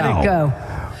 Now, Let it go.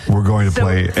 we're going to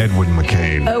play Edwin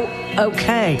McCain. Oh,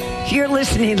 okay. You're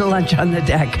listening to Lunch on the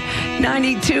Deck.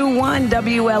 92.1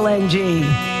 WLNG.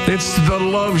 It's the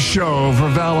love show for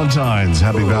Valentine's.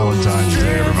 Happy Valentine's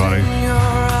Day, everybody.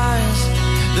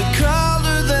 The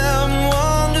color them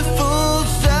wonderful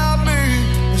stop me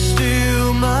and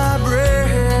steal my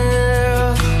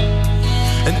breath.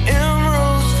 And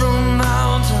emeralds from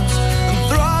mountains and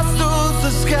thrusts of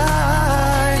the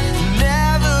sky,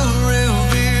 never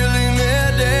revealing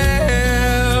their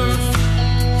depth.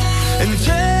 And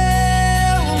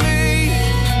tell me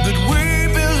that we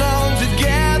belong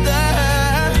together,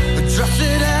 trust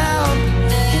it out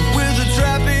with the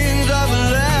trappings of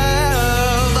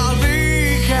love.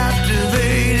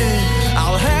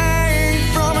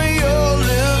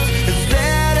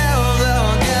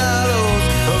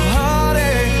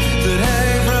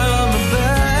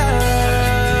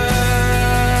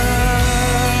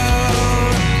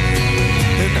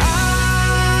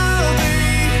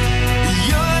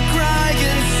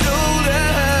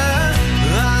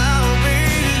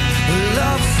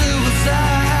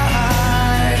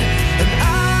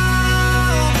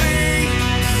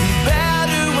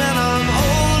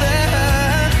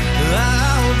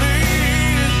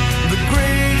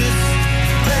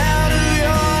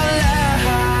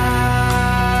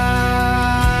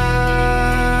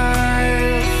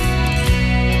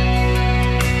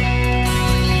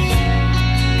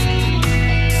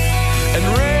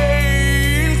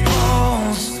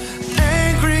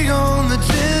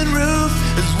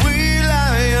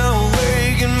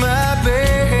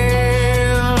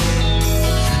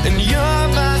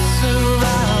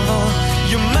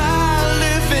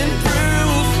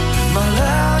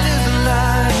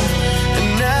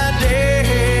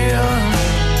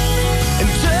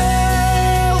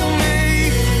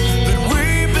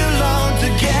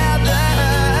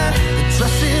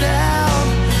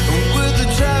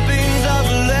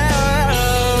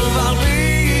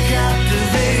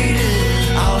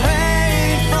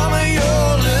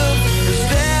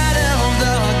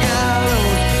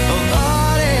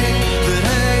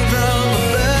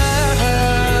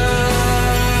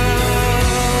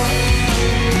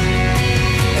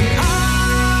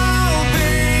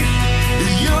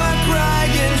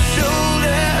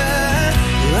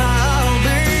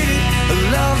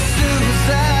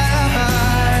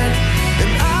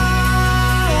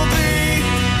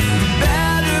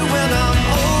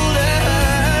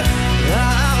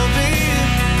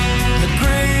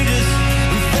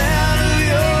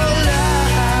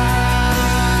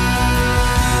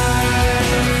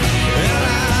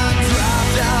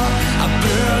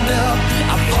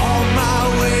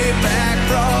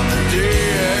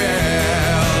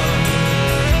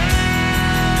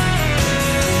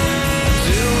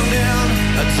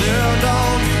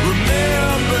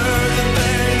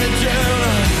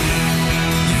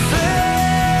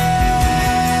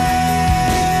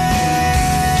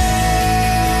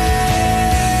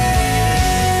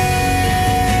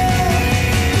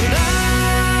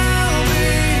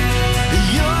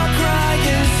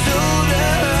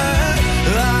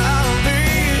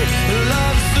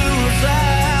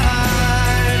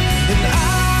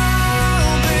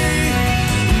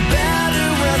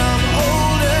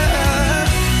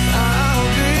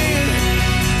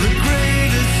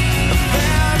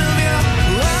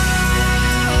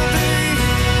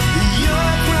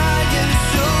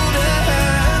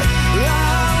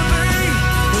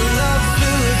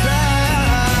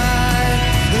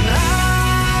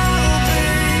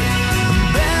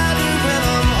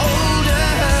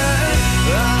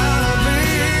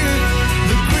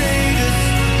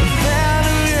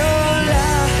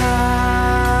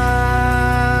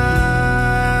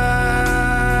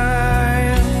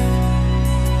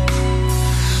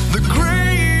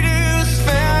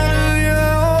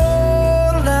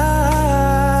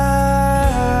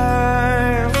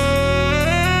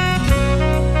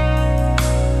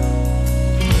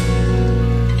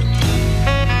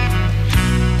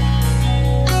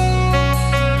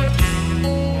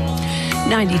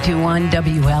 92.1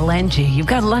 WLNG. You've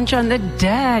got lunch on the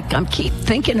deck. I keep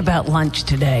thinking about lunch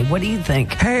today. What do you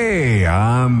think? Hey,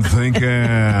 I'm thinking,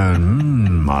 I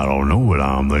don't know what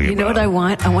I'm thinking You know about. what I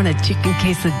want? I want a chicken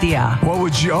quesadilla. What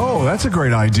would you, that's a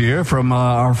great idea from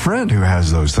our friend who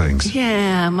has those things.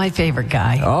 Yeah, my favorite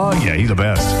guy. Oh, yeah, he's the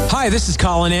best. Hi, this is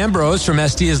Colin Ambrose from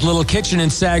Estia's Little Kitchen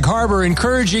in Sag Harbor,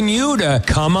 encouraging you to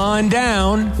come on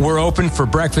down. We're open for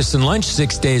breakfast and lunch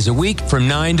 6 days a week from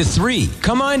 9 to 3.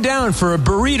 Come on down for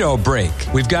a burrito break.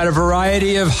 We've got a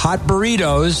variety of hot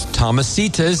burritos,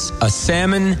 Tomasitas, a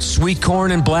salmon, sweet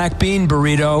corn, and black bean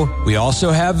burrito. We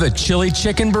also have a chili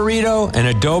chicken burrito,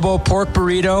 an adobo pork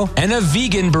burrito, and a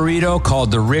vegan burrito called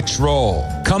the Rich Roll.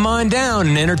 Come on down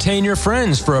and entertain your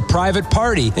friends for a private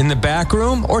party in the back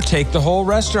room or take the whole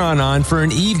restaurant on for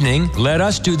an evening. Let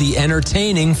us do the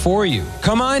entertaining for you.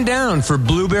 Come on down for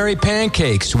blueberry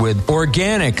pancakes with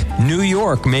organic New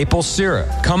York maple syrup.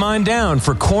 Come on down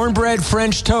for cornbread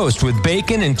French toast with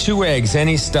bacon and 2 eggs,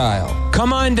 any style.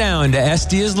 Come on down to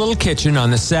Estia's Little Kitchen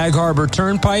on the Sag Harbor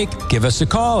Turnpike. Give us a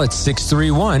call at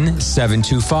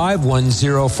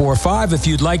 631-725-1045 if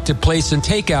you'd like to place a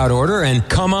takeout order, and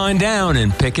come on down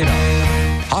and pick it up.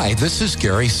 Hi, this is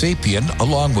Gary Sapien,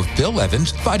 along with Bill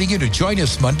Evans, inviting you to join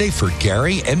us Monday for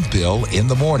Gary and Bill in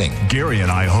the Morning. Gary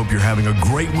and I hope you're having a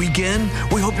great weekend.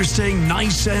 We hope you're staying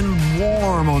nice and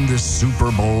warm on this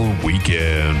Super Bowl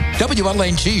weekend.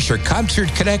 WLNG's your concert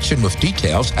connection with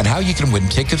details on how you can win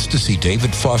tickets to see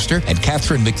David Foster and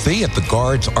Catherine McPhee at the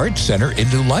Guards Arts Center in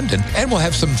New London. And we'll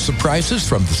have some surprises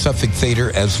from the Suffolk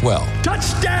Theater as well.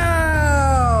 Touchdown!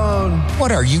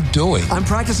 What are you doing? I'm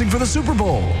practicing for the Super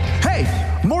Bowl. Hey,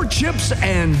 more chips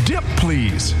and dip,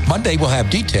 please. Monday, we'll have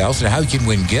details on how you can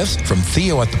win gifts from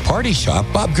Theo at the Party Shop,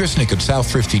 Bob Grisnick of South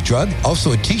Thrifty Drug,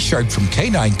 also a T-shirt from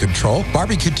Canine Control,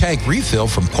 barbecue tank refill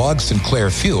from Quag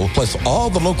Sinclair Fuel, plus all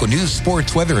the local news,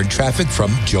 sports, weather, and traffic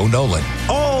from Joe Nolan.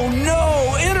 Oh,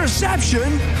 no!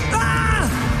 Interception!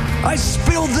 I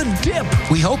spilled the dip.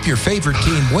 We hope your favorite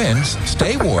team wins.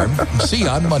 Stay warm. And see you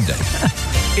on Monday.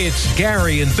 It's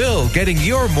Gary and Bill getting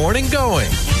your morning going.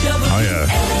 Oh, yeah.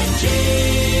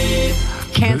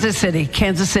 Kansas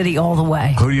City all the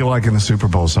way. Who do you like in the Super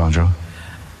Bowl, Sandra?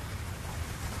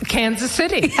 Kansas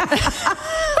City.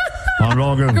 I'm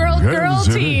all good. Girl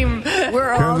team.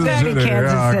 We're all Kansas good in City,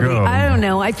 Kansas yeah, City. go. I don't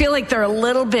know. I feel like they're a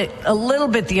little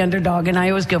bit the underdog, and I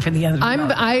always go for the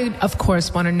underdog. I of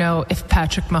course want to know if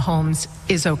Patrick Mahomes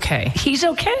is okay. He's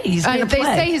okay. He's going to They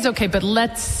play. say he's okay, but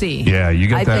let's see. Yeah, you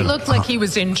got that. It looked like he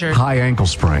was injured. High ankle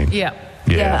sprain. Yeah.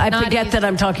 Yeah, I Not forget easy. that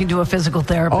I'm talking to a physical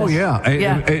therapist. Oh, yeah.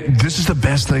 Yeah. This is the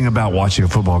best thing about watching a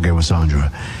football game with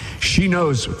Sandra. She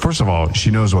knows, first of all,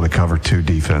 she knows what a cover 2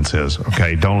 defense is.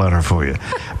 Okay, don't let her fool you.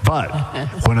 But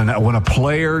when a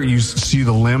player, you see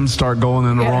the limbs start going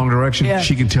in the wrong direction,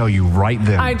 she can tell you right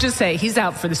then. I just say he's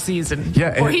out for the season.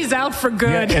 Yeah, or and- he's out for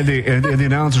good. Yeah, and the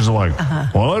announcers are like,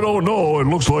 well, I don't know. It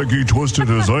looks like he twisted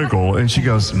his ankle. And she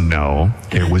goes, no,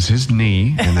 it was his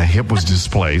knee and the hip was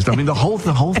displaced. I mean, the whole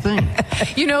thing.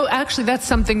 You know, actually, that's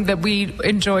something that we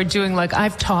enjoy doing. Like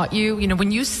I've taught you. You know,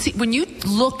 when you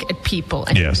look at people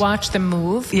and Yes. you watch them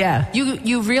move,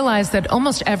 you realize that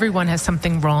almost everyone has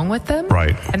something wrong with them.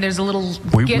 Right. And there's a little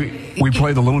We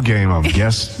play the little game of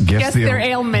guess their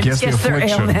ailment. Guess the Guess their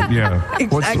affliction. ailment. Yeah.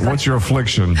 Exactly. What's your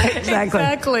affliction?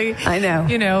 Exactly. I know.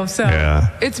 You know, so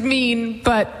it's mean,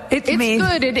 but it's mean,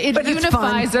 good. It but it's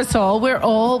unifies fun. us all. We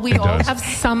all does. have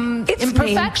some It's mean,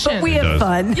 imperfection. but we have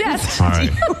fun. Yes. All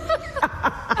right.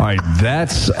 All right,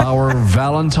 that's our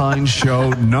Valentine's show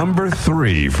number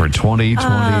 3 for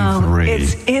 2023.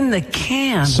 It's in the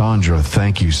can. Sandra,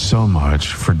 thank you so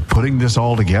much for putting this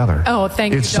all together. Oh,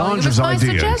 thank It's you, darling. Sandra's It was my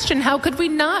idea. suggestion. How could we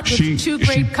not with two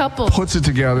great couples? Puts it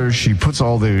together. She puts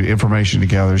all the information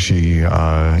together. She,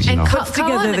 puts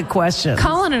together the questions.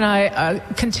 Colin and I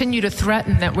continue to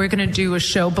threaten that we're going to do a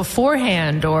show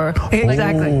beforehand or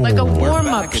like a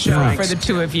warm-up show Right. for the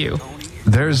two of you.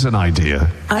 There's an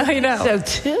idea. I know. So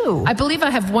too. I believe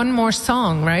I have one more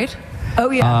song, right?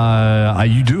 Oh yeah.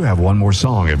 You do have one more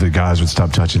song if the guys would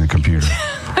stop touching the computer.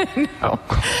 I know.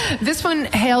 This one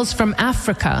hails from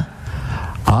Africa.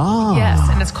 Ah. Yes,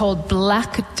 and it's called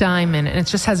Black Diamond, and it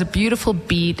just has a beautiful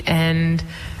beat, and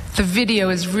the video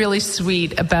is really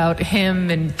sweet about him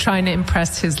and trying to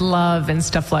impress his love and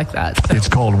stuff like that. So, It's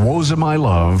called Woes of My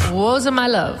Love. woes of my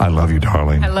love. I love you,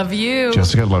 darling. I love you.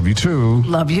 Jessica, love you too.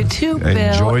 Love you too, Bill.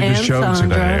 Enjoyed the and show Sandra.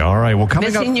 today. All right, well,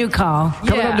 coming Missing up, you, Carl.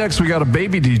 Coming up next, we got a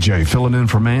baby DJ filling in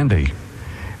for Mandy.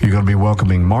 You're going to be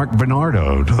welcoming Mark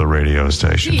Bernardo to the radio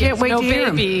station. He is no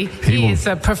baby. He is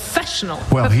a professional.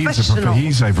 Well,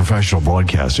 he's a professional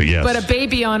broadcaster, yes. But a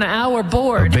baby on our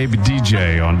board. A baby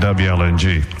DJ on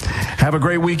WLNG. Have a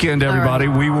great weekend, everybody.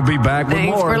 Right. We will be back with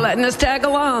Thanks more. for letting us tag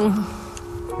along.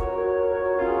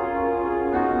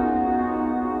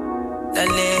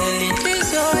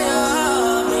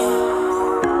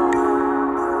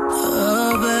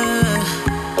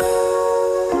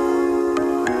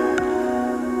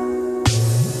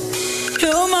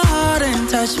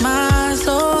 Touch my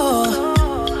soul.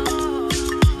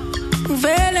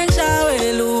 Vele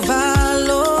ngishayela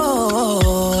uvalo.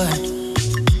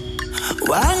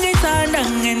 Wangithanda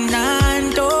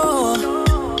ngenanto.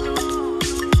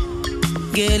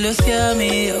 Ngelo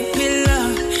siyami yokuphila.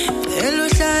 Vele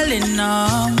uhlale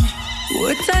nami.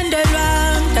 Uthando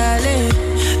lwami dale.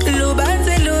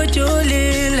 Lubanzi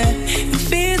lujulile.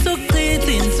 Ngifisa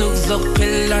ukuchitha insuku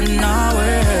zokuphila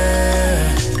nawe.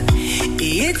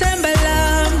 Ithemba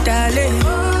dale,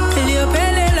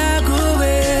 liyophelela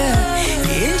kuwe.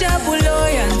 Injabulo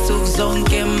yansuku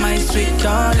zonke, my sweet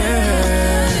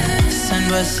darling.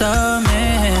 Sandwa sami,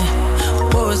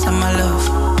 wosa my love,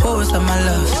 wosa my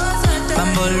love.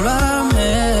 Bambol wami,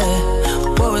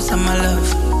 wosa my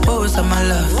love, wosa my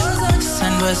love.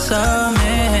 Sandwa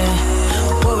sami,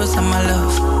 wosa my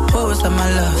love, wosa my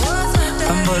love.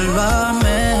 Bambol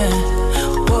wami,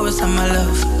 wosa my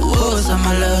love, wosa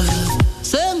my love.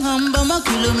 Sengihamba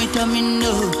amakilomita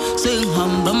mina,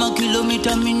 sengihamba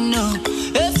amakilomita mina.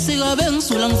 Efika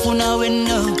bengisula ngifuna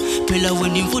wena, phela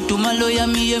wena imfudumalo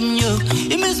yami yemnyo.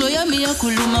 Imizwa yami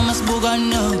yakhuluma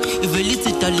masibukana, ivele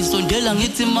ithi dalisondela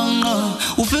ngithi manqa.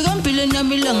 Ufika empilweni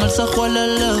yami ilanga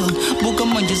lisahwalala, buka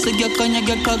manje sekuyakanya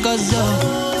kuyaqhakaza.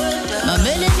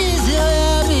 Mamele inhliziyo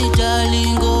yami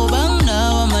darling, ngoba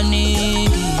nginawo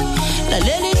amaningi.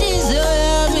 Lalela inhliziyo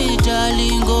yami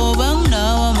darling, ngoba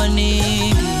nginawo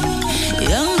amaningi.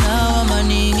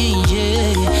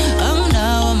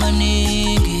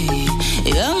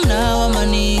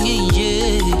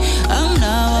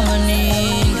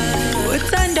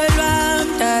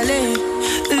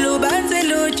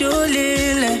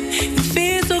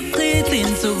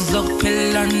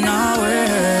 Zokuphila nawe.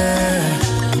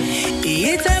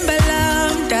 Ithemba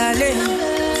lami dale,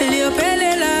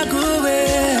 liyophelela kuwe.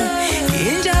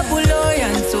 Injabulo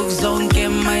yansuku zonke,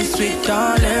 my sweet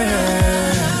darling.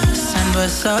 Sandwa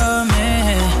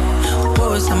sami,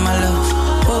 wosa my love,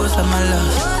 wosa my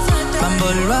love.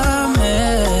 Bambol wami,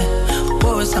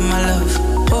 wosa my love,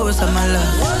 wosa my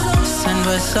love.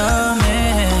 Sandwa sami,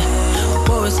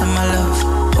 wosa my love,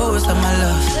 wosa my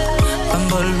love.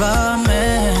 Bambol wami,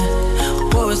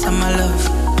 wosa my love,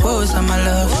 wosa my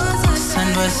love.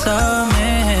 Sandwa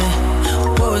sami,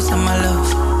 wosa my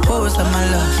love, wosa my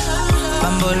love.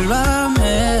 Bambol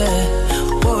wami,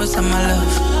 wosa my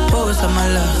love, wosa my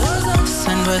love.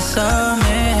 Sandwa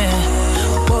sami,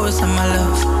 wosa my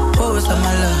love, wosa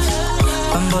my love.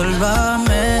 Bambol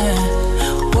wami,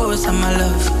 wosa my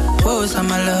love, wosa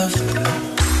my love.